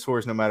riding this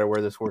horse no matter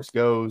where this horse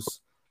goes.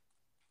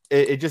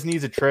 It just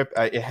needs a trip.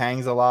 It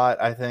hangs a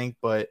lot, I think,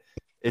 but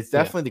it's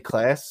definitely the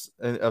class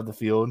of the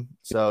field.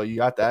 So you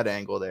got that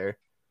angle there.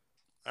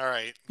 All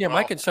right. Yeah,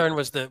 my concern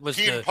was Pete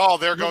and Paul.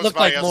 There goes looked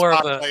my like more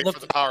of play for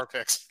the power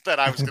picks that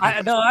I was.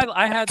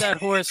 I had that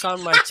horse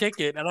on my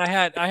ticket, and I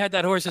had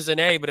that horse as an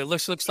A, but it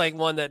looks like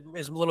one that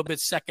is a little bit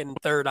second,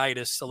 third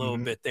itis a little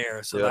bit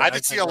there. So I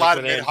did see a lot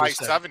of mid-high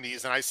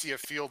 70s, and I see a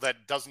field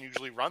that doesn't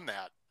usually run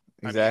that.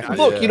 Exactly.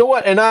 Look, you know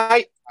what, and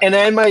I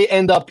might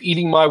end up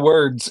eating my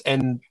words,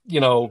 and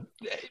the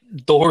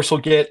horse will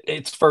get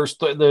its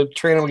first. The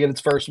trainer will get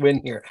its first win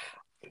here.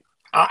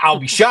 I'll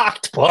be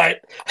shocked,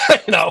 but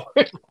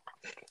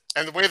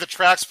And the way the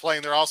track's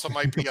playing, there also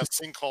might be a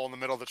sinkhole in the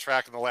middle of the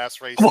track in the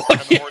last race. Well, And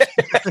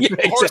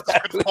the horse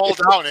could fall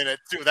down in it,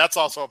 too. That's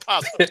also a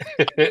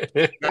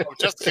possibility. No,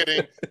 just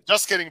kidding.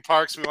 Just kidding,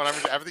 Parks. We want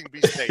everything to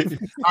be safe.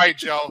 All right,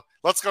 Joe,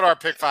 let's go to our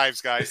pick fives,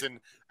 guys. And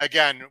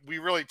again, we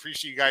really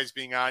appreciate you guys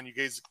being on. You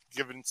guys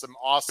given some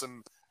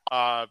awesome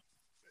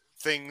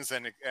things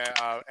and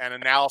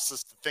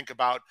analysis to think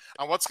about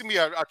on what's going to be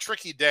a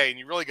tricky day. And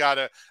you really got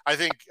to, I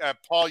think,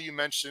 Paul, you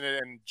mentioned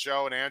it, and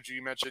Joe and Andrew,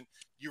 you mentioned,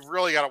 you've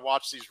really got to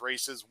watch these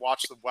races,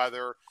 watch the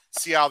weather,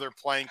 see how they're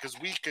playing, because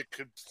we could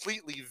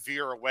completely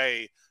veer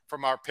away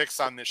from our picks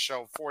on this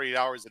show 48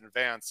 hours in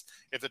advance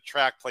if the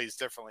track plays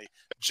differently.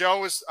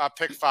 Joe is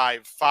pick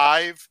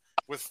 5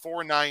 with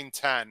 4, 9,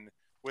 10,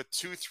 with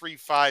 2, 3,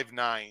 5,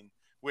 9,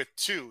 with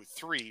 2,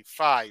 3,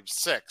 5,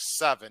 6,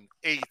 7,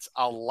 8,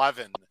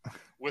 11,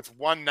 with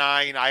 1,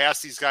 9. I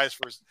asked these guys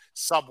for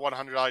sub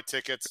 $100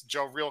 tickets.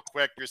 Joe, real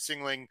quick, you're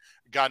singling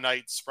Gun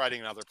Night, spreading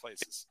in other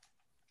places.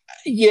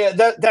 Yeah,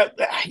 that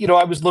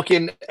I was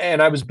looking and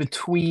I was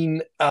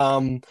between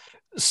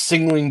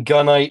singling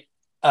Gunite.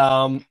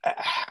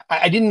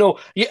 I didn't know.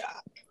 Yeah,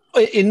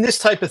 in this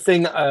type of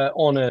thing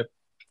on a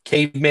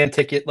caveman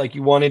ticket like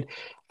you wanted,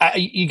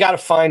 you got to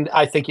find,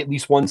 I think, at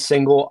least one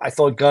single. I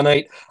thought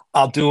Gunite.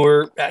 I'll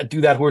do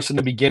that horse in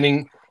the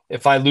beginning.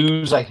 If I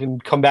lose, I can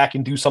come back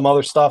and do some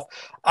other stuff.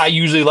 I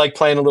usually like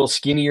playing a little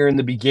skinnier in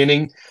the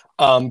beginning,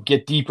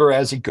 get deeper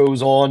as it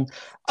goes on.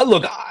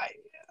 Look,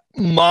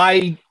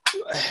 my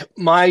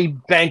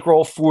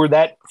bankroll for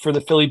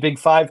the Philly Big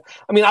Five,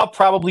 I mean, I'll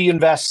probably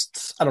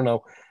invest, I don't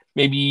know,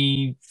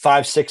 maybe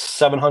 $500,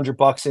 $600,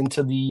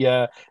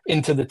 $700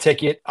 into the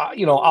ticket.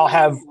 I'll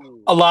have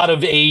a lot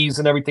of A's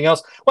and everything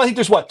else. Well, I think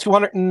there's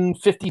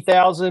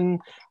 250,000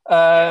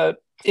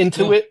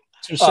 into it.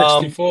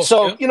 264.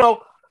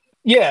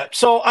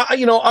 So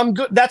I'm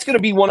good. That's going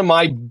to be one of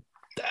my.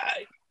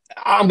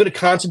 I'm going to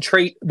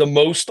concentrate the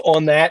most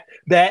on that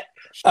bet.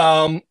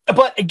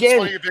 But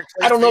again,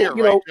 I don't know.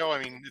 Right, Joe?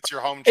 I mean, it's your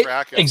home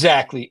track.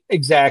 Exactly.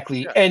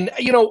 Yeah. And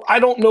I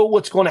don't know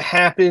what's going to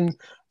happen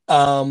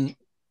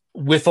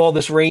with all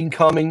this rain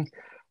coming.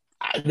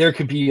 There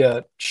could be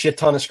a shit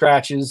ton of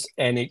scratches,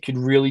 and it could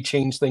really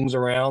change things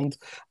around.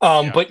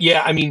 But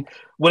yeah, I mean,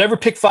 whatever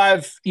pick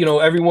five,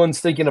 everyone's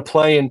thinking of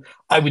playing,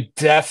 I would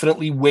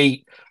definitely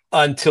wait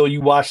until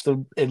you watch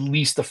at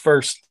least the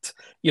first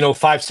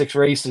 5-6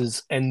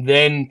 races, and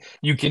then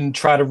you can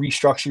try to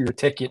restructure your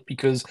ticket,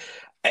 because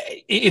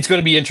it's going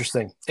to be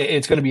interesting.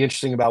 It's going to be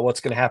interesting about what's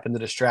going to happen to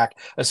this track,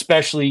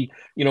 especially,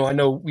 I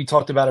know we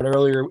talked about it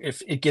earlier.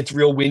 If it gets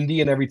real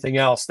windy and everything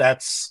else,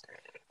 that's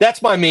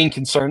my main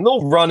concern.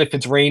 They'll run if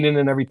it's raining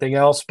and everything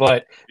else,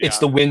 but it's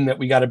the wind that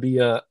we got to be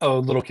a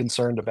little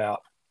concerned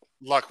about.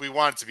 Look, we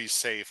want it to be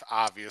safe,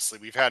 obviously.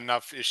 We've had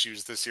enough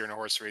issues this year in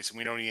horse racing.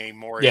 We don't need any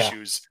more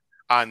issues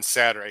on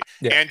Saturday.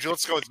 Yeah. Andrew,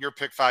 let's go with your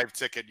pick 5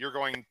 ticket. You're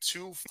going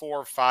 2,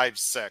 4, 5,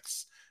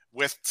 6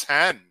 with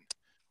 10,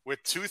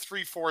 with 2,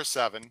 3, 4,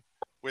 7,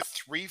 with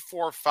 3,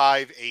 4,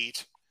 5,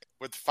 8,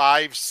 with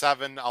 5,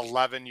 7,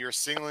 11. You're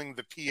singling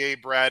the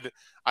PA bread.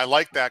 I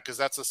like that because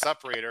that's a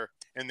separator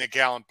in the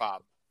Gallant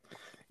Bob.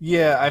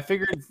 Yeah, I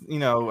figured,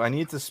 I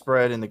need to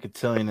spread in the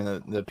cotillion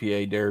and the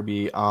PA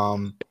Derby.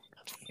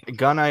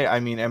 Gunite, I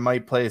mean, it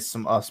might play a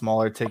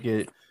smaller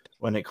ticket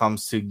when it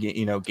comes to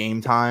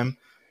game time,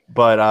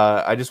 but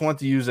I just want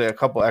to use a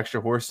couple extra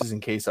horses in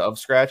case of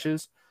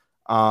scratches,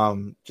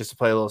 just to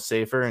play a little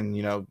safer. And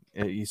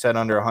you said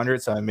under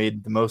 100, so I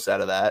made the most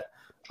out of that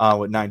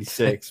with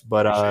 96.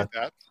 But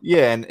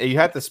yeah, and you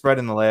have to spread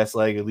in the last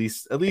leg at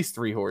least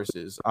 3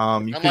 horses.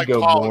 You could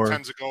go Paul more.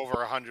 Tends to go over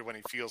 100 when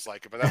he feels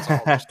like it, but that's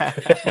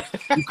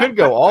all. You could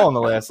go all in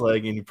the last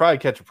leg, and you probably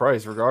catch a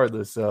price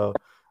regardless. So.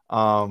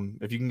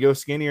 If you can go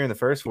skinnier in the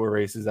first 4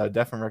 races, I would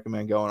definitely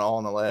recommend going all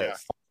in the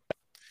last.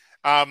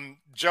 Yeah.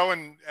 Joe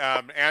and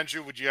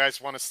Andrew, would you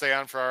guys want to stay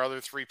on for our other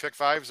 3 pick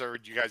 5s, or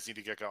do you guys need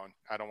to get going?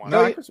 I don't want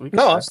to.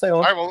 No, I'll stay on.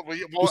 All right,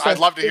 well, I'd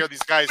love to hear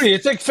these guys. Do you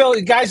think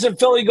guys in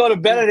Philly go to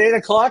bed at 8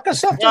 o'clock or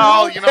something?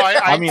 Well,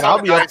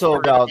 I'll be up till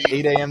about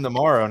 8 a.m.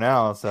 tomorrow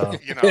now. So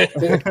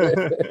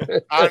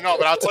I don't know,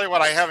 but I'll tell you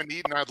what, I haven't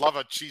eaten. I'd love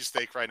a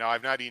cheesesteak right now.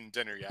 I've not eaten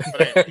dinner yet.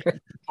 But anyway,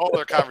 whole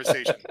other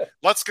conversation.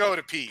 Let's go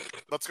to Pete.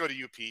 Let's go to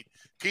you, Pete.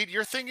 Pete,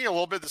 you're thinking a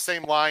little bit the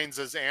same lines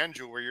as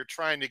Andrew, where you're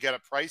trying to get a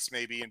price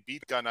maybe and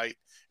beat Gunite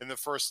in the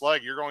first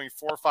leg. You're going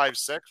 4, 5,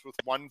 6 with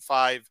 1,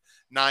 5,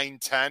 9,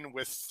 10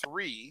 with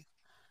 3,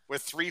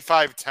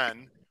 5,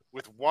 10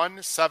 with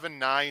 1, 7,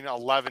 9,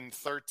 11,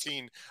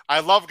 13. I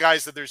love,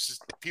 guys, that there's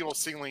just people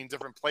singling in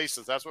different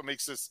places. That's what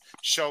makes this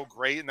show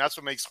great, and that's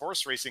what makes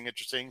horse racing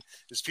interesting,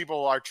 is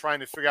people are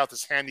trying to figure out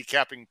this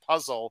handicapping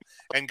puzzle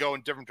and go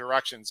in different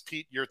directions.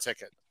 Pete, your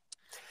ticket.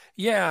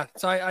 Yeah,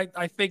 so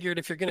I figured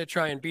if you're going to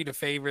try and beat a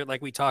favorite,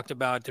 like we talked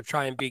about, to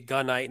try and beat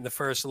Gunite in the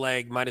first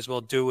leg, might as well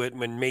do it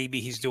when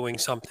maybe he's doing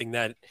something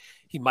that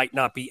he might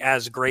not be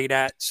as great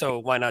at. So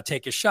why not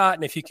take a shot?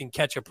 And if you can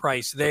catch a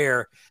price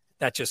there,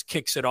 that just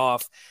kicks it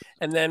off.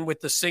 And then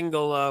with the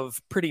single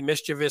of Pretty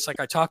Mischievous, like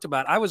I talked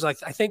about, I was like,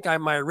 I think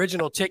my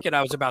original ticket,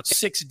 I was about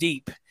 6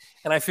 deep.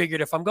 And I figured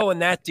if I'm going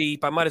that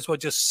deep, I might as well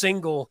just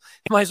single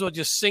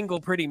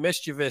Pretty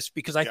Mischievous,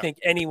 because I think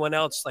anyone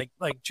else, like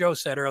Joe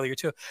said earlier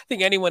too, I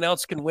think anyone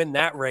else can win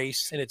that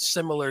race. And it's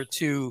similar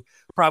to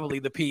probably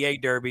the PA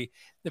Derby.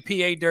 The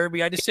PA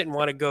Derby, I just didn't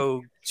want to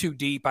go too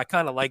deep. I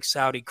kind of like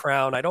Saudi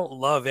Crown. I don't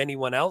love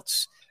anyone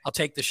else. I'll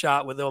take the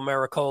shot with Il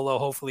Miracolo.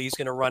 Hopefully he's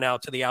going to run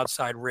out to the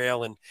outside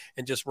rail and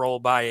just roll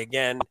by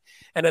again.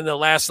 And then the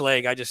last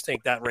leg, I just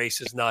think that race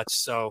is nuts.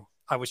 So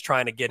I was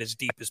trying to get as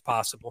deep as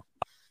possible.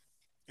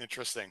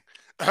 Interesting.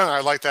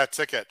 I like that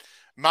ticket.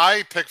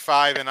 My pick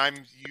 5, and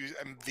I'm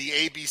the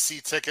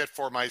ABC ticket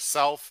for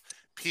myself,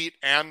 Pete,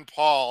 and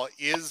Paul,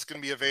 is going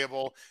to be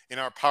available in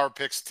our Power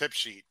Picks tip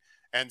sheet.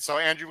 And so,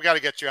 Andrew, we got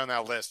to get you on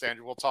that list.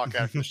 Andrew, we'll talk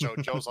after the show.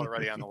 Joe's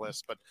already on the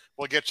list, but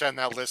we'll get you on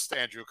that list,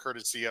 Andrew,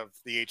 courtesy of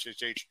the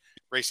HHH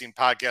Racing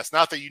Podcast.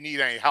 Not that you need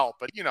any help,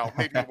 but,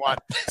 maybe you want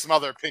some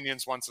other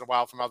opinions once in a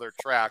while from other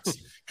tracks.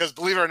 Because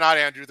believe it or not,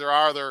 Andrew, there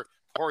are other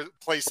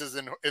places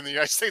in the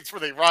United States where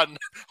they run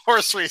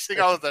horse racing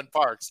other than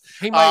parks.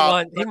 He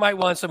might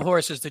want some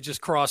horses to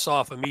just cross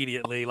off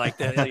immediately, like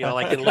that,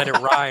 like in Let It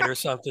Ride or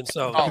something.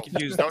 So we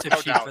could use the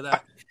tip sheet for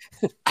that.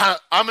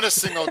 I'm going to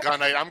single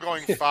gun it. I'm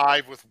going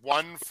 5 with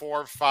 1,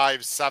 4,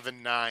 5,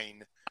 7,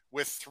 9,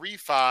 with 3,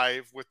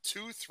 5, with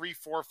 2, 3,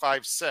 4,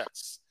 5,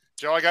 6.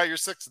 Joe, I got your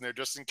 6 in there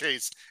just in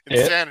case.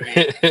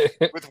 Insanity.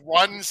 With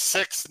 1,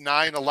 6,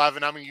 9,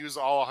 11, I'm going to use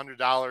all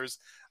 $100.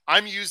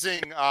 I'm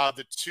using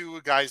the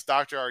 2 guys,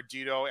 Dr.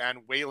 Ardito and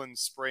Waylon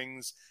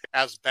Springs,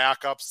 as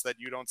backups that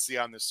you don't see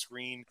on the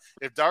screen.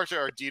 If Dr.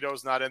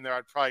 Ardito's not in there,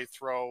 I'd probably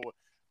throw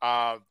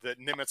the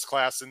Nimitz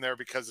class in there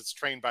because it's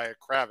trained by a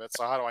Kravitz.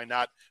 So how do I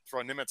not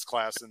throw a Nimitz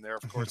class in there,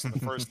 of course, in the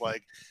first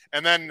leg?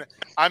 And then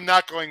I'm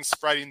not going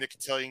spreading the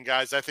cotillion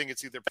guys. I think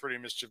it's either Pretty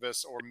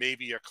Mischievous or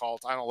maybe a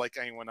Cult. I don't like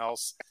anyone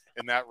else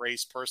in that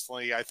race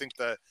personally. I think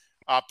the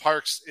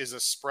Parks is a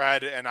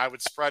spread, and I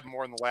would spread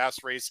more in the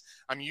last race.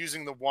 I'm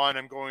using the 1.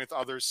 I'm going with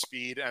other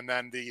speed, and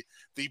then the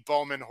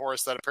Bowman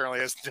horse that apparently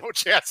has no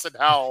chance in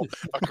hell,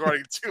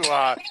 according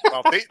to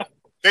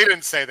they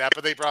didn't say that,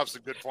 but they brought up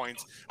some good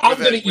points. I'm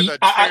going to eat.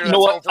 I am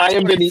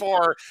going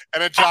to.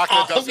 And a jockey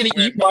that doesn't I'm going to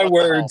eat win. my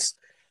words.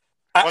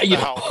 I'm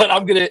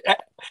going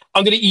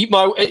to eat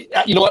my.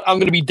 You know what? I'm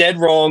going to be dead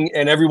wrong,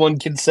 and everyone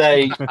can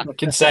say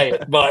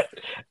it, but.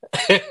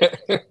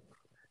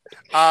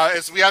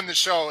 As we on the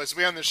show,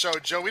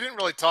 Joe, we didn't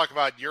really talk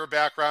about your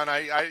background.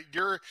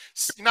 You're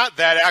not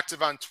that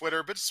active on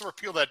Twitter, but just for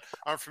people that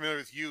aren't familiar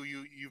with you,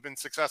 you've been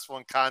successful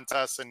in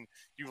contests and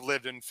you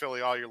lived in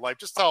Philly all your life.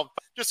 Just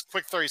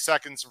quick 30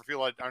 seconds for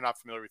people that are not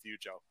familiar with you,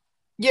 Joe.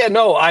 Yeah,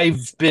 no,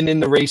 I've been in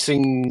the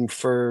racing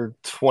for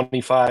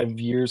 25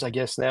 years, I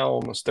guess now,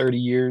 almost 30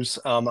 years.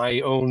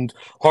 I owned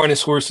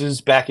harness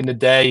horses back in the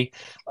day.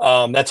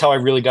 That's how I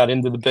really got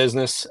into the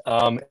business.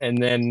 And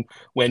then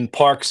when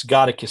Parks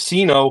got a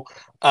casino,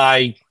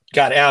 I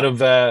got out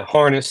of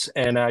harness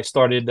and I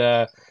started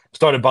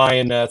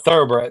buying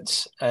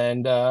thoroughbreds.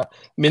 And I'm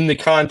in the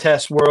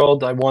contest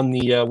world. I won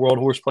the World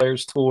Horse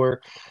Players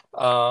Tour.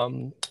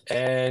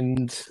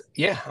 And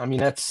yeah, I mean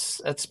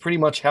that's pretty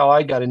much how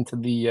I got into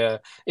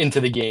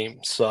the game.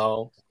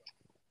 So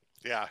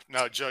yeah,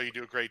 no, Joe, you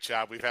do a great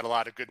job. We've had a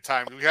lot of good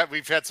time.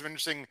 We've had some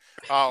interesting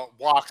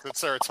walks at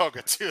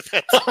Saratoga too.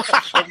 That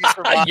we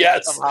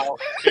survived somehow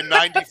in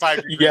 95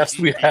 degrees. Yes,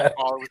 we have.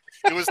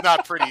 It was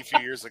not pretty a few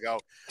years ago.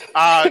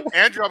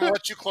 Andrew, I'm gonna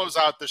let you close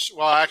out the.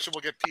 Well, actually,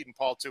 we'll get Pete and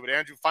Paul too. But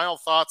Andrew, final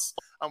thoughts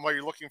on what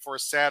you're looking for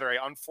Saturday.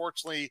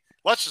 Unfortunately,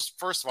 let's just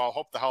first of all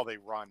hope the hell they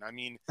run. I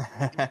mean,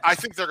 I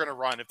think they're going to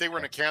run. If they were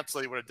going to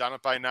cancel, they would have done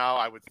it by now,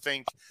 I would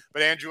think.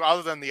 But Andrew,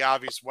 other than the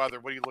obvious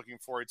weather, what are you looking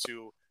forward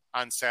to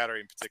on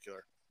Saturday in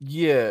particular?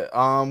 Yeah.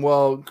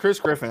 Well, Chris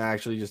Griffin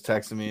actually just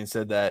texted me and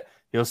said that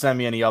he'll send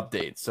me any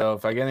updates. So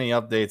if I get any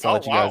updates, I'll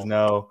let you guys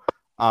know.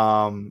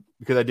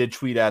 Because I did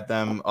tweet at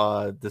them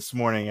this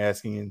morning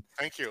asking and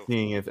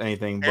seeing if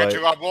anything.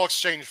 Andrew, we'll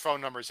exchange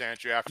phone numbers,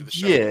 Andrew, after the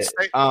show. Yeah.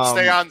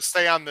 Stay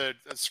on the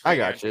screen. I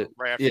got you.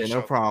 Right after yeah, the show.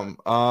 No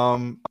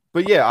problem.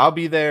 But yeah, I'll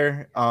be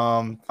there.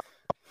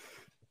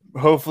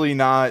 Hopefully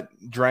not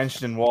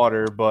drenched in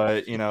water,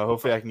 but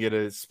hopefully I can get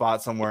a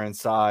spot somewhere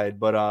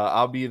inside. But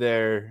I'll be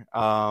there.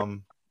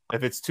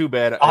 If it's too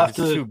bad, if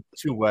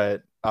it's too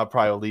wet, I'll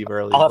probably leave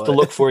early. I'll have to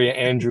look for you,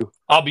 Andrew.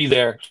 I'll be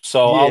there,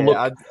 so I'll look.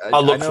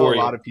 I'll look for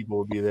you. A lot of people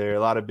will be there. A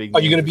lot of big.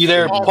 Are you going to be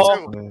there, Paul?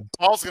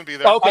 Paul's going to be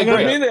there. Okay, I'm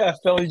going to be there,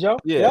 Philly Joe.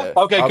 Yeah.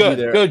 Okay, good.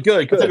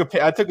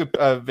 I took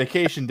a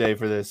vacation day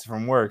for this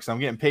from work, so I'm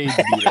getting paid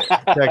to be there.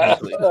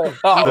 Technically,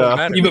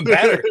 even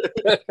better.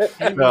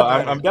 No,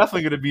 I'm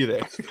definitely going to be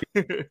there.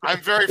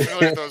 I'm very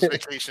familiar with those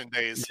vacation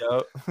days.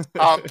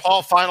 Yep.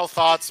 Paul, final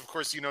thoughts. Of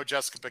course, you know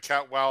Jessica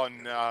Paquette well,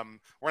 and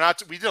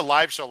we did a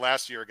live show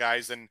last year,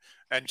 guys, and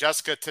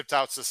Jessica tipped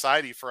out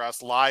Society for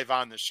us live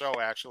on the show,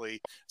 actually.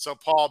 So,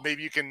 Paul,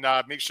 maybe you can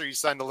make sure you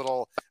send a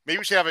little. Maybe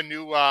we should have a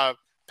new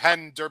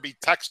Penn Derby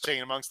text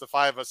chain amongst the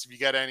 5 of us if you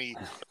get any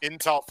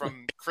intel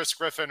from Chris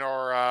Griffin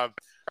or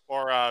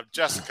or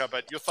Jessica,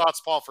 but your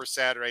thoughts, Paul, for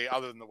Saturday,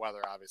 other than the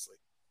weather, obviously.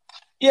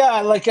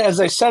 Yeah, like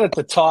as I said at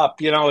the top,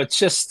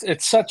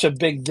 it's such a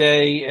big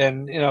day,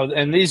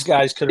 and these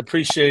guys could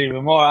appreciate it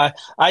even more.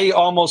 I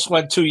almost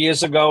went 2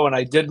 years ago and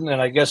I didn't,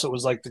 and I guess it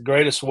was like the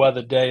greatest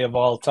weather day of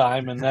all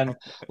time. And then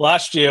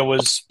last year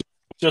was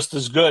just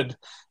as good,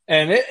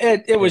 and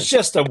it was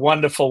just a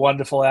wonderful,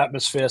 wonderful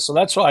atmosphere. So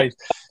that's why,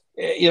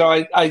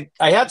 I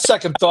had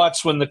second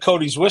thoughts when the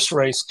Cody's Wish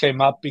race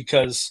came up,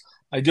 because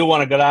I do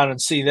want to go down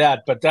and see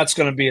that, but that's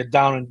going to be a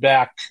down and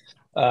back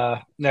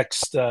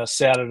next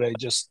Saturday,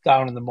 just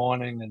down in the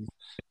morning and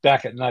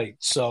back at night.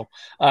 So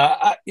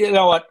you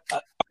know what,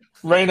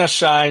 rain or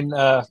shine,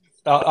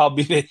 I'll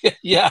be there.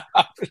 Yeah.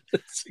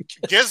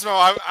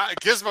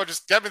 Gizmo,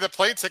 just get me the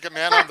plane ticket,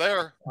 man. I'm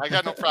there. I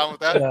got no problem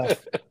with that. Yeah.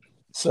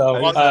 So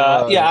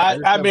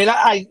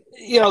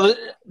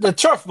the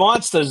Turf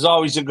Monster is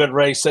always a good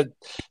race.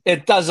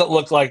 It doesn't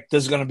look like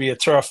there's going to be a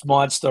Turf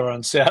Monster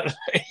on Saturday.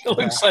 It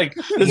looks like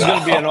there's going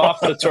to be an off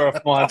the Turf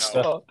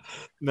Monster.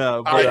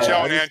 No. All right,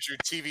 Joe and Andrew,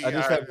 TV. I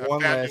just have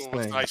one last thing.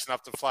 Was nice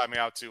enough to fly me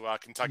out to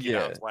Kentucky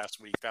Downs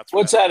last week.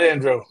 What's that,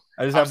 Andrew?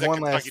 I just have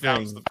one last thing.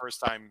 Downs the first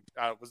time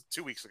was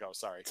 2 weeks ago.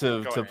 Sorry.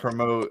 To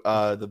promote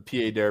the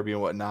PA Derby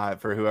and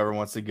whatnot for whoever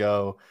wants to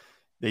go.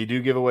 They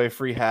do give away a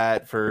free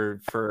hat for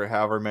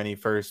however many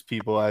first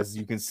people. As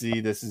you can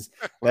see, this is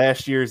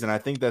last year's, and I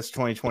think that's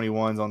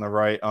 2021's on the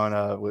right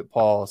on with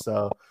Paul.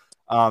 So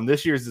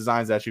this year's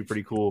design is actually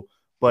pretty cool,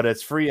 but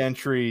it's free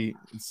entry.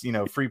 It's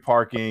free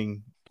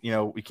parking.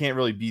 We can't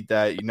really beat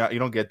that. You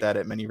don't get that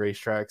at many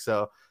racetracks.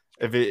 So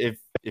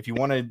if you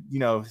want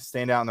to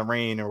stand out in the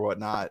rain or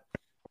whatnot,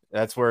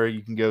 that's where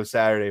you can go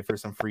Saturday for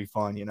some free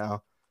fun.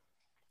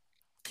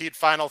 Pete,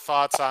 final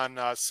thoughts on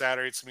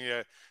Saturday. It's me.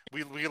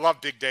 We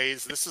love big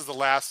days. This is the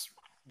last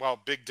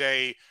big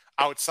day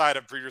outside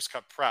of Breeders'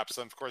 Cup preps,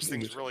 and of course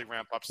things really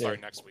ramp up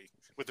starting next week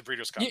with the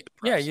Breeders' Cup.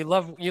 Yeah, you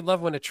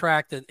love when a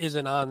track that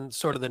isn't on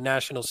sort of the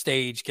national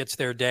stage gets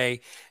their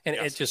day, and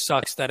it just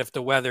sucks that if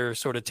the weather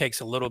sort of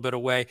takes a little bit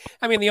away.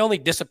 I mean, the only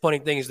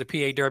disappointing thing is the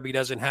PA Derby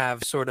doesn't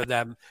have sort of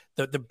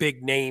the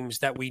big names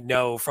that we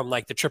know from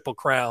like the Triple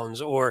Crowns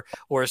or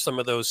some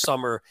of those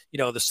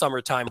the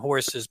summertime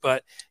horses.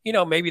 But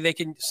maybe they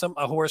can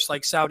a horse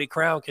like Saudi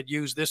Crown could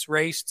use this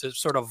race to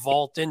sort of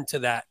vault into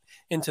that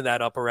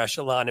upper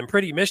echelon. And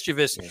Pretty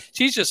Mischievous,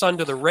 she's just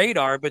under the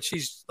radar, but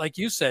she's, like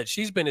you said,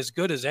 she's been as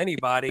good as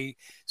anybody.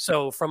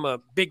 So from a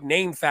big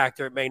name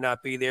factor, it may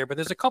not be there, but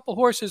there's a couple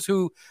horses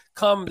who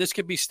this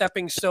could be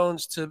stepping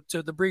stones to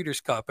the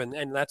Breeders' Cup.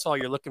 And that's all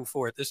you're looking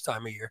for at this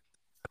time of year.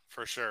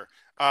 For sure.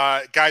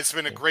 Guys, it's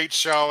been a great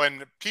show.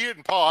 And Peter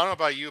and Paul, I don't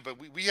know about you, but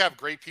we have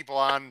great people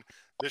on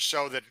this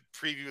show that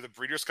preview the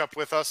Breeders' Cup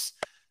with us.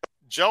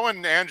 Joe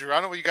and Andrew, I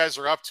don't know what you guys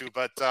are up to,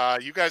 but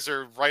you guys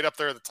are right up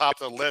there at the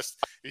top of the list.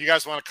 If you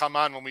guys want to come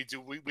on when we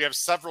do, we have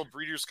several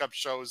Breeders' Cup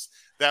shows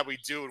that we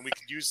do, and we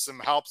could use some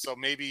help. So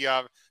maybe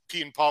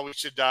Pete and Paul, we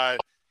should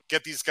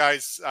get these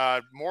guys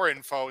more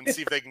info and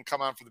see if they can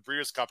come on for the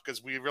Breeders' Cup,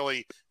 because we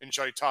really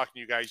enjoy talking to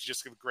you guys. You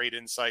just give great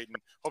insight, and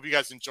hope you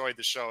guys enjoyed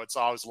the show. It's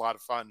always a lot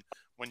of fun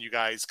when you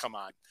guys come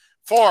on.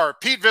 For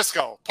Pete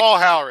Visco, Paul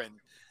Halloran,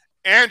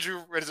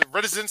 Andrew, is it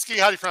Rudzinski?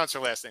 How do you pronounce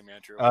your last name,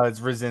 Andrew? It's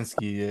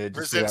Rudzinski.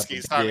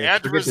 Rudzinski. Sorry,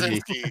 Andrew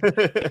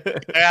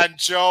Rudzinski. And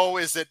Joe,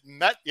 is it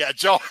Met? Yeah,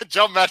 Joe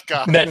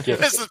Metka.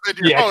 This has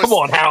been your host, come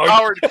on,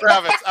 Howard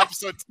Kravitz,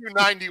 episode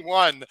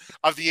 291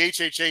 of the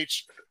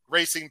HHH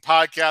Racing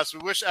Podcast. We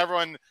wish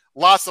everyone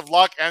lots of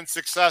luck and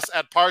success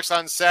at Parks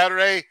on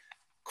Saturday.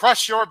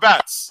 Crush your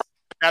bets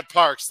at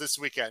Parks this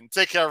weekend.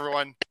 Take care,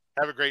 everyone.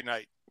 Have a great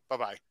night.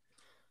 Bye-bye.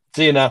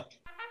 See you now.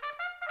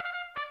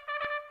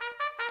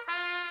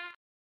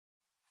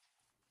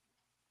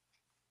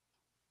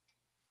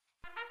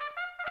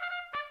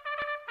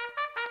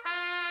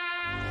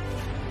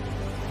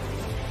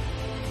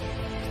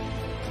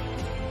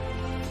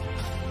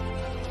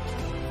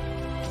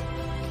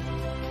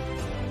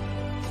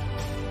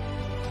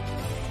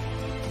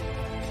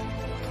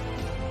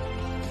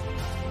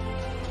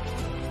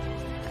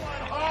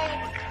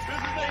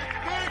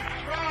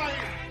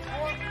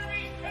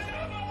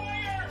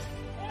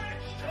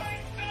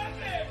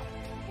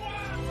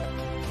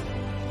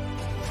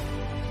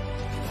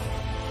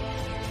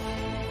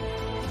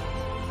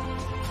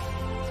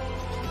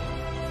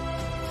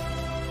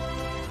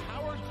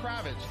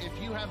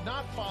 If you have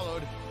not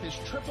followed his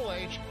Triple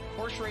H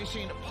Horse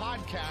Racing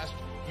podcast,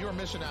 you're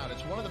missing out.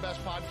 It's one of the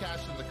best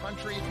podcasts in the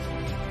country.